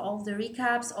thank you for all the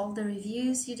recaps, all the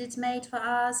reviews you did made for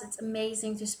us. It's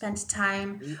amazing to spend time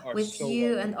time with so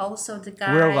you lucky. and also the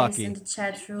We're guys lucky. in the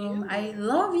chat room. I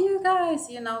love you guys,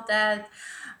 you know that.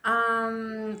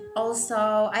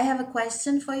 Also, I have a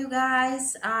question for you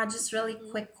guys. Just really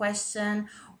quick question.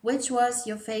 Which was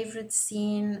your favorite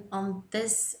scene on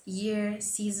this year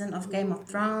season of Game of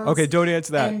Thrones? Okay, don't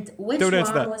answer that. And which Don't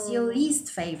answer one that. was your least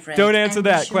favorite? Don't answer and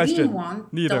that the Shireen question. one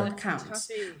Neither. don't count.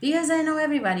 Because I know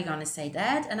everybody gonna say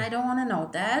that, and I don't want to know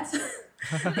that.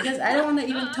 Because I don't want to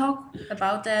even talk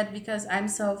about that because I'm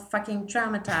so fucking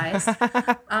traumatized.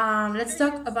 Let's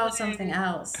talk about something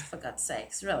else, for God's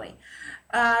sakes, really.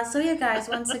 So yeah, guys,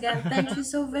 once again, thank you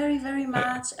so very, very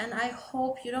much, and I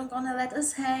hope you don't gonna let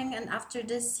us hang. And after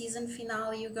this season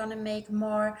finale, you're gonna make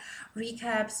more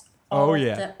recaps Oh, of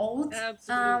yeah. the old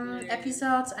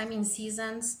episodes. I mean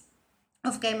seasons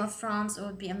of Game of Thrones. It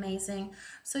would be amazing.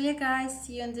 So yeah, guys,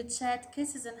 see you in the chat.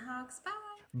 Kisses and hugs. Bye.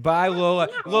 Bye, Lola.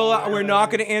 Lola, we're not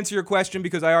going to answer your question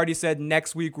because I already said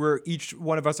next week each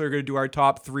one of us are going to do our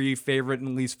top 3 favorite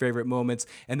and least favorite moments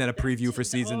and then a preview for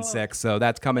season 6. So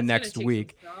that's coming next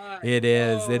week. It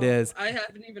is. I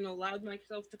haven't even allowed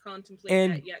myself to contemplate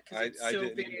And that yet because it's so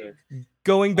big.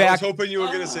 Going back. I was hoping you were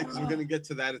going to say because we're going to get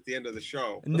to that at the end of the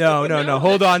show. No.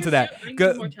 Hold on to that.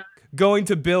 Going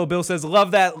to Bill. Bill says,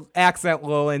 love that accent,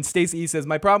 Lola. And Stacey E says,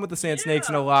 my problem with the Sand Snakes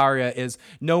and Ilaria is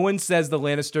no one says the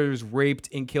Lannisters raped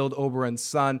and killed Oberyn's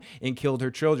son and killed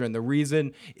her children. The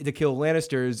reason to kill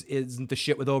Lannisters isn't the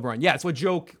shit with Oberyn. Yeah, it's what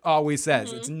Joe always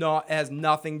says. It's not has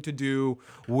nothing to do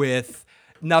with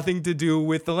the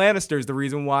Lannisters. The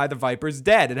reason why the Viper's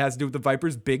dead. It has to do with the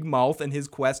Viper's big mouth and his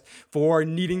quest for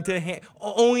needing to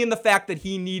only in the fact that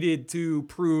he needed to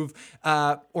prove,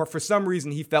 or for some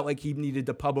reason he felt like he needed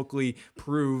to publicly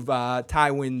prove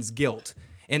Tywin's guilt.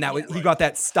 And that he got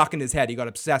that stuck in his head. He got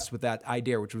obsessed with that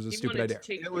idea, which was a stupid idea.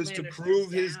 It was to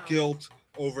prove his guilt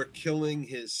over killing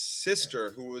his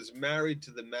sister, who was married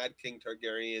to the Mad King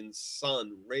Targaryen's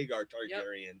son, Rhaegar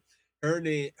Targaryen.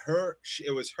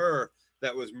 It was her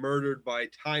that was murdered by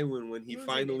Tywin when he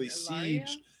finally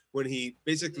sieged, when he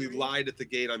basically lied at the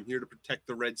gate, I'm here to protect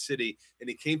the Red City, and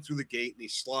he came through the gate and he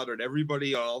slaughtered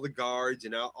everybody, all the guards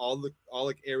and all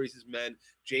Aerys' men.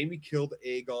 Jaime killed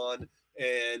Aegon,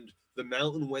 and the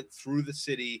Mountain went through the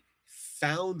city,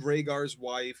 found Rhaegar's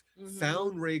wife,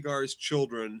 found Rhaegar's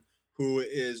children, who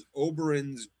is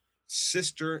Oberyn's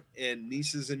sister and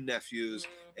nieces and nephews,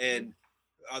 and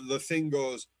the thing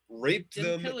goes, raped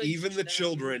them, even the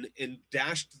children, and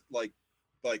dashed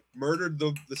murdered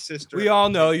the sister. We all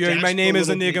know my name is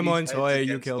Inigo Montoya.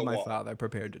 You killed my father.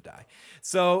 Prepared to die.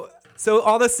 So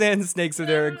all the Sand Snakes are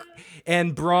there,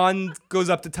 and Bronn goes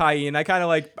up to Tyene.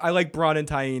 I like Bronn and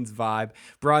Tyene's vibe.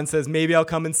 Bronn says, maybe I'll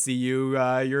come and see you.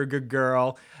 You're a good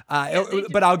girl.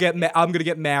 But I'm gonna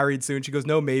get married soon. She goes,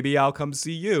 no, maybe I'll come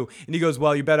see you. And he goes,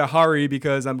 well, you better hurry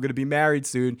because I'm gonna be married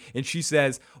soon. And she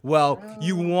says, well,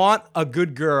 you want a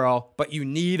good girl, but you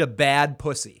need a bad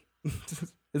pussy.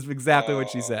 Is exactly what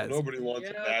she says. Nobody wants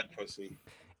a bad pussy.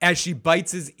 As she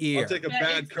bites his ear. I'll take a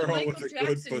bad girl with a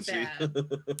good pussy.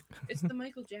 It's the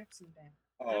Michael Jackson bad.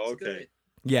 Oh, okay. Good.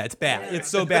 Yeah, it's bad. Yeah. It's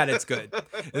so bad, it's good.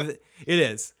 It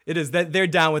is. That they're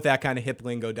down with that kind of hip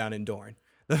lingo down in Dorne.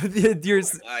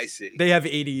 I see. They have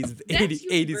 80s.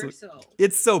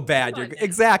 It's so bad.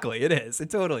 Exactly, it is. It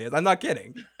totally is. I'm not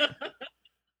kidding.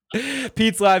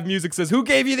 Pete's Live Music says, who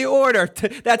gave you the order?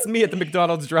 That's me at the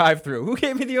McDonald's drive-thru. Who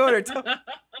gave me the order?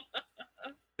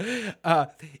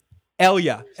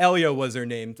 Elia was her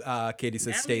name. Katie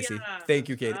says, Stacy. Thank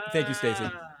you, Katie. Thank you, Stacy.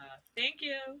 Thank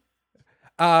you.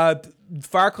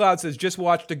 Farcloud says, just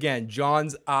watched again.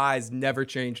 John's eyes never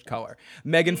changed color.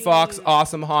 Megan Fox,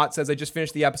 awesome hot, says, I just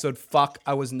finished the episode. Fuck,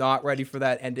 I was not ready for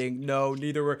that ending. No,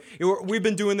 neither were. We've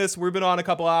been doing this. We've been on a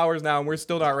couple hours now, and we're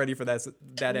still not ready for that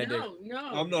ending. No.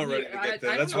 I'm not ready to get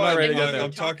there. That's why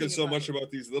I'm talking so much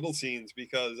about these little scenes,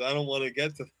 because I don't want to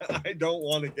get to that. I don't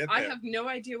want to get there. I have no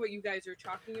idea what you guys are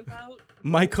talking about.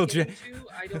 Michael Jackson.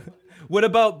 I don't know. What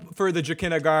about for the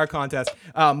Jakin Hagar contest?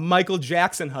 Michael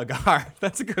Jackson Hagar.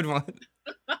 That's a good one.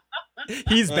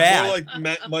 He's bad. More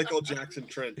like Michael Jackson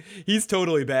Trent. He's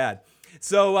totally bad.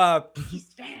 So he's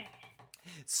bad.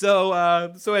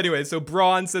 So anyway, so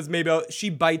Bronn says maybe she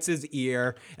bites his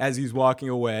ear as he's walking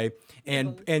away,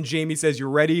 and Jaime says, "You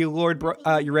ready, Lord?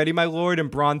 You ready, my lord?"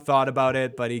 And Bronn thought about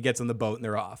it, but he gets on the boat and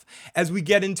they're off. As we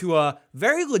get into a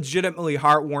very legitimately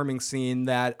heartwarming scene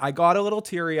that I got a little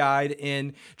teary-eyed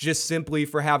in, just simply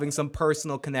for having some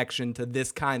personal connection to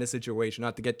this kind of situation.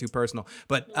 Not to get too personal,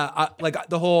 but like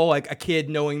the whole like a kid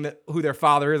knowing who their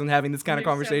father is and having this kind of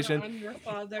conversation. I'm your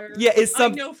father. Yeah, it's I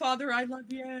know, Father, I love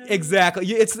you.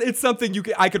 Exactly. It's something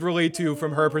I could relate to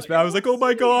from her perspective. I was like, oh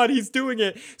my God, he's doing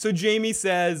it. So Jaime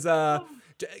says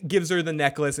gives her the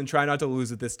necklace and try not to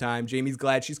lose it this time. Jaime's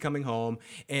glad she's coming home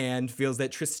and feels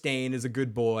that Trystane is a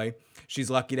good boy. She's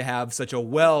lucky to have such a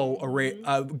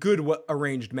good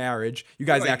arranged marriage. You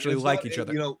guys actually like each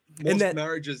other. You know, most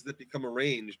marriages that become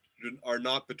arranged are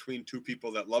not between two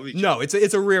people that love each other. No,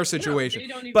 it's a rare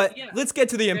situation. But let's get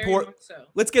to the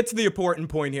important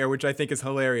point here, which I think is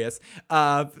hilarious.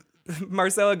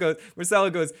 Marcella goes,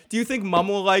 do you think Mum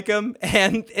will like him?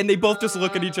 And they both just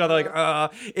look at each other like,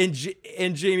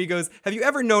 and Jaime goes, have you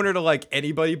ever known her to like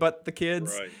anybody but the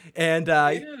kids? Right. And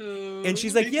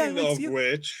she's like, yeah. I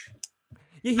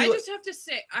just have to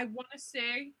say,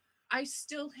 I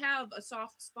still have a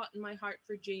soft spot in my heart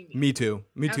for Jaime. Me too,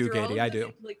 Katie. I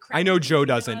do. I know Joe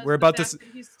doesn't. We're about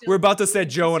to set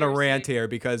Joe on a rant here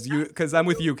because I'm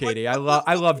with you, Katie. I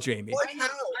love Jaime.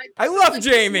 I love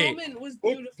Jaime.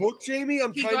 Book Jaime.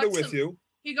 I'm kind of with you.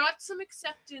 He got some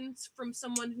acceptance from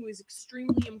someone who is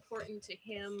extremely important to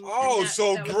him. Oh,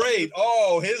 that great.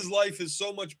 His life is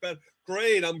so much better.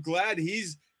 Great. I'm glad he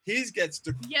gets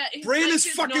to. Yeah, Bran is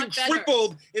fucking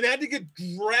crippled and had to get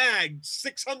dragged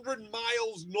 600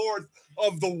 miles north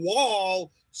of the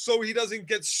wall so he doesn't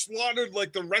get slaughtered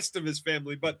like the rest of his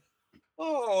family. But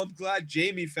I'm glad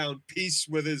Jaime found peace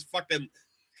with his fucking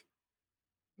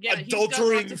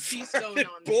adultering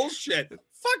bullshit.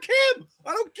 Fuck him!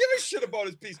 I don't give a shit about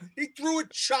his peace. He threw a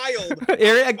child.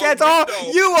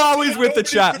 You always with the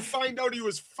child. Could find out he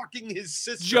was fucking his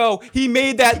sister. Joe, he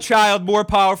made that child more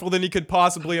powerful than he could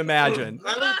possibly imagine.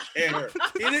 I don't care.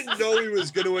 He didn't know he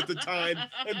was going to at the time,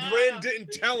 and Bran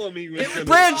didn't tell him he was going to.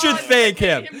 Bran should thank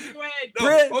him.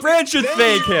 Bran should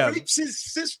thank him. He rapes his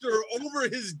sister over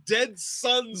his dead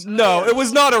son's. No, it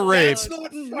was not a rape.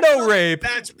 No rape.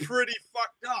 That's pretty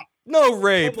fucked up. No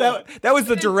rape. That was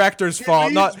the director's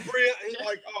fault, not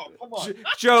come on.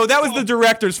 Joe. That was the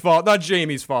director's fault, not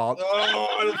Jaime's fault. Oh,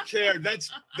 I don't care.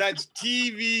 That's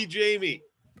TV Jaime.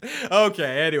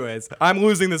 Okay. Anyways, I'm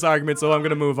losing this argument, so I'm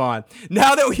gonna move on.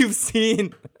 Now that we've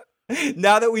seen, I'm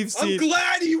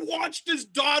glad he watched his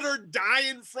daughter die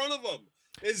in front of him.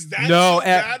 Is that so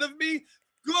bad of me?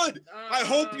 Good. I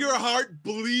hope your heart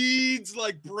bleeds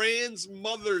like Bran's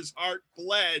mother's heart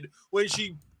bled when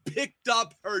she picked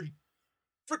up her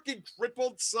freaking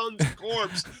crippled son's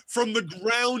corpse from the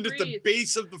ground at the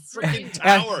base of the freaking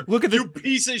tower. Look at you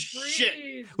piece of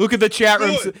shit. Look at the chat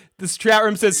room. This chat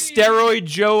room says steroid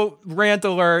Joe rant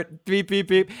alert. Beep beep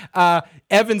beep.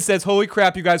 Evan says, "Holy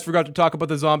crap! You guys forgot to talk about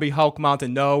the zombie Hulk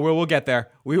mountain." No, we'll get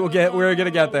there. We're gonna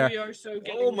get there. We are so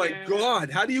oh my god!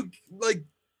 How do you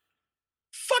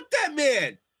fuck that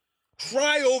man?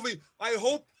 Cry over. I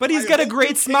hope. But he's got a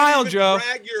great smile, Joe.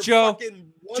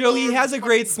 Joe, he has a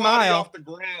great smile.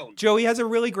 Joe, he has a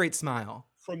really great smile.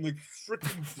 From the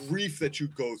freaking grief that you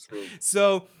go through.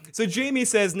 So Jaime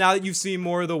says, now that you've seen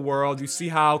more of the world, you see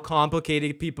how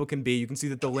complicated people can be. You can see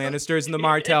that the Lannisters and the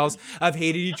Martells have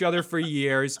hated each other for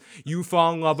years. You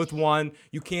fall in love with one.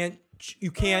 You can't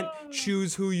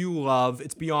choose who you love.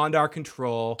 It's beyond our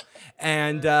control.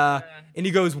 And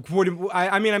he goes,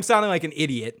 I'm sounding like an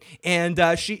idiot. And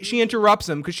she interrupts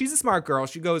him because she's a smart girl.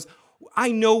 She goes,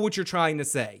 I know what you're trying to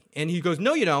say. And he goes,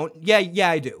 no, you don't. Yeah,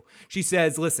 I do. She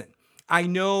says, listen, I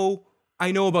know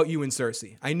about you and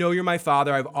Cersei. I know you're my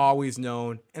father. I've always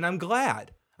known. And I'm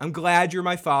glad. I'm glad you're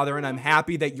my father, and I'm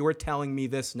happy that you're telling me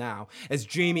this now. As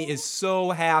Jaime is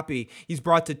so happy, he's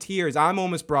brought to tears. I'm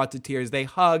almost brought to tears. They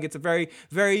hug. It's a very,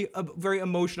 very, very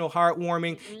emotional,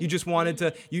 heartwarming. You just wanted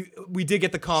to. We did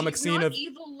get the comic scene of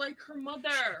evil like her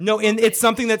mother. No, and it's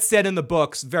something that's said in the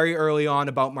books very early on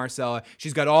about Marcella.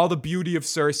 She's got all the beauty of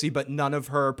Cersei, but none of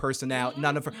her personality.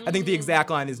 None of her. I think the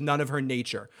exact line is none of her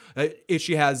nature.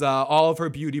 She has all of her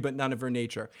beauty, but none of her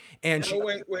nature. And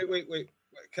wait.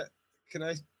 Can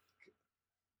I?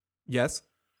 Yes.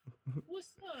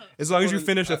 What's up? As long as you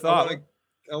finish a thought.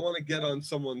 I want to get on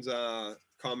someone's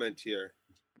comment here.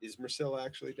 Is Marcella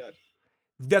actually dead?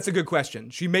 That's a good question.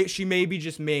 She may be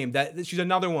just maimed. That she's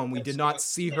another one. We did not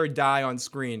see her die on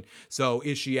screen. So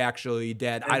is she actually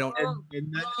dead? I don't.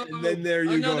 And then there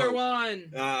you go. Another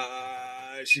one.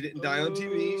 She didn't die on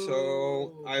TV,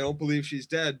 so I don't believe she's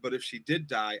dead. But if she did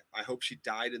die, I hope she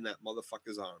died in that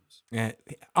motherfucker's arms.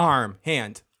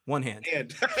 Hand. One hand.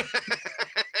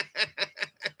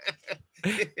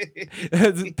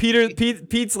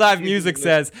 Pete's live music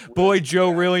says, "Boy, Joe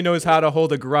really knows how to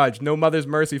hold a grudge. No mother's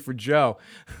mercy for Joe."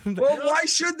 Well, why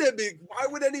should there be? Why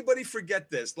would anybody forget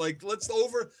this?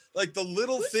 The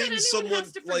little things someone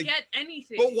has to forget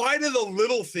anything. But why do the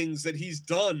little things that he's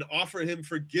done offer him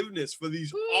forgiveness for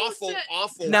these awful?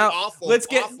 Let's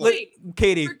get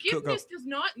Katie. Forgiveness does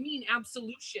not mean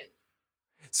absolution.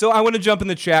 So I want to jump in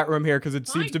the chat room here because it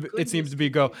seems to be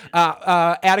go.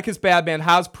 Atticus Badman,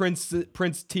 how's Prince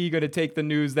T going to take the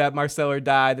news that Marcella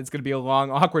died? It's going to be a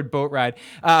long, awkward boat ride.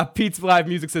 Pete's Live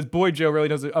Music says, boy, Joe really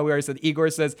knows it. Oh, we already said. Igor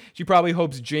says, she probably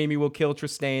hopes Jaime will kill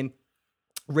Trystane.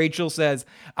 Rachel says,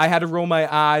 I had to roll my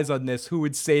eyes on this. Who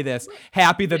would say this?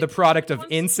 Happy that the product of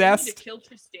incest. To kill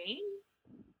Trystane?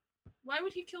 Why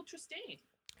would he kill Trystane?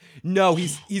 No,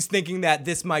 he's thinking that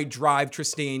this might drive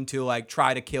Trystane to like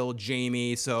try to kill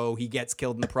Jaime, so he gets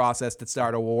killed in the process to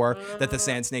start a war. That the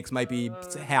Sand Snakes might be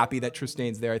happy that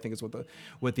Trystane's there. I think is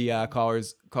what the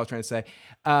caller's trying to say.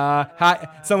 Hi,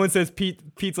 someone says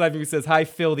Pete's Live Music says, hi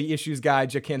Phil, the issues guy,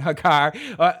 Jakin Hagar.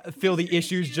 Phil, the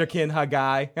issues, Jakin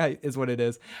Hagai is what it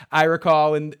is. I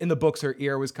recall in the books her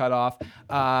ear was cut off.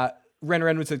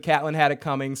 Ren said Catelyn had it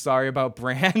coming. Sorry about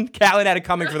Bran. Catelyn had it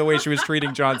coming for the way she was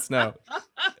treating Jon Snow.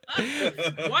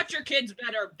 Watch your kids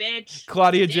better, bitch.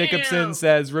 Claudia Jacobson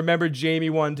says, remember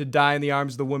Jaime wanted to die in the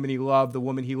arms of the woman he loved. The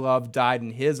woman he loved died in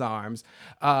his arms.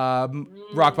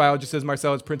 Rock Biologist says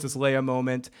Marcella's Princess Leia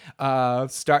moment.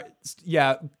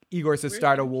 Igor says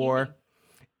start a war.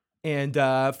 And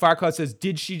Farclaw says,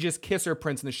 did she just kiss her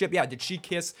prince in the ship? Yeah, did she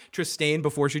kiss Trystane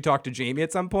before she talked to Jaime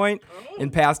at some point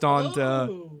and passed on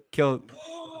to kill?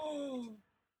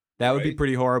 That would be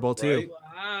pretty horrible too.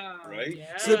 Right?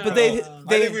 Yeah. So, but I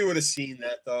think we would have seen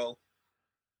that though.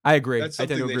 I agree. That's I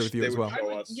tend to something agree with you as well.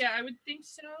 I would think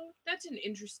so. That's an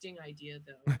interesting idea,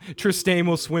 though. Trystane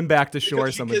will swim back to shore.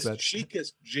 Because Someone said she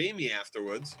kissed Jaime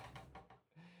afterwards,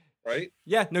 right?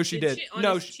 Yeah, no, she did.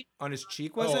 On his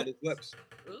cheek was it? On his lips.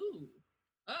 Ooh.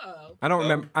 Uh-oh. I don't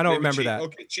remember. I don't remember cheek. that.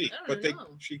 Okay, cheek, but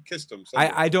she kissed him.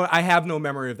 I don't. I have no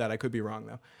memory of that. I could be wrong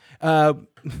though.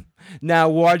 Now,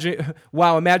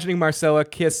 while imagining Marcella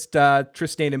kissed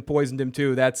Trystane and poisoned him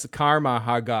too. That's karma,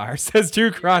 Hagar says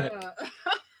Drew Chronic.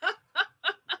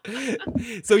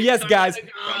 So yes, guys,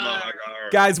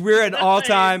 we're at an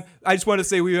all-time. I just want to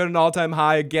say we're at an all-time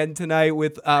high again tonight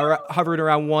with hovering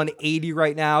around 180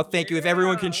 right now. Thank you. If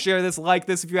everyone can share this, like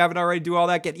this, if you haven't already, do all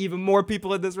that. Get even more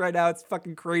people in this right now. It's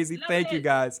fucking crazy. Thank you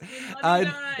guys,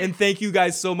 and thank you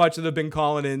guys so much that have been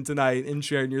calling in tonight and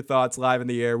sharing your thoughts live in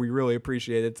the air. We really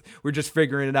appreciate it. We're just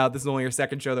figuring it out. This is only our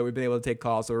second show that we've been able to take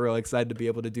calls, so we're really excited to be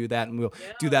able to do that, and we'll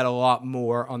do that a lot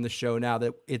more on the show now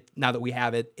that we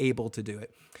have it able to do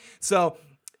it. So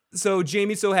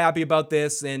Jaime's so happy about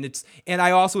this, and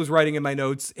I also was writing in my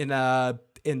notes in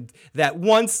that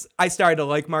once I started to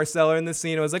like Marcella in the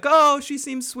scene, I was like, oh, she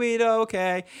seems sweet. Oh,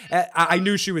 okay. I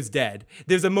knew she was dead.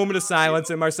 There's a moment of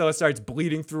silence, and Marcella starts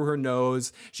bleeding through her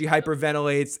nose. She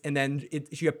hyperventilates, and then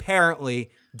she apparently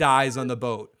dies on the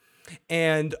boat.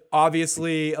 And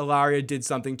obviously, Ilaria did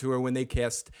something to her when they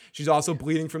kissed. She's also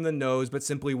bleeding from the nose, but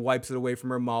simply wipes it away from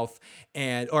her mouth.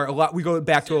 We go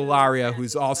back to Ilaria,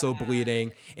 who's also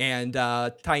bleeding. And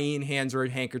Tyene hands her a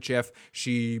handkerchief.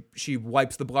 She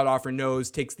wipes the blood off her nose,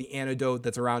 takes the antidote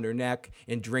that's around her neck,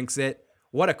 and drinks it.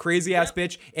 What a crazy ass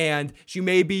bitch! And she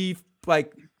may be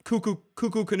like cuckoo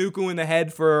kanuku in the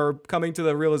head for coming to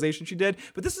the realization she did,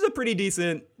 but this is a pretty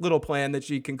decent little plan that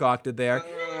she concocted there.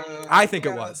 I think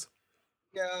it was.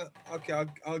 Yeah, okay,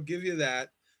 I'll give you that,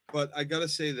 but I gotta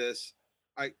say this: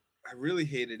 I really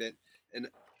hated it, and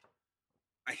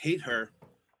I hate her.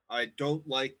 I don't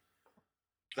like.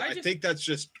 I think that's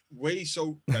just way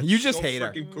so. You just so hate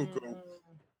her. Cuckoo,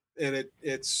 and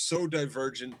it's so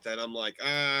divergent that I'm like,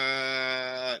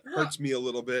 it hurts me a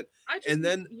little bit.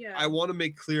 I want to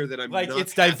make clear that I'm like not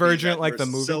it's divergent, that like the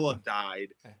movie. Marcella died.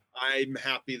 I'm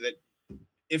happy that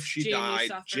if she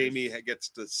died, Jaime gets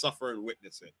to suffer and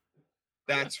witness it.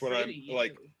 That's what I'm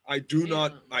like. I do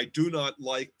not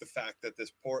like the fact that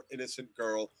this poor innocent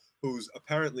girl, who's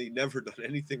apparently never done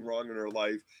anything wrong in her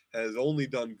life, has only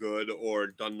done good or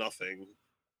done nothing.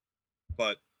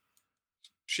 But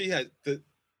she had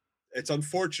it's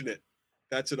unfortunate.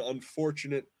 That's an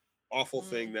unfortunate, awful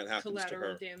thing that happens to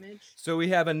her. Damage. So we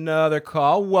have another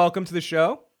call. Welcome to the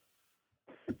show.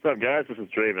 What's up, guys? This is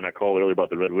Draven. I called earlier about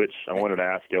the Red Witch. I wanted to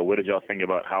ask you, what did y'all think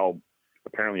about how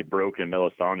apparently broken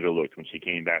Melisandre looked when she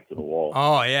came back to the wall?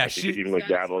 Oh, yeah. She could even look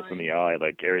Davos in the eye.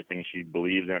 Like, everything she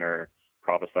believed in or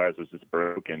prophesied was just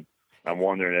broken. I'm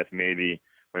wondering if maybe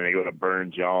when they go to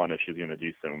burn Jon, if she's going to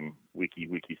do some wiki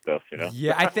stuff, you know?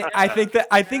 Yeah, I think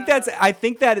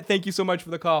that. Thank you so much for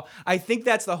the call. I think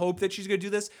that's the hope that she's going to do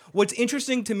this. What's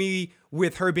interesting to me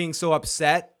with her being so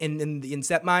upset in the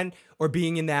inset mind, or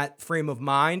being in that frame of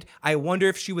mind, I wonder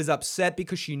if she was upset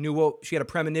because she knew she had a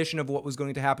premonition of what was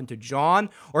going to happen to Jon,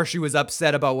 or she was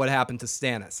upset about what happened to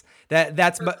Stannis.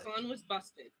 That's her con was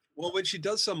busted. Well, when she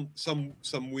does some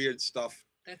weird stuff.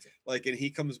 That's it. Like, and he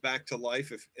comes back to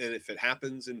life, if it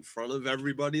happens in front of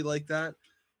everybody like that,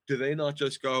 do they not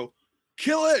just go,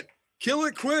 kill it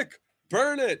quick,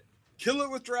 burn it, kill it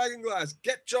with dragonglass,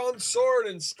 get Jon's sword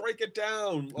and strike it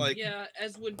down? Like, yeah,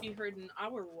 as would be heard in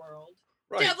our world.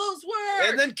 Right. Devil's work,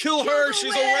 and then kill her.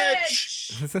 She's a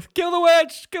witch. Kill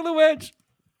the witch.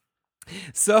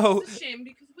 So it's a shame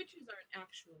because witches aren't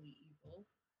actually evil.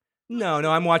 No,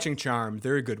 I'm watching Charmed.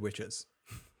 They're good witches.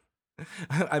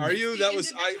 Are you? That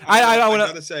was I don't want to.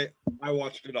 Gotta say, I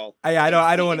watched it all. I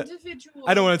don't want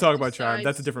to talk about Charmed.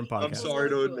 That's a different podcast. I'm sorry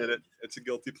to admit it. It's a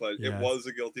guilty pleasure. Yes. It was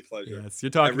a guilty pleasure. Yes,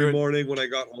 you're talking every morning when I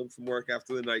got home from work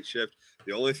after the night shift.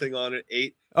 The only thing on it,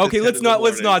 8. Okay, let's not.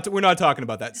 We're not talking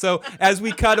about that. So as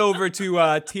we cut over to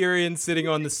Tyrion sitting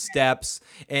on the steps,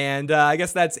 and I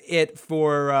guess that's it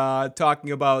for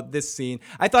talking about this scene.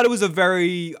 I thought it was a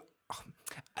very,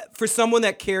 for someone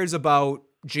that cares about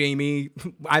Jaime,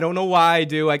 I don't know why I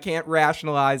do. I can't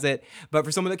rationalize it, but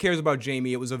for someone that cares about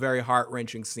Jaime, it was a very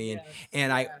heart-wrenching scene.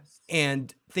 Yes,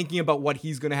 and thinking about what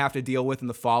he's going to have to deal with in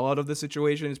the fallout of the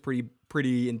situation is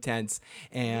pretty intense.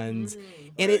 And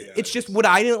it's just what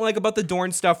I didn't like about the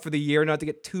Dorne stuff for the year, not to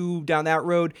get too down that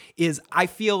road, is I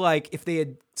feel like if they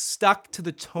had stuck to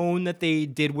the tone that they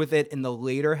did with it in the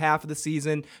later half of the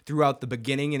season throughout the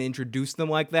beginning and introduced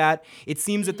them like that, it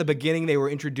seems at the beginning they were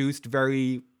introduced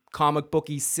very comic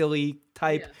booky, silly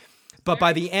type. Yes. But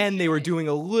by the end, they were doing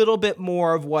a little bit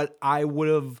more of what I would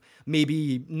have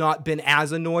maybe not been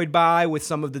as annoyed by, with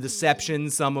some of the deception,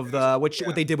 some of the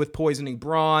what they did with poisoning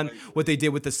Bronn, what they did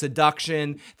with the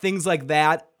seduction, things like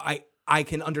that. I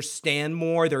can understand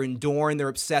more. They're in Dorne. They're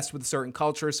obsessed with a certain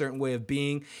culture, a certain way of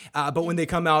being. But when they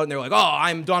come out and they're like, "Oh,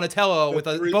 I'm Donatello with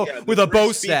a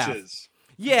bow staff."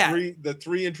 Yeah, the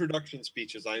 3 introduction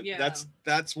speeches.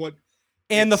 That's what.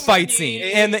 And the fight scene,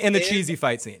 and the cheesy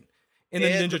fight scene, and the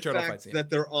Ninja Turtle fight scene. That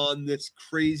they're on this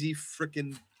crazy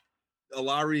freaking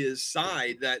Illyria's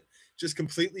side that just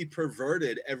completely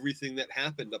perverted everything that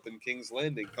happened up in King's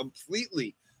Landing.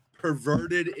 Completely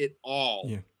perverted it all.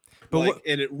 Yeah, but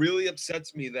and it really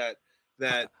upsets me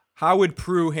that. How would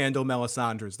Prue handle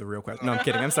Melisandre is the real question. No, I'm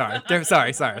kidding. I'm sorry.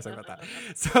 Sorry about that.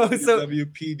 So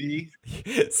WPD.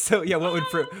 So yeah, what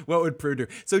would Prue do?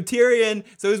 So Tyrion.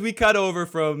 So as we cut over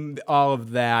from all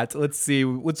of that, let's see.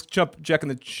 Let's check in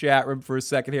the chat room for a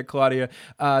second here. Claudia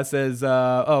says,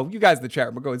 "Oh, you guys in the chat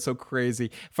room are going so crazy."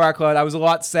 Farcloud, I was a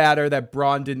lot sadder that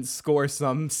Bronn didn't score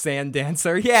some sand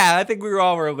dancer. Yeah, I think we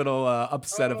were a little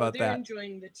upset about that.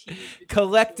 Enjoying the tea.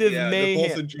 Collective mayhem. They're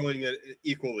both enjoying it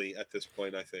equally at this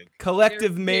point, I think.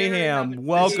 Collective mayhem.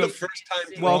 Welcome. This is the first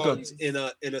time Bronn's in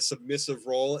a submissive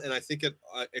role, and I think it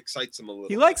excites him a little.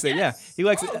 He likes it, yeah. He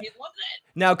likes it. He loves it.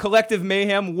 Now, Collective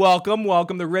Mayhem, welcome.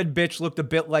 The red bitch looked a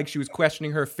bit like she was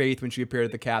questioning her faith when she appeared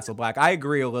at the Castle Black. I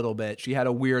agree a little bit. She had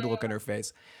a weird look in her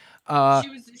face.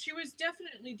 She was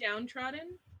definitely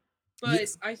downtrodden, but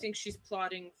yes. I think she's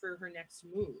plotting for her next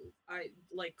move.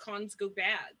 Cons go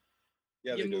bad.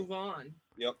 Yeah, you move on.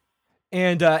 Yep.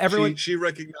 And everyone, she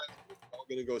recognized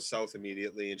going to go south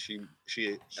immediately, and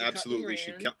she absolutely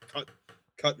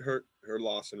cut her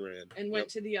loss and ran and went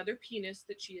to the other penis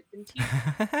that she had been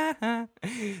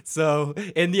teasing. So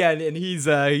and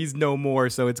he's no more,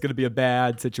 so it's gonna be a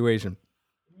bad situation.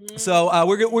 So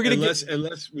we're gonna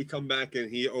unless we come back and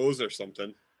he owes her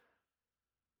something.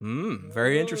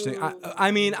 Very interesting. I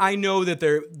mean, I know that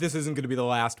this isn't going to be the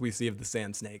last we see of the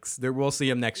Sand Snakes. We'll see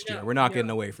them next year. We're not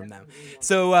getting away from them.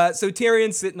 So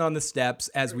Tyrion's sitting on the steps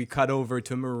as we cut over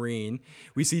to Meereen.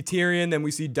 We see Tyrion, then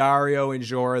we see Daario and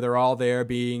Jorah. They're all there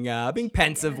being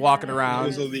pensive, walking around.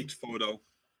 There's a leaked photo.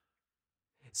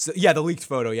 So, yeah, the leaked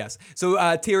photo, yes. So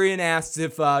Tyrion asks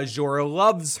if Jorah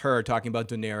loves her, talking about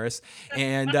Daenerys.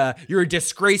 And you're a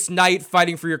disgraced knight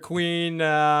fighting for your queen.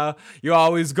 You're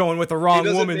always going with the wrong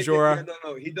woman, Jorah.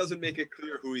 No, he doesn't make it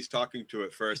clear who he's talking to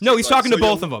at first. No, he's talking to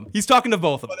both of them. He's talking to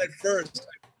both of them. But at first,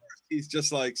 he's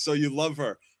just like, so you love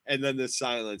her. And then there's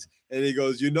silence. And he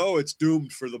goes, it's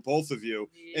doomed for the both of you.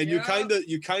 Yeah. And you kind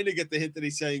of get the hint that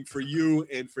he's saying for you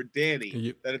and for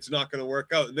Dany that it's not going to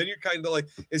work out. And then you're kind of like,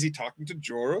 is he talking to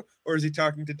Jorah or is he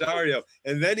talking to Daario?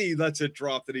 And then he lets it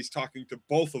drop that he's talking to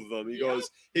both of them. He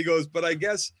goes, but I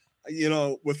guess,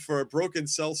 for a broken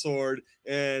sellsword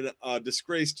and a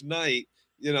disgraced knight,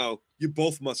 you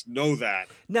both must know that.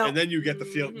 Now, and then you get the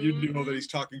feel, that he's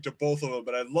talking to both of them.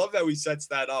 But I love how he sets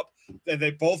that up. And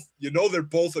they both, they're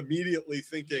both immediately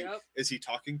thinking, is he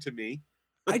talking to me?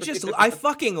 I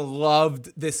fucking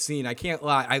loved this scene. I can't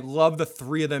lie. I love the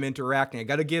three of them interacting. I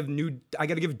gotta give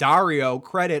Daario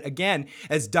credit again,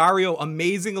 as Daario,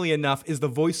 amazingly enough, is the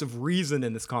voice of reason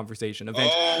in this conversation.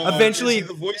 Eventually, is he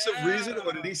the voice of reason,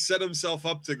 or did he set himself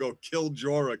up to go kill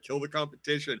Jorah, kill the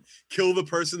competition, kill the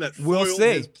person that foiled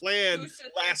his plan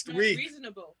last week?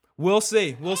 We'll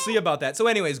see. We'll see about that. So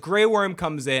anyways, Grey Worm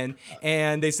comes in,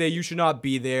 and they say you should not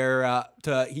be there.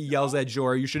 He yells at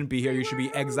Jorah, you shouldn't be here. You should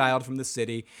be exiled from the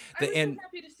city. I was so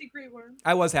happy to see Grey Worm.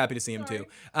 I was happy to see him too.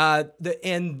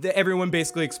 Everyone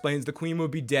basically explains the queen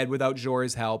would be dead without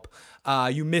Jorah's help.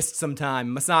 You missed some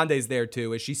time. Missandei's there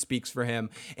too, as she speaks for him.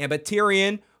 But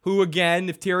Tyrion, who again,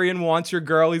 if Tyrion wants your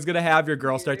girl, he's gonna have your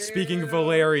girl. Starts speaking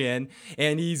Valyrian,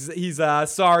 and he's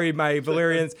sorry, my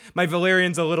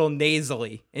Valyrian's a little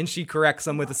nasally, and she corrects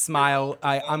him with a smile.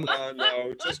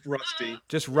 No, just rusty.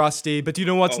 Just rusty. But do you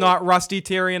know what's not rusty,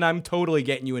 Tyrion? I'm totally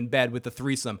getting you in bed with the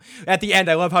threesome. At the end,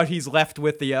 I love how he's left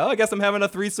with the, I guess I'm having a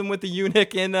threesome with the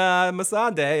eunuch in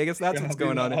Missandei. I guess that's what's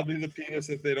going on. I'll be the penis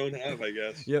that they don't have, I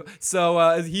guess. Yep.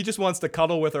 So he just wants to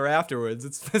cuddle with her afterwards.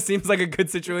 It seems like a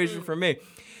good situation for me.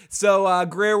 So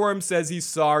Grey Worm says he's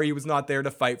sorry he was not there to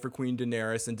fight for Queen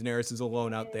Daenerys, and Daenerys is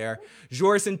alone out there.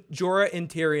 Jorah and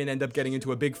Tyrion end up getting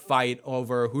into a big fight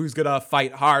over who's going to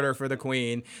fight harder for the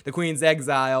Queen. The Queen's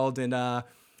exiled, and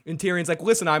Tyrion's like,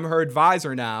 listen, I'm her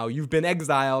advisor now. You've been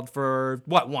exiled for,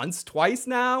 once, twice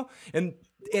now?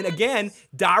 And again,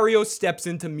 Daario steps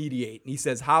in to mediate. And he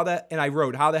says, how the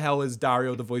hell is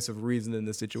Daario the voice of reason in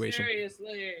this situation?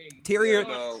 Seriously. Tyrion,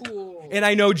 cool. and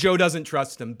I know Joe doesn't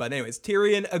trust him, but anyways,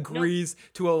 Tyrion agrees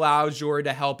to allow Jorah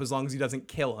to help as long as he doesn't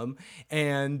kill him.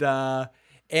 And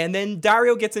then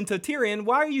Daario gets into Tyrion,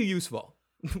 why are you useful?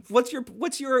 What's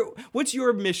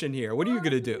your mission here? What are you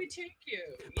gonna do?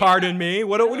 Pardon me.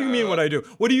 What do you mean? What I do?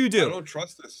 What do you do? I don't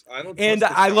trust this.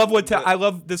 I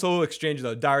love this whole exchange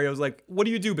though. Dario's like, what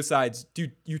do you do besides? Do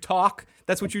you talk?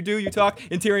 That's what you do. You talk.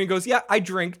 And Tyrion goes, yeah, I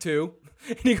drink too.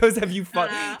 And he goes, have you fought?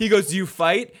 He goes, do you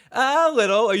fight? A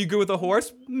little. Are you good with a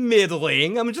horse?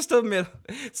 Middling. I'm just a mid.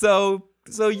 So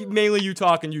mainly you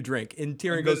talk and you drink. And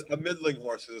Tyrion goes, a middling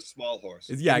horse is a small horse.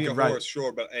 Yeah, a right. horse,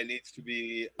 sure, but it needs to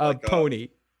be a pony.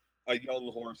 A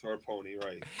young horse or a pony,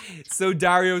 right? So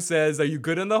Daario says, are you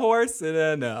good on the horse?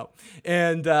 And no.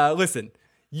 And listen,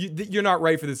 you're not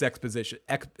right for this expedition.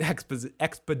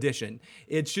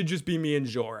 It should just be me and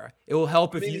Jorah. It will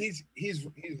help if he's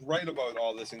right about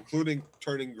all this, including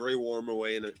turning Grey Worm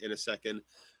away in a second.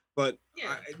 But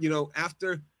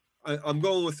after I'm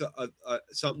going with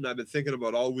something I've been thinking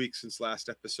about all week since last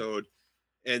episode,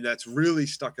 and that's really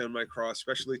stuck on my craw,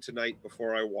 especially tonight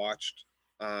before I watched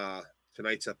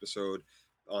tonight's episode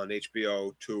on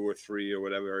HBO 2 or 3 or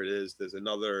whatever it is. There's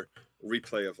another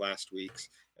replay of last week's,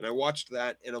 and I watched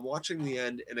that, and I'm watching the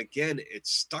end, and again,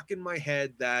 it's stuck in my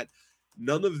head that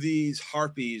none of these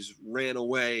harpies ran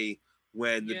away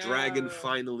when the dragon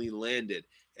finally landed.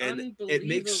 And it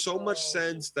makes so much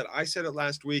sense that I said it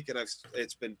last week, and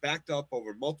it's been backed up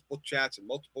over multiple chats and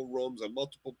multiple rooms on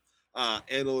multiple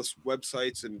analyst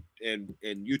websites and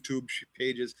YouTube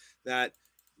pages that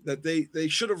they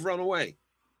should have run away.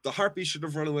 The harpies should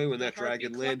have run away when that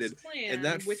dragon landed, and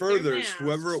that furthers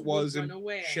whoever it was in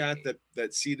chat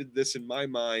that seeded this in my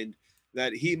mind,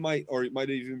 that he might, or it might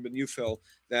have even been you, Phil,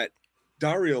 that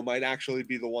Daario might actually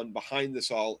be the one behind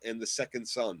this all, and the Second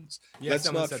Sons. Yeah,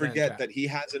 let's not forget that he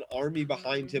has an army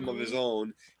behind him of his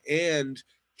own, and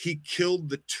he killed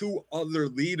the two other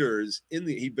leaders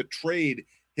he betrayed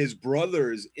his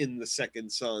brothers in the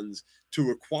Second Sons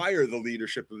to acquire the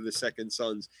leadership of the Second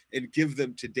Sons and give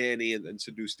them to Dany and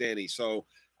seduce Dany. So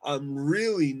I'm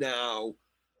really now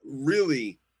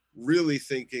really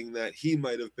thinking that he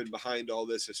might have been behind all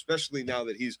this, especially now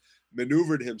that he's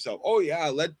maneuvered himself. Oh yeah,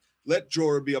 let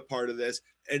Jorah be a part of this,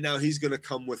 and now he's going to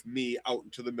come with me out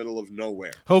into the middle of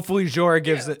nowhere. Hopefully Jorah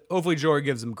gives him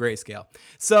grayscale.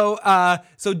 So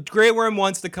Grey Worm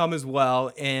wants to come as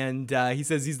well, and he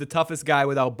says he's the toughest guy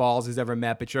without balls he's ever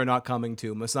met, but you're not coming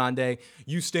to. Missandei,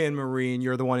 you stay in Meereen,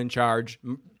 you're the one in charge.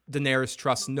 Daenerys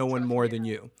trusts no one more than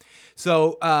you.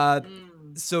 So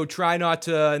try not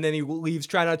to, and then he leaves,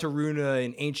 try not to ruin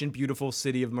an ancient, beautiful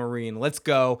city of Meereen. Let's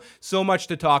go. So much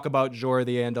to talk about Jorah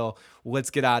the Andal. Let's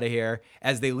get out of here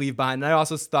as they leave behind. And I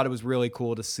also thought it was really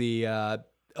cool to see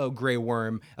Grey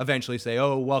Worm eventually say,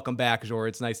 oh, welcome back, Jorah.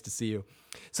 It's nice to see you.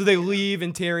 So they leave,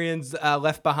 and Tyrion's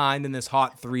left behind in this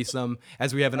hot threesome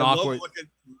as we have an awkward...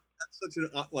 That's such an,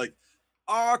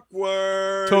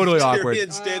 awkward. Totally awkward.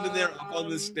 Tyrion standing there up on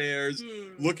the stairs,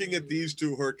 looking at these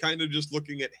two who are kind of just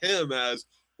looking at him as,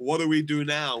 what do we do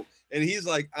now? And he's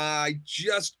like, I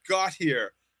just got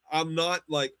here. I'm not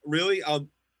really,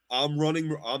 I'm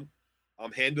running,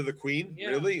 I'm hand to the queen. Yeah.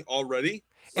 Really? Already?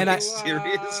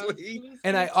 Seriously?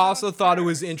 And I also thought it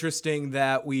was interesting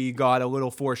that we got a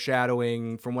little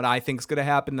foreshadowing from what I think is going to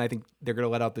happen. I think they're going to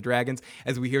let out the dragons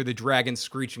as we hear the dragons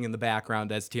screeching in the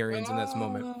background as Tyrion's in this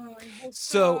moment.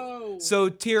 So So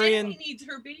Tyrion Dany needs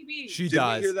her baby. She Did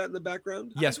does. we hear that in the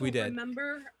background? Yes, we did.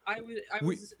 Remember, I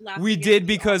was laughing. We did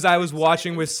because I was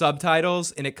watching with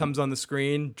subtitles and it comes on the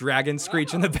screen, dragon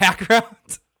screech in the background.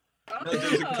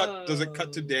 No, does it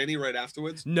cut to Dany right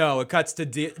afterwards? No, it cuts to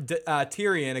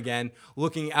Tyrion again,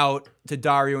 looking out to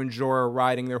Dario and Jorah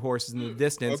riding their horses in the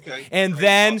distance. Okay. And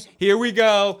then here we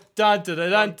go. Dun dun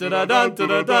dun dun dun dun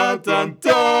dun dun dun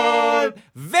dun.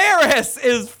 Varys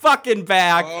is fucking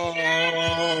back.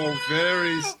 Oh,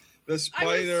 Varys. The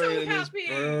spider in his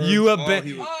bird. You he was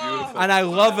beautiful. and I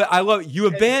love it. I love it. You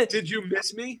abandoned. Did you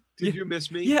miss me? Did you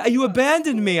miss me? Yeah, you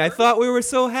abandoned me. I thought we were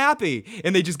so happy,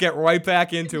 and they just get right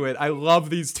back into it. I love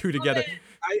these two together.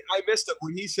 I missed it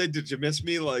when he said, "Did you miss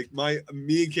me?" Like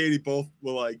me and Katie both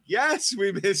were like, "Yes,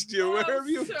 we missed you. Where have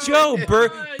you?" Joe,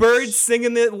 birds sing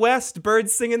in the west,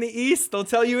 birds sing in the east. They'll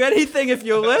tell you anything if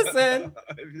you listen.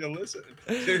 If you listen,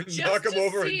 knock them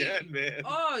over again, man.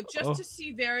 To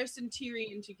see Varys and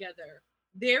Tyrion together.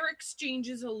 Their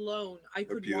exchanges alone, I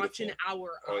could watch an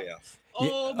hour. Oh yeah.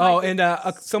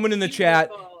 Oh, someone in the chat.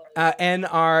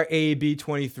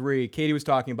 NRAB23. Katie was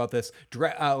talking about this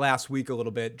last week a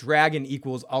little bit. Dragon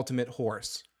equals ultimate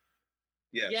horse.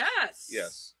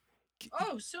 Yes.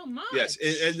 Oh, so much. Yes,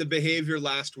 and the behavior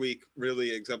last week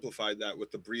really exemplified that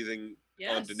with the breathing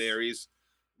on Daenerys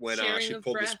when she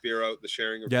pulled the spear out, the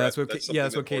sharing of breath.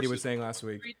 That's what Katie was saying last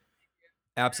week.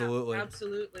 Absolutely.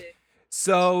 Absolutely.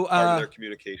 So part of their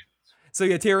communication. So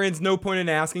yeah, Tyrion's no point in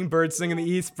asking. Birds sing in the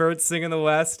east, birds sing in the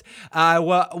west. I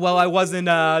wasn't.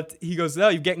 He goes, "Oh,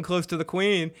 you're getting close to the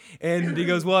queen," and he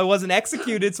goes, "Well, I wasn't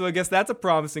executed, so I guess that's a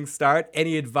promising start.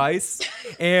 Any advice?"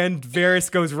 And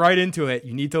Varys goes right into it.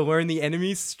 You need to learn the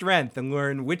enemy's strength and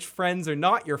learn which friends are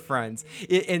not your friends.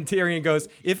 And Tyrion goes,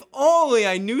 "If only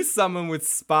I knew someone with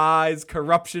spies,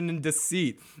 corruption, and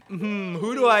deceit.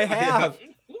 Who do I have?"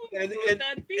 And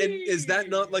is that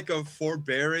not like a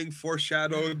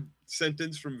foreshadowed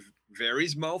sentence from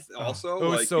Varys' mouth also? It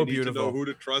was like so you need beautiful. to know who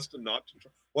to trust and not to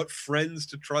trust. What friends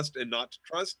to trust and not to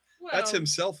trust. That's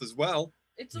himself as well.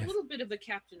 It's a little bit of a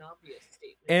Captain Obvious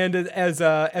statement. And as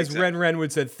Ren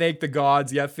would said, thank the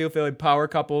gods. Yeah, feel like power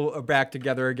couple are back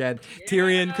together again. Yeah.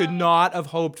 Tyrion could not have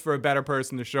hoped for a better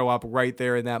person to show up right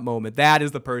there in that moment. That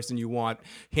is the person you want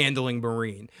handling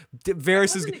Meereen.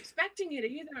 Varys I wasn't expecting it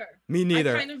either. Me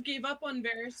neither. I kind of gave up on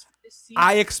Varys for this season.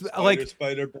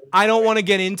 I don't want to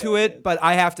get into it, but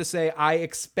I have to say I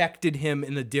expected him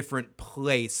in a different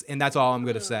place, and that's all I'm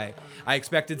going to say. I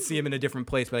expected to see him in a different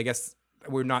place, but I guess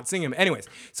we're not seeing him. Anyways,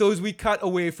 so as we cut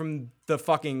away from the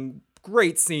fucking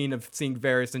great scene of seeing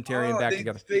Varys and Tyrion back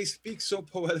together. They speak so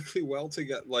poetically well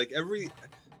together. Like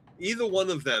either one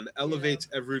of them elevates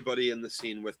everybody in the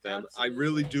scene with them. Absolutely. I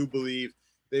really do believe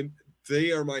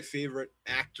they are my favorite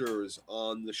actors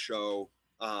on the show.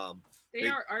 They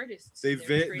are artists.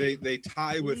 They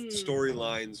tie with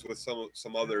storylines with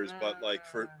some others, but like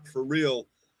for real,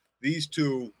 these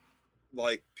two,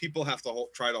 like people have to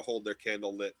try to hold their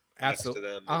candle lit. Absolutely, to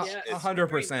them.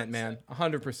 100%, man,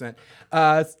 100%.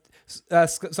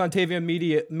 Sontavia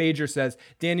Major says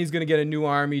Dany's gonna get a new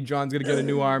army. Jon's gonna get a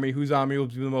new army. Whose army will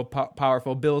be the most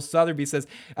powerful? Bill Sotheby says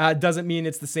doesn't mean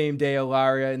it's the same day.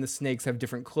 Ilaria and the snakes have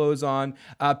different clothes on.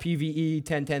 PVE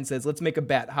 1010 says let's make a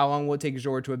bet. How long will it take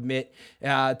Jorah to admit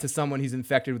to someone he's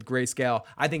infected with grayscale?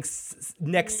 I think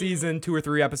next season, 2 or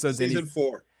 3 episodes. Season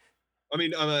 4. I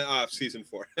mean, season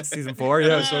 4. Season 4,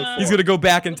 yeah. He's gonna go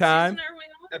back in time.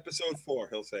 Episode 4,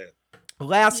 he'll say it.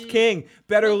 Last King,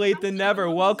 better late than never.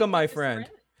 Welcome, my friend.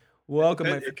 Welcome,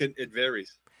 my friend. It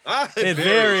varies. It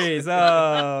varies.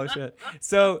 Oh shit.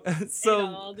 So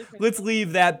let's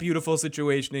leave that beautiful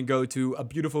situation and go to a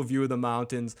beautiful view of the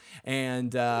mountains.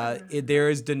 And there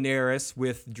is Daenerys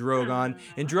with Drogon,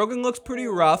 and Drogon looks pretty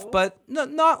rough, but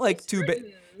not like too bad.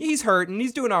 He's hurting.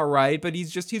 He's doing all right, but he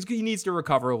needs to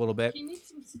recover a little bit. He needs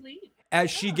some sleep. As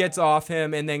she gets off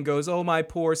him and then goes, "Oh, my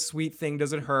poor sweet thing,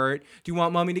 does it hurt? Do you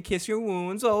want mommy to kiss your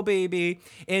wounds? Oh, baby."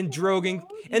 And Drogon,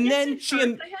 and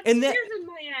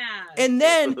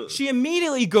then she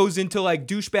immediately goes into like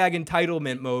douchebag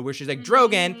entitlement mode where she's like,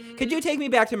 "Drogon, could you take me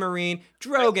back to Meereen?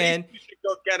 Drogon, you should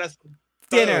go get us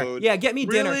dinner. Yeah, get me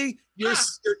dinner." Really? Your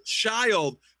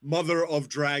child, mother of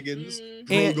dragons,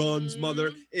 Drogon's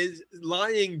mother, is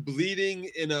lying, bleeding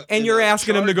and you're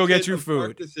asking him to go get you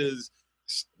food.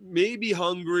 Maybe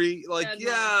hungry,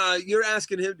 you're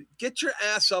asking him to get your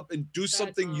ass up and do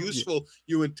something useful.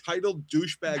 You entitled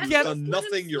douchebag, you've done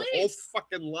nothing your whole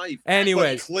fucking life.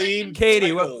 Anyways, clean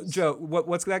Katie,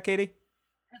 what's that, Katie?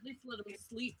 At least let him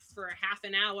sleep for a half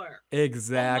an hour.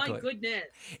 Exactly. Oh my goodness.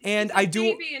 And He's a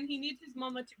baby and he needs his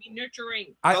mama to be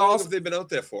nurturing. How long have they been out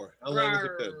there for? How long has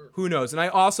it been? Who knows? And I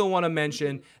also want to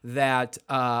mention that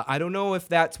I don't know if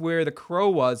that's where the crow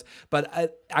was,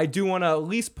 but I do want to at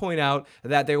least point out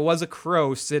that there was a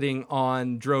crow sitting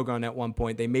on Drogon at one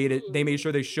point. They made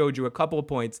sure they showed you a couple of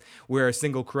points where a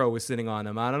single crow was sitting on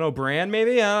him. I don't know, Bran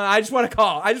maybe? I just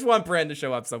want Bran to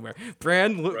show up somewhere.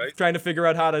 Bran trying to figure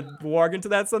out how to warg into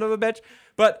that son of a bitch.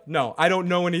 But no, I don't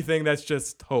know anything. That's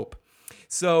just hope.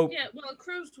 So yeah, well,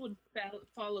 crows would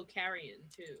follow carrion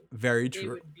too. Very true. They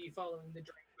would be following the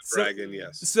dragon. Dragon,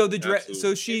 yes.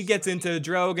 So she gets into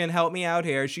Drogon, help me out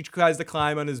here. She tries to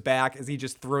climb on his back as he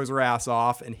just throws her ass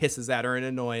off and hisses at her in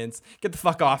annoyance. Get the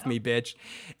fuck off me, bitch.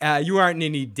 You aren't in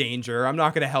any danger. I'm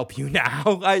not gonna help you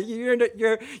now.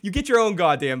 You get your own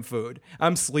goddamn food.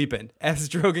 I'm sleeping. As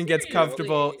Drogon gets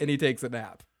comfortable and he takes a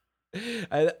nap.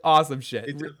 Awesome shit.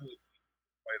 He definitely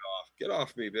get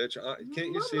off me, bitch.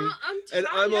 Can't you see? And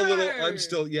I'm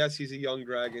still, yes, he's a young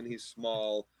dragon. He's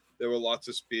small. There were lots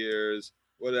of spears,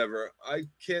 whatever. I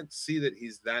can't see that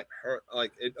he's that hurt.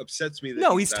 Like, it upsets me that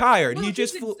no, he's tired. He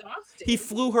just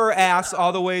flew her ass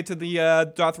all the way to the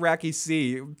Dothraki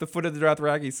Sea, the foot of the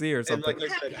Dothraki Sea or something. And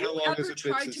like I said, how long has it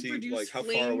been since he, like, how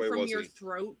far away was your he?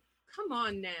 Throat? Come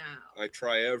on now. I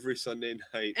try every Sunday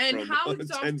night. And from how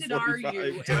exhausted are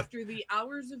you to- after the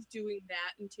hours of doing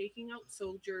that and taking out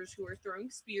soldiers who are throwing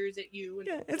spears at you?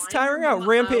 And It's tiring out.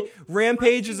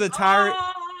 Rampage is a tiring.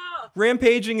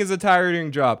 Rampaging is a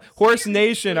tiring job. Horse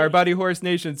Nation, our buddy Horse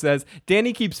Nation says,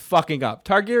 Dany keeps fucking up.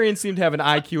 Targaryens seem to have an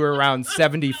IQ around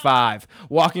 75.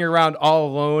 Walking around all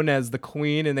alone as the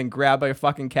queen and then grabbed by a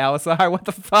fucking Khalasar. What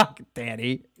the fuck,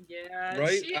 Dany? Yeah,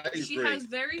 right? She has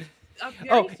very...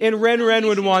 and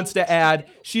Renwood wants to add,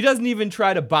 she doesn't even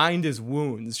try to bind his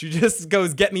wounds. She just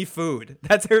goes, get me food.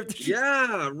 That's her.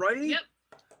 Yeah, right? Yep.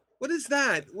 What is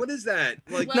that?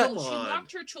 Like, well, come she on.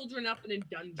 locked her children up in a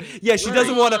dungeon. Yeah, she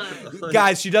doesn't want to,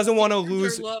 guys, she doesn't want to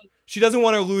lose. She doesn't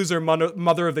want to lose her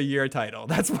Mother of the Year title.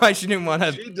 That's why she didn't want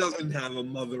to. She doesn't have a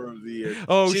Mother of the Year.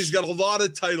 Oh, she's got a lot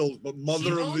of titles, but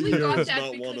Mother of the Year is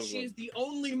not one of them. She is the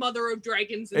only Mother of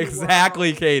Dragons in the world.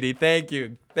 Exactly, Katie. Thank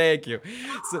you.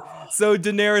 So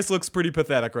Daenerys looks pretty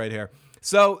pathetic right here.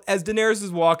 So as Daenerys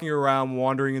is walking around,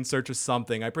 wandering in search of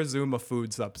something, I presume a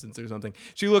food substance or something,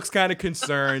 she looks kind of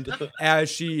concerned as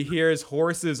she hears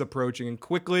horses approaching, and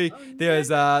quickly there's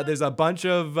a bunch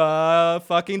of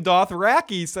fucking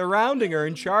Dothraki surrounding her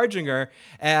and charging her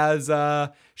as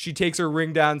she takes her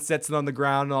ring down, sets it on the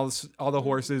ground, and all the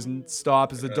horses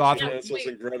stop as the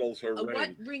Dothraki. What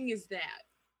ring is that?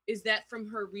 Is that from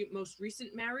her most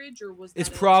recent marriage, or was that? It's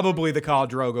probably the Khal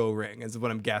Drogo ring, is what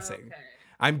I'm guessing. Okay.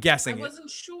 I'm guessing I wasn't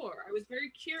sure. I was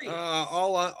very curious.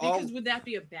 Because would that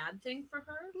be a bad thing for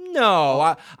her?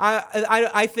 No,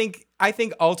 I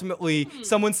think ultimately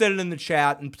someone said it in the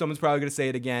chat, and someone's probably gonna say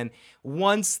it again.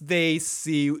 Once they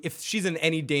see if she's in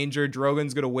any danger,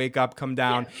 Drogon's gonna wake up, come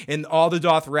down, and all the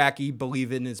Dothraki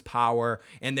believe in his power,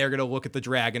 and they're gonna look at the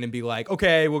dragon and be like,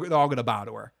 okay, we're all gonna bow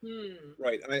to her.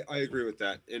 Right, I agree with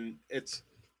that, and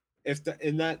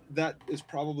that is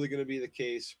probably gonna be the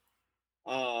case.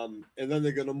 And then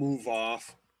they're gonna move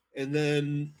off, and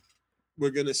then we're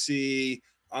gonna see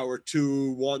our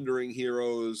two wandering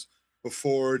heroes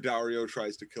before Daario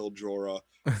tries to kill Jorah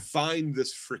find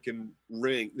this freaking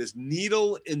ring, this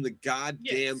needle in the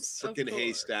goddamn freaking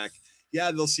haystack. Yeah,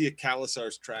 they'll see a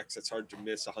Khalasar's tracks. That's hard to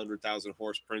miss. 100,000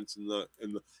 horse prints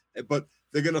but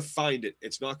they're gonna find it.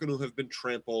 It's not gonna have been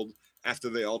trampled after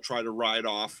they all try to ride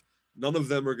off. None of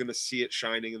them are gonna see it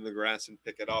shining in the grass and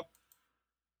pick it up.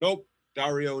 Nope.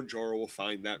 Daario and Jorah will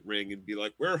find that ring and be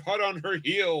like, "We're hot on her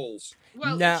heels."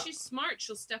 Well, if she's smart,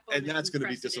 she'll step over and that's going to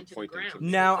be disappointing.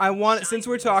 Now, since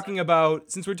we're talking,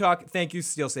 thank you,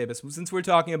 Steel Sabus. Since we're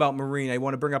talking about Marine, I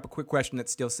want to bring up a quick question that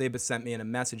Steel Sabus sent me in a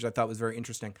message I thought was very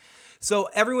interesting. So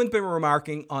everyone's been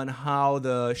remarking on how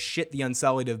the shit the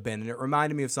Unsullied have been, and it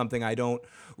reminded me of something I don't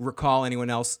recall anyone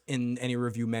else in any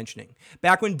review mentioning.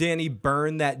 Back when Dany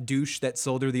burned that douche that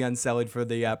sold her the Unsullied for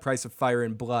the price of fire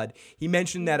and blood, he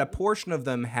mentioned that a portion of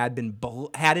them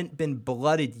hadn't been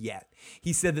blooded yet.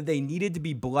 He said that they needed to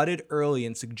be blooded early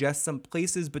and suggests some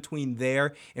places between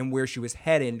there and where she was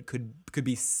headed could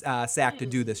be sacked to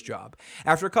do this job.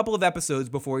 After a couple of episodes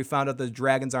before he found out the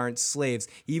dragons aren't slaves,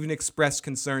 he even expressed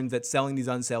concerns that selling these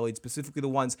Unsullied, specifically the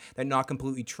ones that not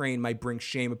completely trained, might bring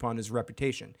shame upon his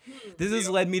reputation. This has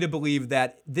led me to believe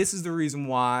that this is the reason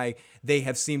why they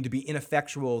have seemed to be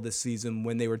ineffectual this season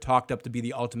when they were talked up to be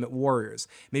the ultimate warriors.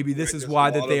 Maybe this is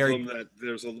why that they are...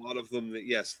 There's a lot of them that,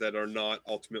 yes, that are not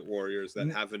ultimate warriors,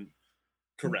 that haven't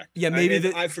Correct. Yeah,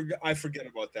 maybe I forget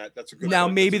about that. That's a good now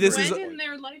point. maybe this when is in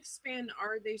their lifespan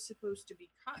are they supposed to be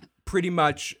cut? pretty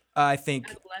much. I think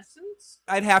Adolescence?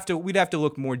 we'd have to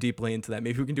look more deeply into that.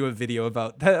 Maybe we can do a video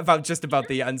about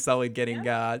the Unsullied getting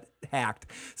hacked.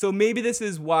 So maybe this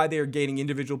is why they're gaining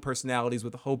individual personalities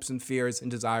with hopes and fears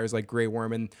and desires like Grey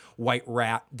Worm and White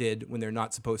Rat did when they're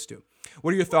not supposed to.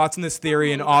 What are your thoughts on this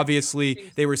theory? And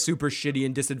obviously they were super shitty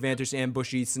and disadvantaged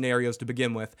ambushy scenarios to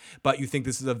begin with, but you think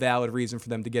this is a valid reason for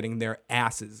them to getting their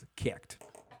asses kicked?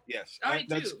 Yes,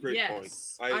 That's a great point.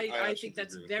 I think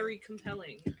that's very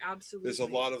compelling. Absolutely. There's a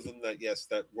lot of them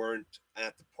that weren't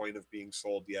at the point of being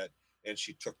sold yet, and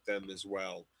she took them as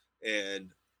well.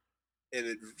 And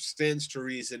it stands to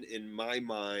reason in my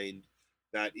mind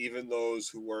that even those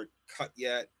who weren't cut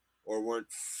yet or weren't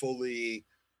fully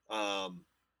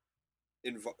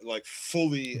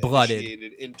fully blooded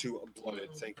initiated into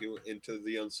into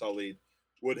the Unsullied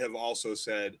would have also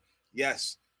said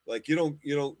yes. Like you don't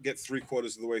get 3/4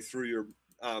 of the way through your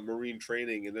Marine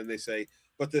training, and then they say,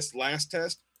 but this last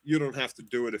test, you don't have to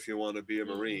do it if you want to be a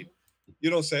Marine.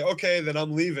 You don't say, okay, then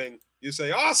I'm leaving. You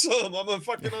say, awesome, I'm a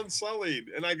fucking Unsullied,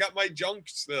 and I got my junk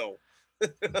still.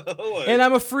 And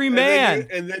I'm a free man.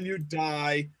 And then you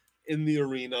die in the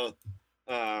arena,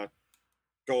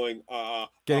 going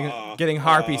getting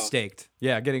harpy staked.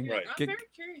 Yeah, getting right. I'm very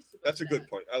curious. That's a good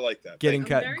point. I like that. Getting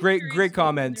cut. Great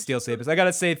comment, Steel Sabus. I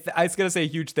gotta say a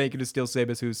huge thank you to Steel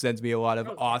Sabus, who sends me a lot of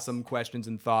awesome questions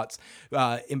and thoughts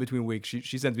in between weeks.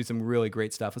 She sends me some really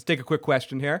great stuff. Let's take a quick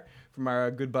question here from our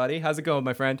good buddy. How's it going,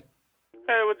 my friend?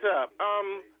 Hey, what's up?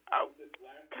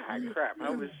 God, crap.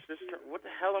 I was just. What the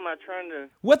hell am I trying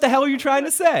to? What the hell are you trying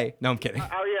to say? No, I'm kidding.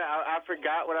 Oh yeah, I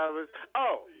forgot what I was.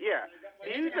 Oh yeah. Do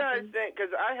you guys think?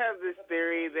 Because I have this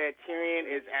theory that Tyrion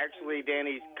is actually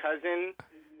Dany's cousin.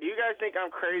 Do you guys think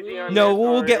I'm crazy on No,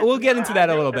 this? we'll get into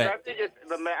that a little bit. I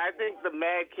think the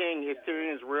Mad King is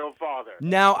Tyrion's real father.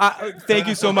 Now, thank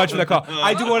you so much for that call.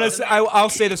 I do want to. I'll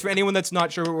say this for anyone that's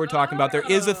not sure what we're talking about. There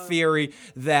is a theory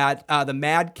that the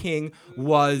Mad King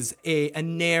was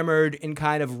enamored and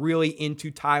kind of really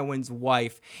into Tywin's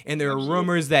wife, and there are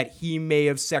rumors that he may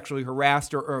have sexually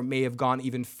harassed her, or may have gone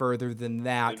even further than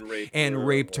that and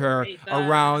raped her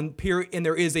around period. And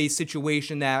there is a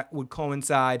situation that would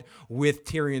coincide with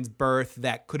Tyrion's birth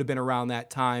that could have been around that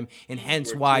time, and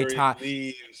hence why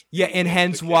Tywin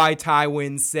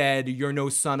said, "You're no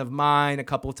son of mine" a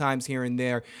couple of times here and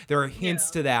there. There are hints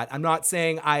to that. I'm not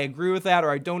saying I agree with that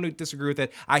or I don't disagree with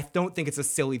it. I don't think it's a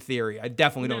silly theory. I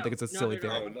definitely don't think it's a silly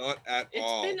theory. No, not at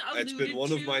all. It's been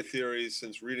one of my theories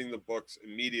since reading the books.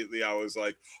 Immediately, I was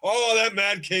like, "Oh, that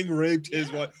Mad King raped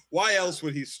his wife. Why else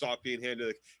would he stop being handed?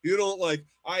 Like, you don't like.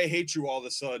 I hate you all of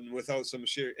a sudden without some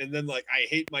shit, and then like I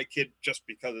hate my kid just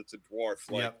because it's a dwarf.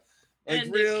 Like,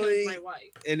 and really, it killed my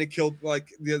wife. And it killed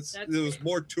like there was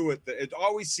more to it. It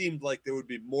always seemed like there would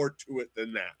be more to it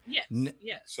than that. Yes,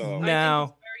 yes. So now, I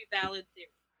think it's a very valid theory.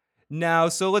 Now,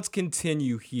 so let's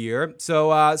continue here.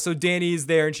 So Dany's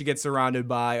there, and she gets surrounded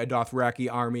by a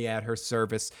Dothraki army at her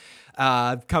service,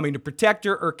 coming to protect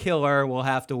her or kill her. We'll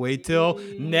have to wait till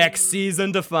next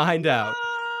season to find out.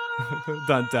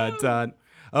 Dun dun dun.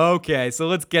 Okay, so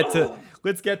let's get to.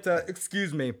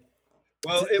 Excuse me.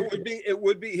 Well, it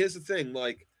would be. Here's the thing.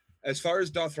 Like, as far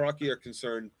as Dothraki are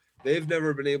concerned, they've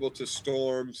never been able to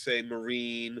storm, say,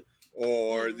 Marine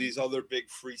or these other big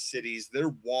free cities.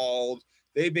 They're walled.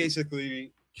 They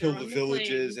basically kill the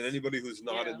villages and anybody who's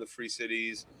not in the free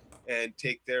cities, and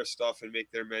take their stuff and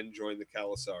make their men join the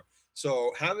Khalasar.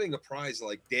 So having a prize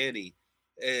like Dany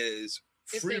is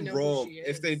free roam.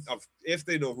 If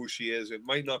they know who she is, it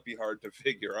might not be hard to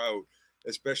figure out.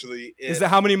 Especially is that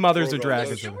how many mothers are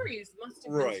dragons? Stories must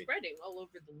have been spreading all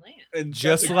over the land, and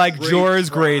just like Jorah's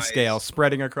grayscale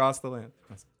spreading across the land.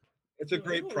 It's a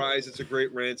great prize. It's a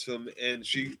great ransom, and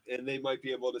they might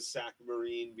be able to sack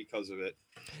Marine because of it.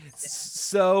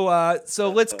 So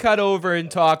let's cut over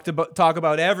and talk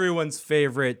about everyone's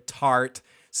favorite tart,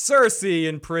 Cersei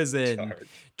in prison.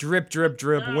 Drip, drip,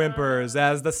 drip, whimpers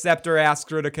as the scepter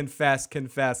asks her to confess.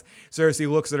 Cersei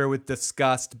looks at her with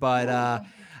disgust, but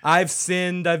I've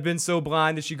sinned. I've been so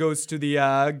blind that she goes to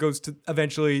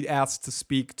eventually asks to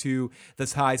speak to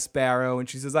this High Sparrow, and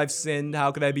she says, "I've sinned.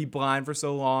 How could I be blind for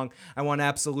so long? I want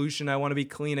absolution. I want to be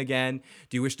clean again.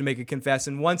 Do you wish to make a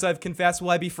confession? Once I've confessed, will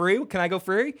I be free? Can I go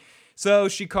free?" So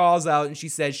she calls out and she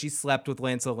says she slept with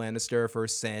Lancel Lannister for her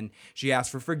sin. She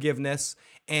asks for forgiveness,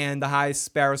 and the High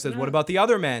Sparrow says, "What about the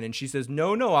other men?" And she says,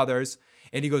 no others.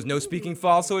 And he goes, "No speaking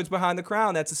falsehoods behind the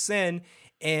crown. That's a sin."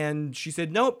 And she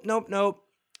said, nope.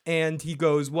 And he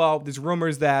goes, well, there's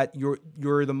rumors that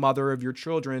you're the mother of your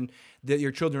children, that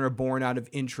your children are born out of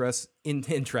incest,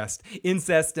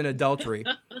 incest, and adultery.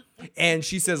 And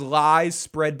she says, lies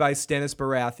spread by Stannis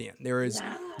Baratheon.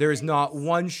 There is not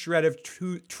one shred of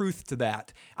truth to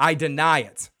that. I deny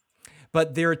it.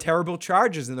 But there are terrible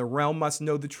charges, and the realm must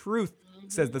know the truth,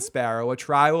 says the Sparrow. A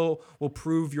trial will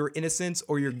prove your innocence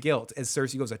or your guilt. As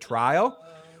Cersei goes, a trial?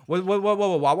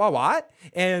 What?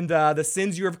 And the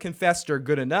sins you have confessed are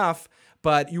good enough,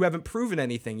 but you haven't proven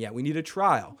anything yet. We need a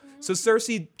trial. So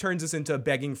Cersei turns this into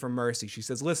begging for mercy. She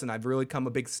says, listen, I've really come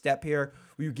a big step here.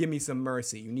 Will you give me some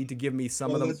mercy? You need to give me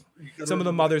some of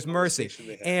the mother's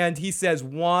mercy. And he says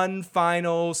one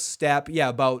final step,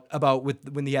 about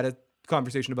when he had a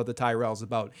conversation about the Tyrells,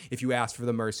 about if you ask for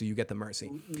the mercy, you get the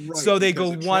mercy. Right, so they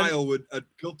go a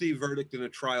guilty verdict in a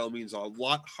trial means a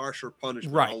lot harsher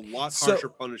punishment, right. A lot harsher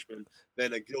punishment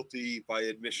than a guilty by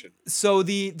admission. So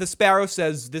the Sparrow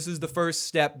says this is the first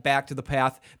step back to the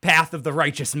path of the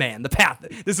righteous man. The path.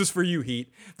 This is for you,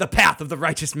 Heat. The path of the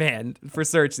righteous man for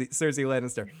Cersei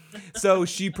Lannister. So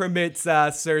she permits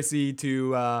Cersei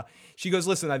to. She goes,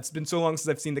 listen, it's been so long since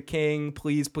I've seen the king.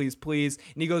 Please, please, please.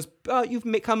 And he goes, you've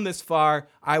come this far.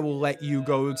 I will let you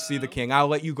go see the king. I'll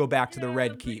let you go back to the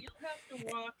Red Keep.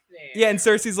 Yeah, and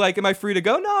Cersei's like, am I free to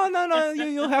go? No.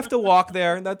 You'll have to walk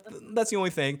there. That's the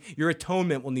only thing. Your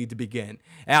atonement will need to begin.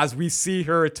 As we see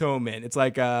her atonement. It's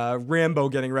like Rambo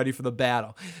getting ready for the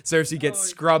battle. Cersei gets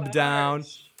scrubbed down.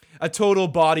 A total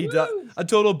body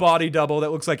double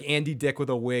that looks like Andy Dick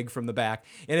with a wig from the back.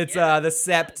 And it's the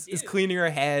Sept is cleaning her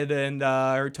head and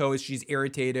her toes. She's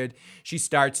irritated. She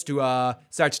starts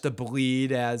to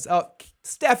bleed as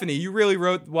Stephanie, you really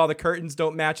wrote while the curtains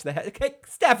don't match the head. Okay,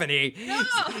 Stephanie. No!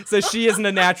 So she isn't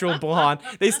a natural blonde.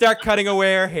 They start cutting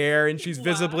away her hair, and she's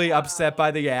visibly upset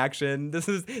by the action. This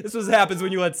is what happens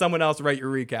when you let someone else write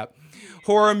your recap.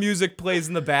 Horror music plays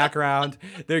in the background.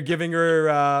 They're giving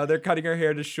her, they're cutting her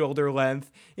hair to shoulder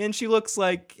length, and she's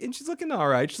looking all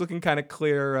right. She's looking kind of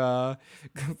clear,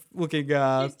 looking.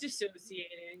 She's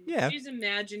dissociating. Yeah. She's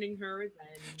imagining her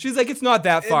revenge. She's like, it's not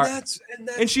that far.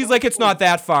 And she's like, it's not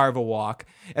that far of a walk.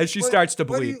 As she starts to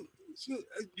bleed.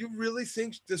 You really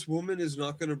think this woman is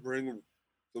not going to bring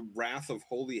the wrath of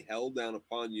holy hell down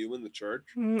upon you in the church?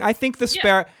 I think the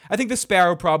Sparrow. I think the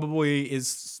Sparrow probably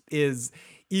is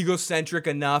egocentric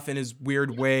enough in his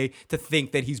weird way to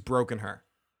think that he's broken her.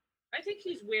 I think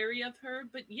he's wary of her,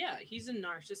 but yeah, he's a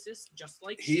narcissist just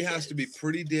like he has to be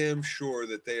pretty damn sure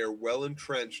that they are well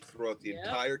entrenched throughout the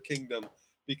entire kingdom,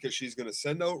 because she's going to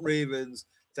send out ravens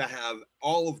to have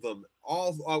all of them,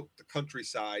 all out the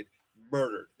countryside,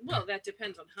 murdered. Well, that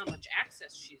depends on how much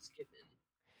access she's given.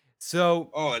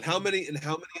 So, and how many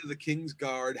of the King's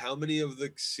Guard, how many of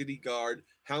the city guard,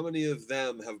 how many of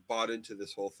them have bought into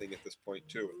this whole thing at this point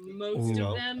too? Most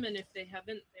of them, and if they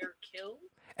haven't, they're killed.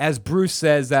 As Bruce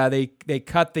says, they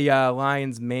cut the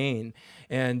lion's mane.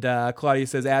 And Claudia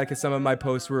says, Atticus, some of my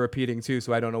posts were repeating too,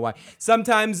 so I don't know why.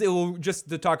 Sometimes it will, just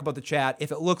to talk about the chat,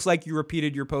 if it looks like you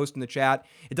repeated your post in the chat,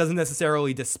 it doesn't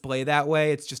necessarily display that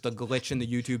way. It's just a glitch in the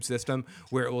YouTube system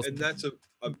where it will. And that's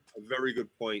a very good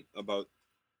point about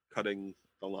cutting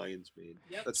the lion's mane.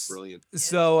 Yep. That's brilliant.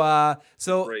 So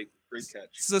great catch.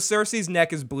 So Cersei's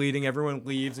neck is bleeding. Everyone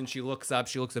leaves, and she looks up.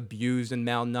 She looks abused and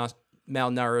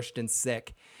malnourished and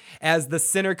sick. As the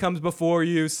sinner comes before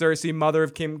you, Cersei, mother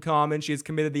of King Common, she has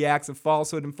committed the acts of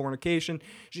falsehood and fornication.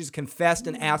 She's confessed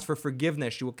and asked for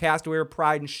forgiveness. She will cast away her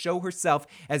pride and show herself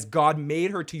as God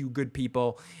made her to you, good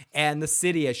people, and the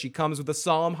city, as she comes with a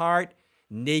solemn heart,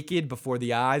 naked before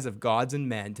the eyes of gods and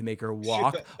men, to make her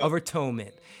walk of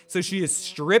atonement. So she is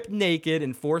stripped naked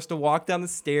and forced to walk down the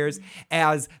stairs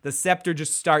as the Scepter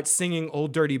just starts singing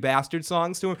Old Dirty Bastard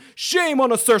songs to him. Shame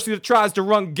on a Cersei that tries to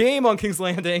run game on King's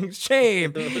Landing.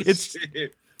 Shame. It's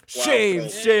shame.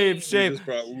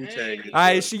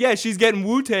 She's getting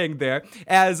Wu-Tang there.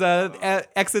 As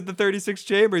exit the 36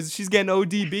 chambers, she's getting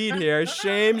ODB'd here.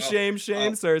 Shame,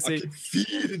 Cersei.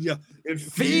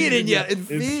 Feeding you.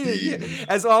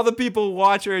 As all the people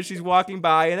watch her as she's walking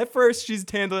by, and at first she's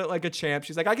handling it like a champ.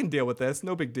 She's like, I can deal with this,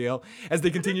 no big deal. As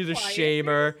they continue to shame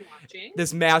her,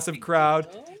 this massive crowd,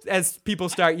 as people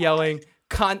start yelling,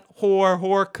 cunt,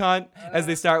 whore, cunt, as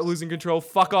they start losing control,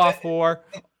 fuck off, whore.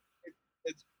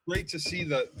 It's great to see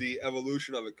the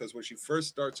evolution of it, because when she first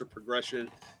starts her progression,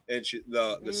 and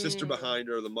the sister behind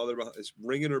her, the mother behind, is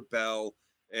ringing her bell,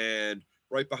 and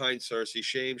right behind Cersei,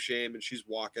 shame, and she's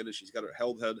walking, and she's got her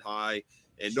head high,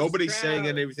 and nobody's saying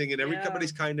anything, and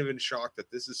everybody's kind of in shock that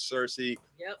this is Cersei,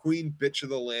 queen bitch of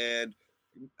the land,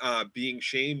 being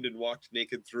shamed and walked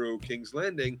naked through King's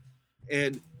Landing,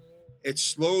 and it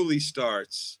slowly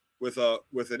starts with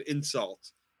an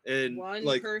insult, And One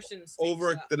like person speaks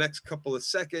over up. the next couple of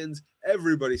seconds,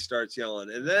 everybody starts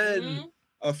yelling. And then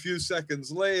a few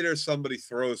seconds later, somebody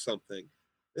throws something.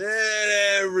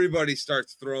 Then everybody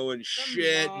starts throwing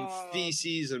shit and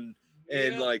feces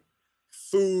and like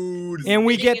food. And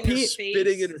we get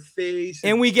spitting in her face.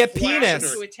 And we get flashing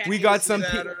penis. her We got some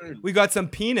titties at her and- we got some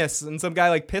penis and some guy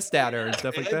like pissed at her and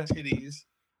stuff like and that. titties.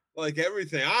 Like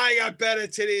everything. I got better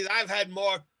titties. I've had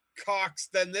more cocks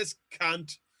than this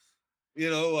cunt. You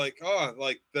know, like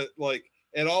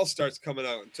it all starts coming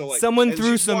out until like Someone and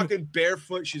threw she's some- walking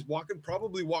barefoot. She's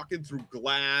probably walking through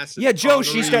glass. And Yeah, Joe,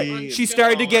 she pottery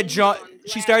started to and- get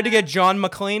John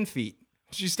McClane feet.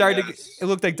 She started to it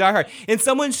looked like Die Hard. And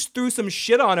someone threw some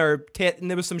shit on her tit and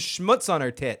there was some schmutz on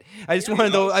her tit. I just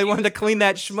wanted to clean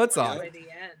that schmutz off.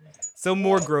 So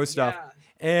more gross stuff.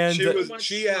 And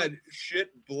she had shit,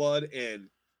 blood, and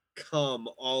cum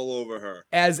all over her.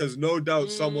 As- because no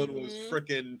doubt someone was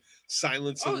freaking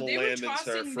silencing the they were laments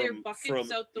her tossing their from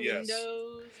buckets out the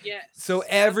windows. Yes. So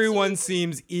everyone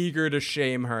seems eager to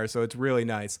shame her, so it's really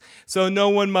nice. So no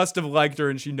one must have liked her,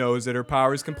 and she knows it. Her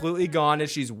power is completely gone as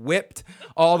she's whipped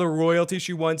all the royalty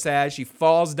she once had. She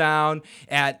falls down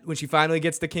when she finally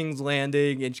gets to King's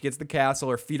Landing, and she gets the castle.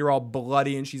 Her feet are all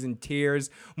bloody, and she's in tears.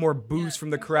 More boos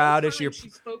from the crowd as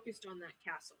She's focused on that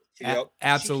castle.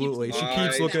 Absolutely. She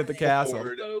keeps looking at the castle.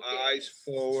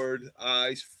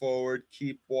 Eyes forward,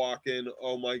 keep walking.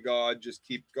 Oh my God, just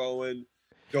keep going.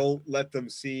 Don't let them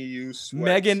see you sweat.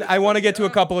 Megan, I want to get to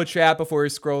a couple of chat before he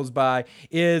scrolls by.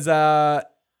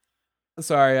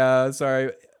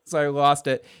 Sorry, lost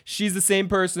it. She's the same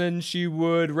person. She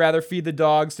would rather feed the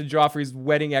dogs to Joffrey's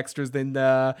wedding extras than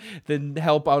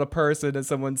help out a person, as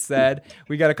someone said.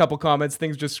 We got a couple comments.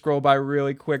 Things just scroll by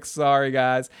really quick. Sorry,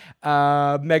 guys.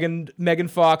 Megan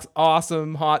Fox,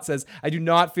 awesome hot, says, I do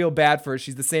not feel bad for her.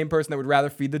 She's the same person that would rather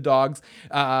feed the dogs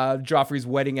Joffrey's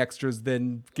wedding extras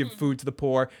than give food to the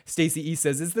poor. Stacey E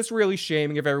says, is this really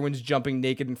shaming if everyone's jumping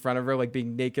naked in front of her, like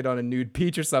being naked on a nude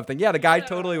beach or something? Yeah, the guy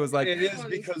totally was like... It is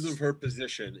because of her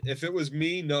position. If it was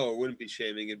me, no, it wouldn't be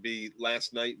shaming. It'd be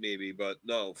last night maybe, but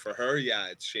no, for her, yeah,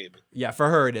 it's shaming. Yeah, for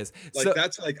her it is. Like So-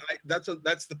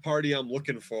 that's the party I'm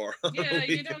looking for. Yeah,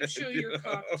 you don't show your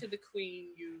cock to the queen.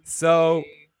 So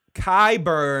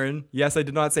Qyburn, yes, I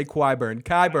did not say Qyburn.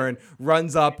 Qyburn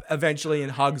runs up eventually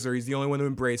and hugs her. He's the only one to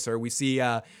embrace her. We see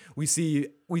Kevin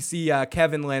Lannister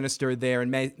there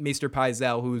and Maester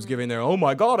Pycelle, who's giving their, oh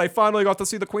my God, I finally got to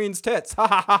see the queen's tits. Ha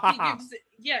ha ha ha.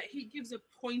 He gives a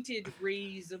pointed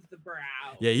raise of the brow.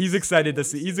 Yeah, he's excited to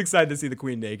see the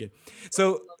queen naked.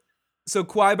 So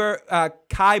Qyburn,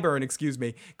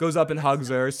 goes up and hugs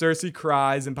her. Cersei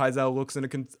cries and Pycelle looks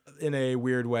in a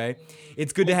weird way.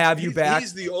 It's good to have you back.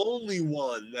 He's the only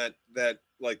one that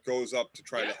like goes up to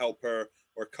try to help her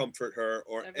or comfort her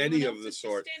or any of the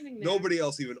sort. Nobody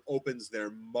else even opens their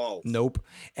mouth. Nope.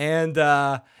 And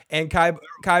Qyburn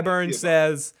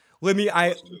says,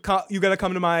 you got to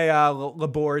come to my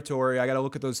laboratory. I got to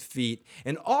look at those feet.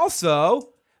 And also,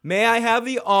 may I have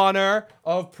the honor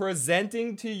of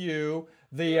presenting to you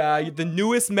the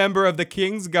newest member of the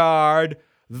King's Guard,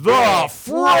 the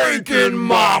Franken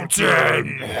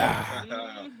Mountain.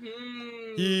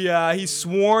 He's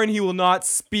sworn he will not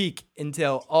speak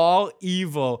until all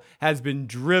evil has been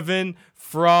driven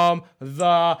from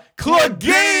the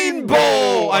Clegane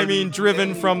Bowl. I mean,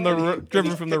 driven from the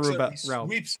realm.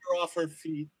 Sweeps her off her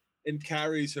feet and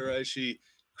carries her as she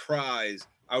cries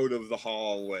out of the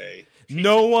hallway.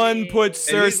 No one puts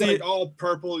And he's Cersei. like all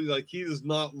purple. Like he does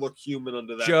not look human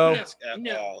under that Joe, mask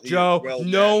at all. He is Joe, well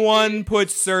no dead. one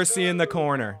puts Cersei in the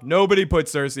corner. Nobody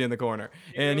puts Cersei in the corner.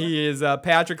 And he is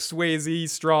Patrick Swayze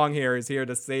strong here is here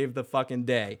to save the fucking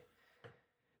day.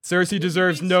 Cersei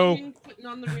deserves no...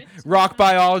 Rock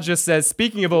biologist says,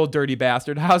 speaking of old dirty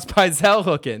bastard, how's Pycelle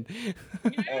looking?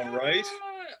 All right.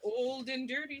 Old and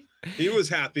dirty. He was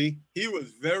happy. He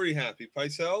was very happy.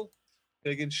 Pycelle,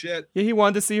 taking shit. Yeah, he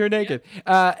wanted to see her naked.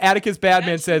 Atticus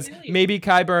Badman says, maybe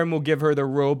Qyburn will give her the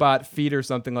robot feet or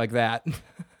something like that.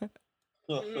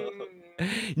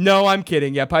 No, I'm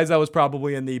kidding. Yeah, Pycelle was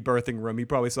probably in the birthing room. He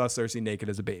probably saw Cersei naked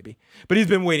as a baby. But he's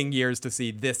been waiting years to see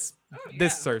this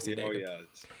Cersei naked. Oh, yeah.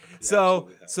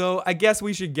 So I guess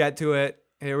we should get to it.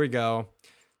 Here we go.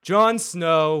 Jon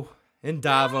Snow in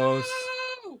Davos.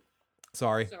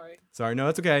 Sorry. No,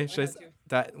 it's okay.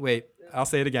 Wait, I'll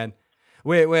say it again.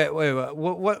 Wait.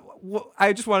 What?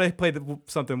 I just want to play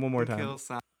something one more time.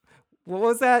 What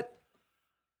was that?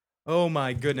 Oh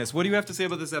my goodness. What do you have to say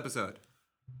about this episode?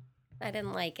 I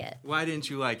didn't like it. Why didn't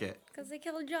you like it? Because they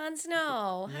killed Jon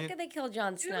Snow. How could they kill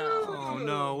Jon Snow? Oh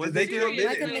no! What Did they they do? kill? They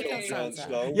Why couldn't didn't they kill kill Jon Sansa?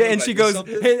 Snow. Yeah, What, and did she I goes.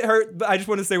 miss something? I just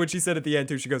want to say what she said at the end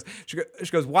too. She goes.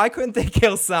 Why couldn't they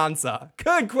kill Sansa?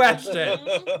 Good question.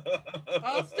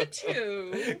 Of the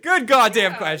two. Good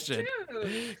goddamn question.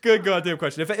 Good goddamn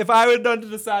question. If I would have done to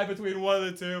decide between one of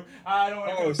the two, I don't.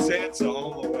 Oh, Sansa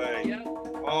all the way. Yep.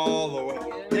 All the way.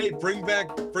 Hey, bring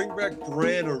back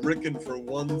Bran or Rickon for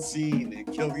one scene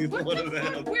and kill either one of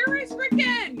them. Where is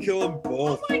Rickon? Kill them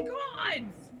both. Oh my god!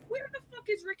 Where the fuck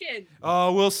is Rickon?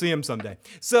 Oh, we'll see him someday.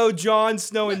 So Jon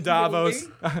Snow and Davos,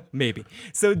 maybe.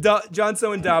 So Jon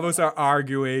Snow and Davos are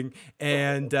arguing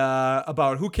and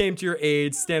about who came to your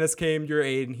aid. Stannis came to your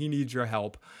aid, and he needs your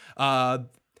help.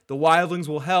 The wildlings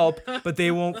will help, but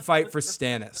they won't fight for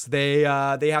Stannis. They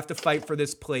have to fight for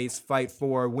this place, fight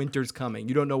for winter's coming.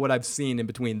 You don't know what I've seen in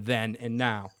between then and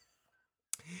now.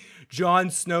 Jon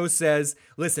Snow says,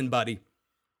 listen, buddy,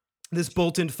 this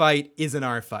Bolton fight isn't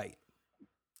our fight.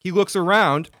 He looks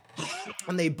around,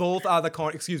 and they both are the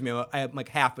corner. Excuse me, I am like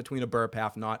half between a burp,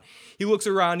 half not. He looks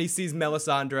around, he sees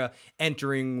Melisandre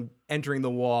entering the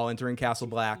wall, entering Castle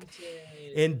Black.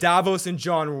 And Davos and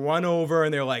Jon run over,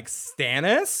 and they're like,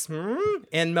 Stannis?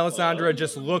 And Melisandre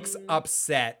just looks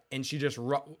upset, and she just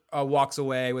walks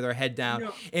away with her head down.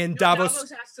 And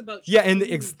Davos asks about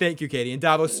thank you, Katie. And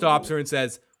Davos stops her and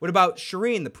says, what about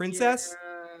Shireen, the princess?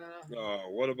 Oh,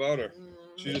 what about her?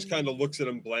 She just kind of looks at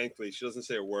him blankly. She doesn't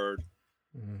say a word.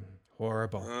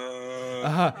 Horrible.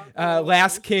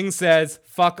 Last King says,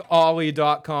 fuck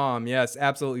Ollie.com. Yes,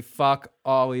 absolutely. Fuck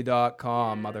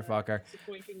Ollie.com, motherfucker.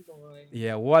 Disappointing boy.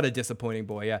 Yeah, what a disappointing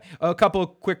boy. Yeah. A couple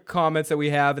of quick comments that we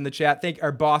have in the chat. Thank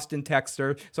our Boston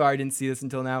texter. Sorry, I didn't see this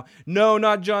until now. No,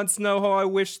 not Jon Snow. Oh, I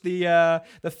wish the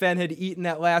Fen had eaten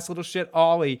that last little shit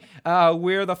Ollie.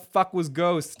 Where the fuck was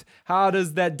Ghost? How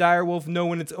does that direwolf know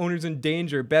when its owner's in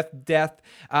danger? Beth Death,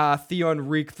 Theon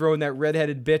Reek throwing that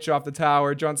redheaded bitch off the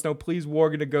tower. Jon Snow, please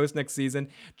Warg into Ghost next season.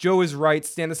 Joe is right.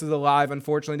 Stannis is alive.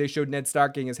 Unfortunately, they showed Ned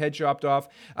Stark getting his head chopped off.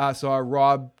 Saw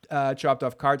Robb chopped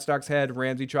off Stark's head.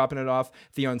 Ramsay chopping it off.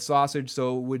 Theon sausage.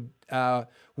 So it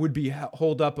would be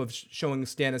hold up of showing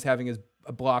Stannis having his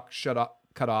block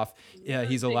cut off. Yeah,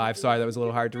 he's alive. Sorry, that was a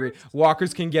little hard to read.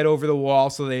 Walkers can get over the wall,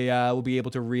 so they will be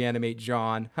able to reanimate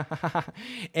Jon.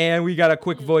 And we got a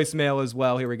quick voicemail as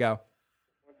well. Here we go.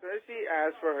 Cersei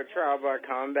asked for her trial by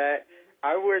combat.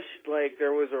 I wish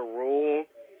there was a rule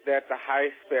that the High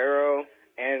Sparrow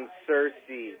and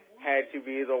Cersei had to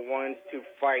be the ones to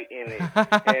fight in it,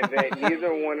 and that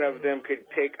neither one of them could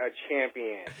pick a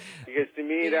champion. Because to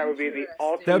me, that would be the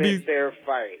ultimate fair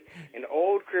fight. An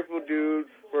old crippled dude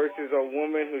versus a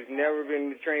woman who's never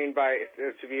been trained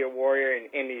to be a warrior in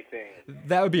anything.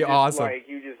 That would be awesome.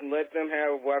 You just let them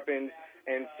have weapons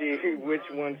and see which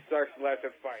one sucks less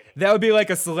at fighting. That would be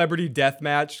like a celebrity death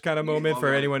match kind of moment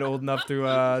for anyone old enough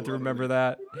to remember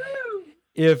that.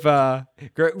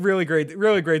 Really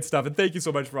great stuff, and thank you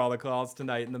so much for all the calls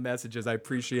tonight and the messages. I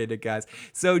appreciate it, guys.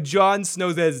 So Jon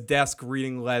Snow's at his desk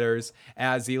reading letters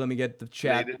as let me get the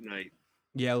chat. Late at night.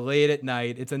 Yeah, late at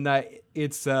night.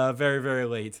 It's very, very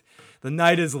late. The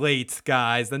night is late,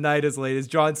 guys. The night is late. As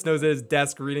Jon Snow's at his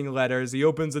desk reading letters, he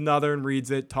opens another and reads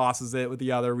it, tosses it with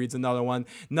the other, reads another one.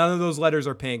 None of those letters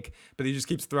are pink, but he just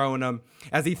keeps throwing them.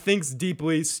 As he thinks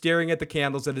deeply, staring at the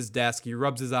candles at his desk, he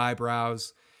rubs his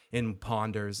eyebrows and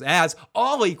ponders as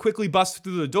Ollie quickly busts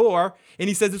through the door and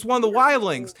he says, it's one of the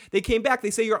wildlings. They came back.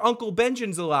 They say your Uncle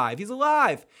Benjen's alive. He's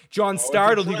alive. Jon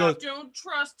startled. He goes, don't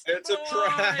trust. It's a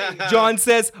trap. John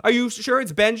says, are you sure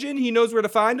it's Benjen? He knows where to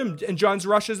find him. And Jon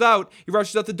rushes out. He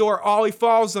rushes out the door. Ollie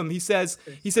follows him. He says,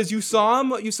 you saw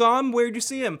him? You saw him? Where'd you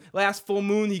see him? Last full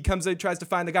moon, he comes and tries to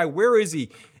find the guy. Where is he?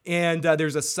 And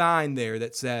there's a sign there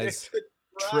that says,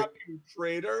 you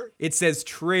traitor. It says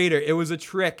traitor. It was a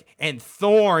trick. And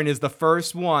Thorne is the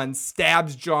first one,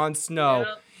 stabs Jon Snow.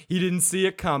 Yep. He didn't see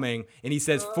it coming. And he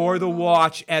says, for the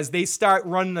watch, as they start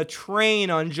running a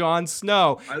train on Jon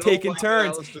Snow, taking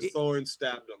turns. Thorne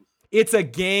stabbed him. It's a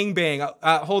gangbang.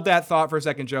 Hold that thought for a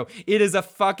second, Joe. It is a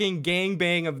fucking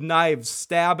gangbang of knives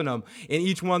stabbing him. And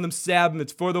each one of them stab him.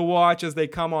 It's for the watch as they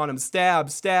come on him. Stab,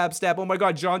 stab, stab. Oh my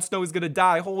God, Jon Snow is going to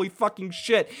die. Holy fucking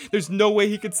shit. There's no way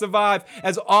he could survive.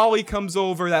 As Ollie comes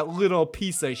over, that little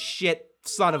piece of shit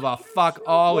son of a fuck,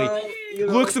 Ollie.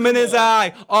 Looks him in his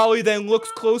eye. Ollie then looks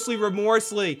closely,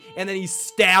 remorsefully, and then he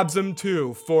stabs him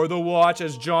too. For the watch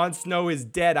as Jon Snow is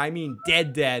dead. I mean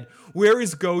dead. Where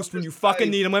is Ghost when you fucking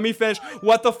need him? Let me finish.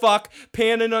 What the fuck?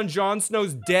 Panning on Jon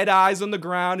Snow's dead eyes on the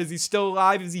ground. Is he still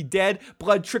alive? Is he dead?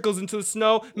 Blood trickles into the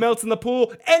snow, melts in the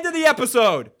pool. End of the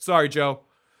episode. Sorry, Joe.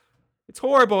 It's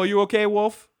horrible. Are you okay,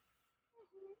 Wolf?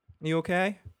 You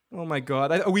okay? Oh my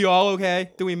God. Are we all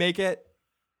okay? Did we make it?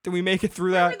 Did we make it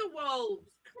through Where that? are the wolves?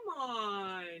 Come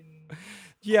on.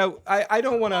 Yeah, I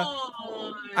don't want to.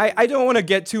 I don't want to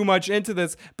get too much into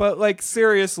this, but like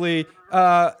seriously,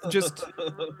 just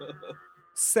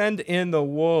send in the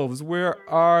wolves. Where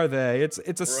are they?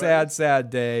 It's a sad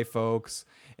day, folks.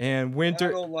 And winter.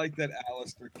 I don't like that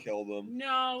Alistair killed him.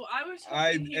 No, I was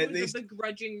hoping he was a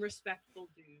begrudging, respectful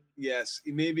dude. Yes,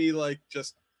 maybe like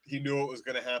just he knew it was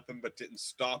going to happen, but didn't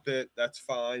stop it. That's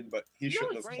fine, but he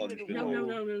shouldn't have plunged in.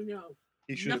 No.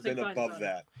 He should have been above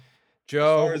that.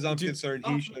 Joe, as far as I'm concerned,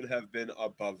 he should have been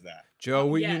above that.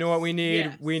 Joe, you know what we need?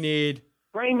 Yes. We need.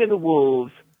 Bring me the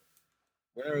wolves.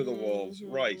 Where are the wolves?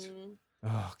 Right.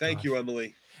 Oh, Thank you,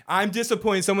 Emily. I'm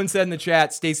disappointed. Someone said in the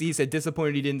chat, Stacy, he said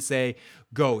disappointed he didn't say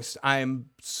Ghost. I am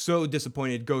so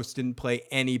disappointed Ghost didn't play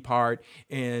any part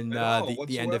in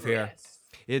the end of here.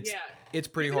 Yes. It's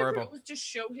pretty Even horrible. If it was just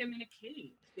show him in a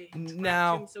cage. They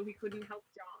now, him so he couldn't help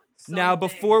John. Now,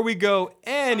 before we go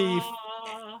any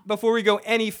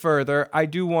further, I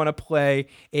do want to play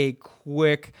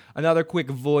another quick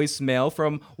voicemail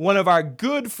from one of our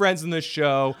good friends in the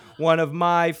show, one of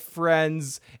my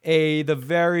friends, the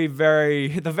very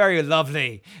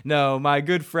lovely, my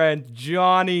good friend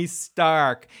Johnny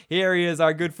Stark. Here he is,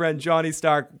 our good friend Johnny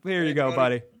Stark. Here you go,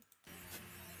 buddy.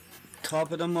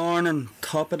 Top of the morning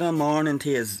to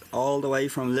you, all the way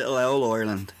from Little Owl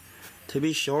Ireland. To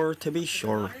be sure.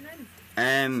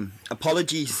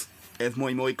 Apologies if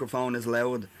my microphone is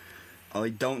loud. I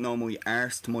don't know my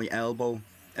arse to my elbow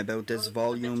about this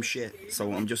volume shit,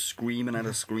 so I'm just screaming at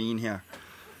a screen here.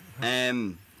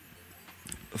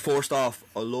 First off,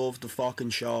 I love the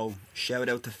fucking show. Shout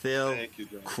out to Phil,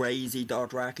 crazy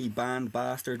Dothraki band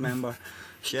bastard member.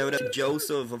 Shout out to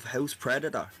Joseph of House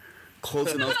Predator,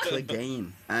 cousin of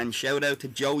Clegane, and shout out to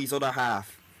Joey's other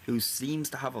half, who seems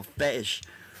to have a fetish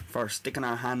for sticking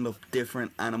our hand up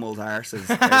different animals' arses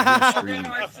every stream.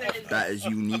 That is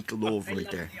unique love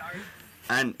right there.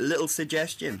 And little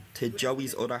suggestion to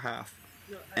Joey's other half.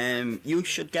 You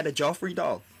should get a Joffrey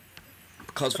doll.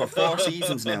 Because for 4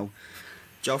 seasons now,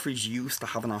 Joffrey's used to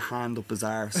having a hand up his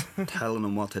arse, telling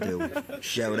him what to do.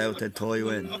 Shout out to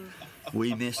Tywin.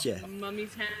 We missed you.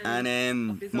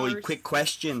 And my quick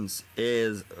questions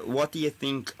is, what do you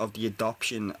think of the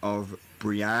adoption of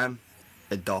Brienne?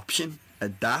 Adoption?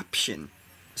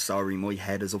 Sorry, my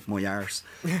head is up my arse.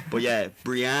 But yeah,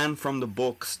 Brienne from the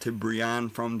books to Brienne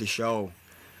from the show.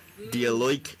 Do you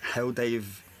like how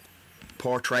they've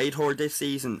portrayed her this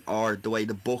season, or the way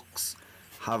the books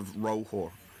have wrote her?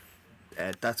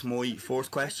 That's my first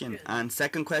question. And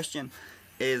second question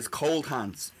is Cold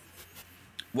Hands.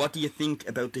 What do you think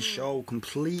about the show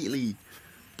completely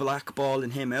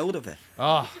blackballing him out of it?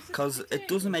 Because it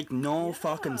doesn't make no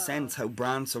fucking sense how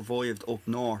Bran survived up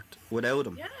north without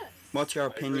him. What's your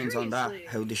opinions on that?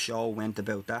 How the show went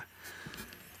about that?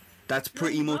 That's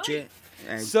pretty much it.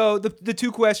 So the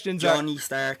two questions Johnny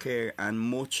Stark here, and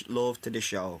much love to the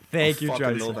show. Thank you,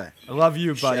 Johnny. Love it. I love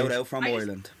you, buddy. Shout out from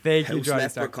Ireland. Thank you, Johnny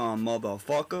Stark. Leprechaun,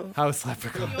 motherfucker. House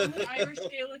Leprechaun. The only Irish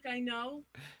Gaelic I know,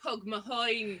 Hug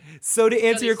Mahoin. So to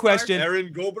answer your question,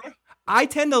 Erin Gobra? I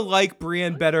tend to like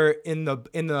Brienne better in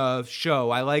the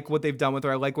show. I like what they've done with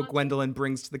her. I like what Gwendolyn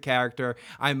brings to the character.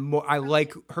 I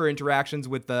like her interactions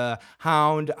with the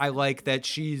Hound. I like that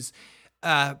she's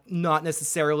not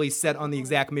necessarily set on the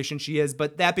exact mission she is.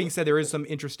 But that being said, there is some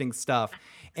interesting stuff.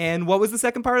 And what was the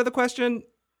second part of the question?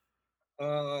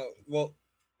 Well,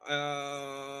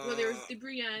 there was the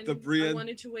Brienne. I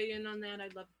wanted to weigh in on that. I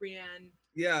love Brienne.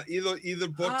 Yeah, either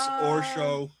books or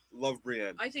show. Love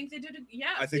Brienne. I think they did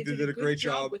I think they did a great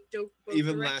job. With both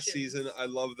Even directions. last season, I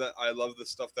love that. I love the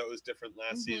stuff that was different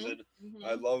last season.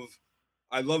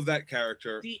 I love that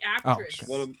character. The actress,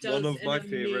 one of my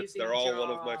favorites. They're all one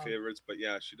of my favorites. But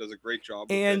yeah, she does a great job.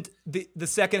 And the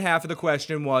second half of the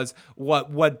question was,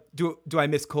 what do I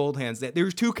miss Cold Hands?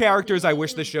 There's two characters I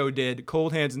wish the show did: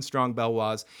 Cold Hands and Strong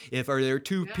Belwas. Are there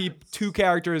two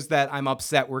characters that I'm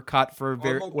upset were cut for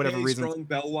whatever reason? Strong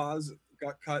Belwas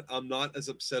got cut. I'm not as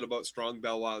upset about Strong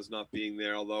Belwas not being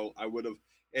there, although I would have.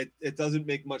 It doesn't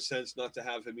make much sense not to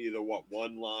have him either.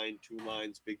 1 line, 2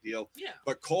 lines, big deal. Yeah.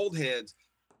 But Cold Hands,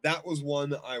 that was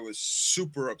one I was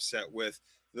super upset with.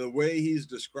 The way he's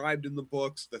described in the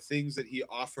books, the things that he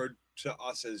offered to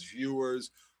us as viewers,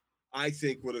 I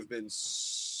think would have been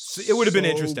It would have been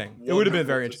interesting. It would have been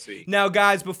very interesting. Now,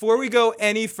 guys, before we go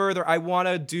any further, I want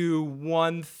to do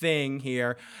one thing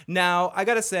here. Now, I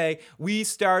got to say, we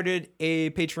started a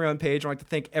Patreon page. I'd like to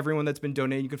thank everyone that's been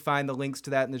donating. You can find the links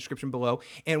to that in the description below.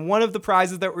 And one of the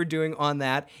prizes that we're doing on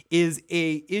that is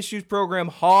a Issues Program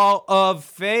Hall of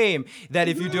Fame that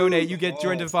if you donate, you get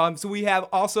joined to follow. So we had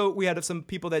some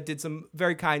people that did some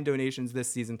very kind donations this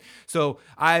season. So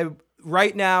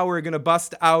right now, we're going to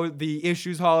bust out the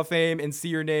Issues Hall of Fame and see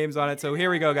your names on it. So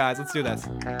here we go, guys. Let's do this.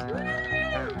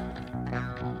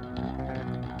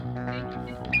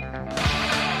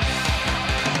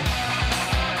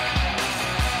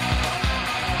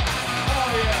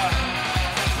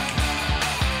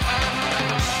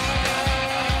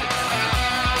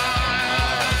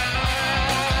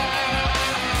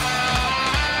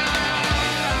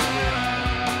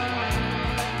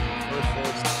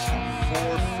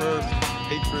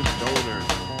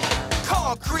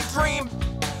 Concrete dream,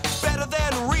 better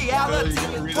than reality.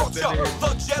 Torture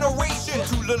the generation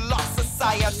to the lost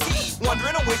society.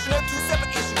 Wondering or wishing are two separate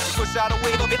issues. Push out a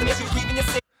wave of admission, keeping you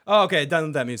safe. Okay, done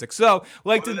with that music. So,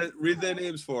 read their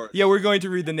names for us. Yeah, we're going to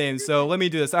read the names. So let me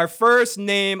do this. Our first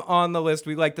name on the list,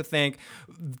 we'd like to thank,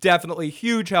 definitely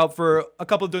huge help for a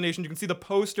couple of donations. You can see the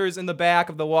posters in the back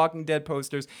of the Walking Dead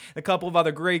posters, a couple of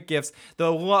other great gifts.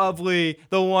 The lovely,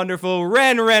 the wonderful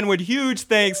Ren Renwood. Huge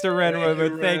thanks to Ren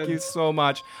Renwood. Thank you so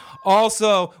much.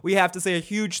 Also, we have to say a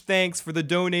huge thanks for the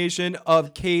donation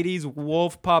of Katie's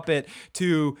wolf puppet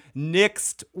to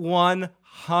Nixt100.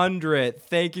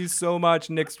 Thank you so much,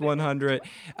 Nixt100.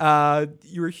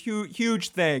 Your huge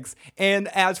thanks. And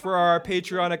as for our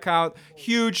Patreon account,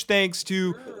 huge thanks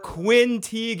to Quinn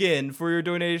Teagan for your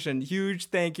donation. Huge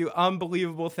thank you.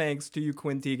 Unbelievable thanks to you,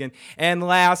 Quinn Teagan. And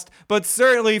last, but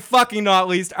certainly fucking not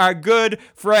least, our good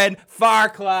friend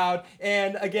Farcloud.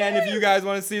 And again, if you guys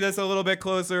want to see this a little bit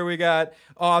closer, we got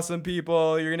awesome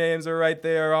people. Your names are right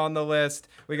there on the list.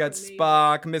 We got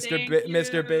Spock,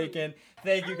 Mr. Bacon.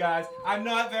 Thank you, guys. I'm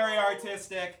not very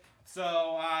artistic,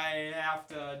 so I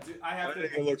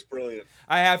think it looks brilliant.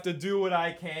 I have to do what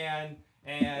I can,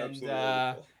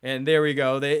 and there we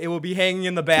go. It will be hanging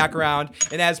in the background,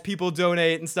 and as people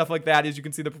donate and stuff like that, as you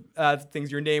can see the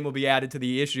things, your name will be added to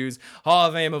the Issues Hall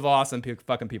of Fame of awesome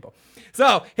fucking people.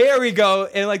 So here we go,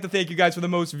 and I'd like to thank you guys for the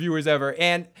most viewers ever.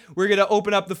 And we're gonna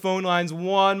open up the phone lines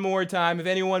one more time. If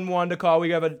anyone wanted to call, we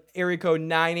have an area code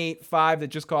 985 that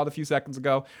just called a few seconds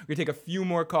ago. We're gonna take a few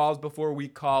more calls before we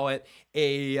call it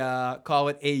a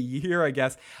year, I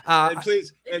guess. And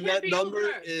please, and that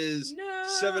number is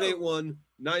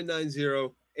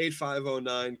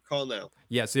 781-990-8509. Call now.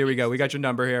 Yes, here we go. We got your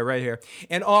number here, right here.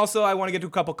 And also, I want to get to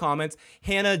a couple comments.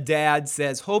 Hannah Dad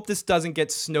says, hope this doesn't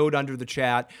get snowed under the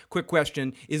chat. Quick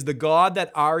question. Is the god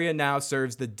that Arya now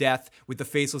serves, the Death with the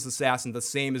faceless assassin, the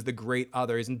same as the Great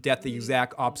Other? Isn't Death the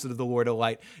exact opposite of the Lord of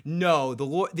Light? No, the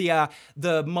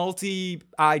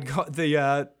multi-eyed god,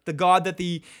 the god that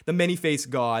the many-faced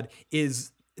god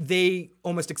is. They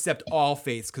almost accept all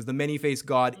faiths because the many-faced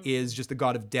God is just the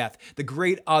God of death. The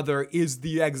Great Other is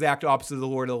the exact opposite of the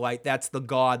Lord of the Light. That's the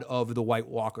God of the White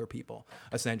Walker people,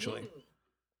 essentially.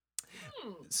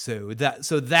 So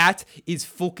that is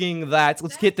fucking that.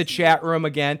 Let's hit the chat room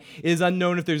again. It is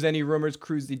unknown if there's any rumors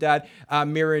Cruzy died.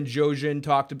 Mira and Jojen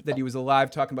talked that he was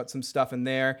alive, talking about some stuff in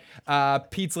there.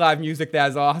 Pete's live music, that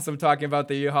is awesome, talking about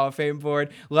the Hall of Fame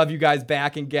board. Love you guys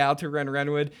back and gal to Ren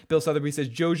Renwood. Bill Sotheby says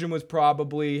Jojen was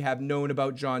probably have known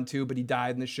about John too, but he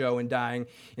died in the show and dying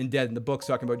and dead in the books,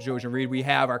 talking about Jojen Reed. We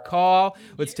have our call.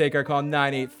 Let's take our call,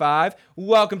 985.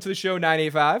 Welcome to the show,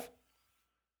 985.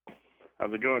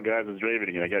 How's it going, guys? It's Raven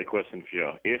again. I got a question for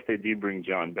you. If they do bring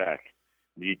John back,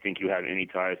 do you think you have any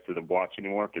ties to the Watch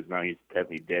anymore? Because now he's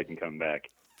definitely dead and come back.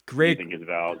 Great. Do you think his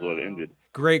vows will have ended?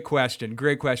 Great question.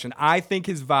 I think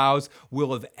his vows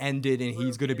will have ended and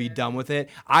he's going to be done with it.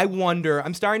 I wonder,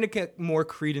 I'm starting to get more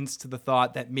credence to the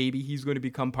thought that maybe he's going to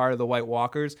become part of the White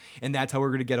Walkers, and that's how we're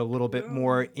going to get a little bit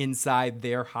more inside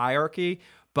their hierarchy.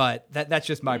 But that's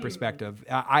just my perspective.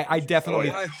 I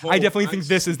definitely think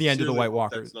this is the end of the White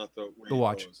Walkers. The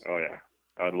Watch. Oh yeah,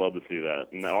 I'd love to see that.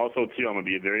 And also too, I'm gonna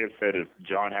be very upset if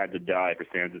John had to die for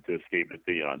Sansa to escape the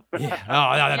Theon. Yeah.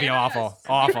 Oh, that'd be awful.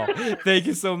 Thank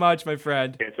you so much, my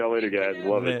friend. Catch y'all later, guys.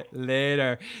 Love it.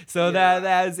 Later. So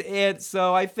that's it.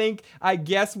 So I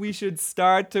guess we should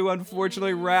start to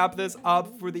unfortunately wrap this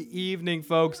up for the evening,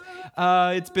 folks.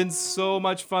 It's been so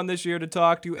much fun this year to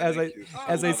talk to you as I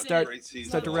start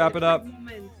to wrap it up.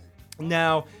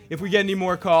 Now, if we get any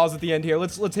more calls at the end here,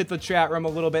 let's hit the chat room a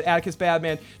little bit. Atticus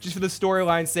Badman, just for the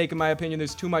storyline's sake, in my opinion,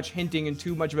 there's too much hinting and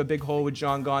too much of a big hole with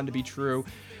John gone to be true.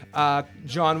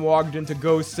 John Wogden to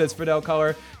Ghost, says Fidel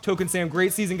Color. Token Sam,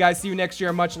 great season, guys. See you next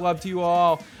year. Much love to you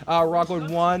all. Rockwood,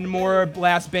 one more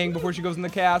last bang before she goes in the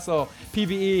castle.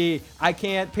 PvE, I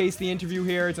can't paste the interview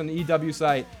here. It's on the EW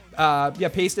site. Yeah,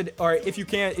 paste it, or if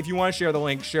you want to share the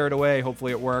link, share it away.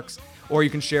 Hopefully it works. Or you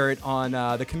can share it on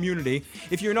the community.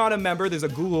 If you're not a member, there's a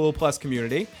Google Plus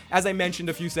community. As I mentioned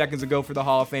a few seconds ago for the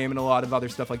Hall of Fame and a lot of other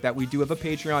stuff like that, we do have a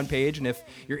Patreon page, and if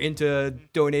you're into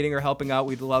donating or helping out,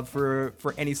 we'd love for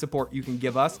any support you can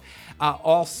give us.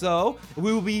 Also,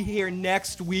 we will be here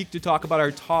next week to talk about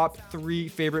our top 3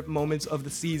 favorite moments of the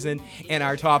season and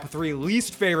our top 3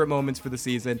 least favorite moments for the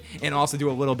season, and also do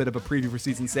a little bit of a preview for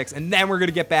Season 6. And then we're going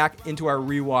to get back into our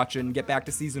rewatch and get back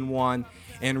to Season 1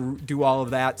 and do all of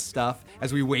that stuff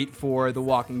as we wait for The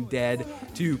Walking Dead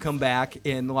to come back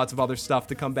and lots of other stuff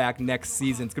to come back next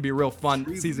season. It's gonna be a real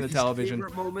fun season of television.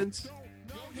 Favorite moments?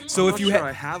 So I'm not sure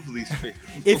I have least favorite.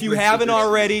 if you haven't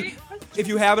already,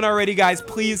 guys,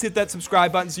 please hit that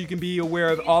subscribe button so you can be aware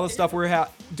of all the stuff we're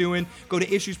doing. Go to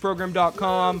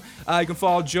issuesprogram.com. You can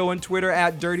follow Joe on Twitter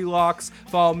at DirtyLocks.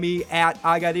 Follow me at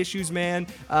I Got Issues Man.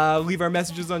 Leave our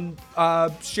messages on.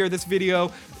 Share this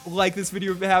video. Like this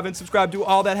video if you haven't. Subscribe. Do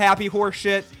all that happy horse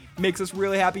shit. Makes us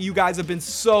really happy. You guys have been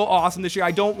so awesome this year. I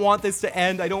don't want this to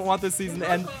end. I don't want this season to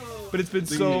end, but it's been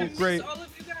so great.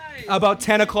 About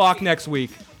 10 o'clock next week.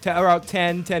 Around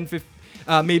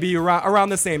 10:50, maybe around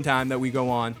the same time that we go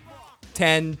on.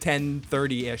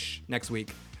 10:30-ish next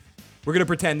week. We're going to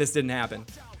pretend this didn't happen.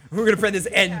 We're going to pretend this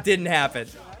end didn't happen.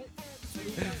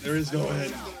 There is no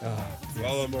end.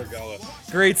 Gala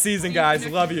Morgellus. Great season, guys.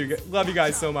 Love you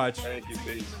guys so much. Thank you,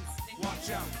 peace.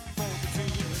 Watch out.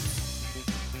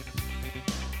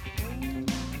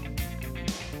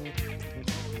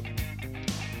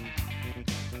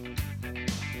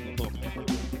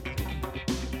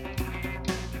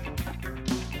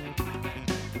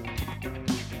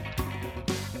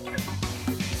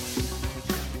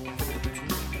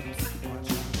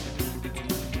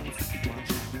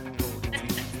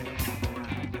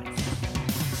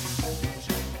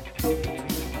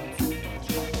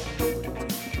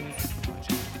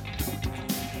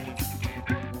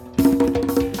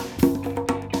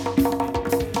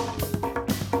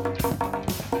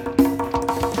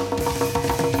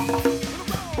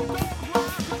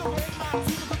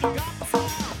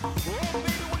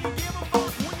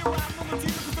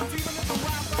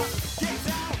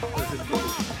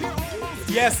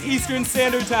 Yes, Eastern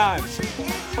Standard Time.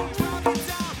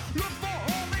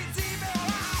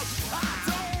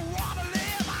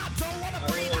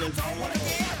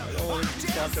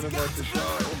 Talking about the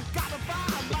show.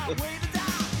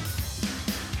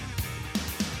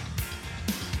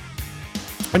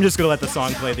 I'm just gonna let the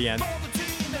song play at the end.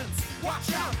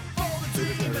 Watch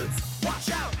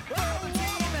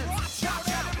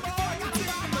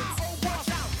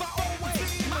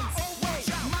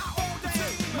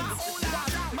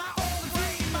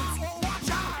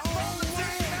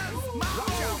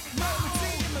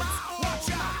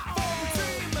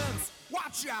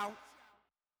out.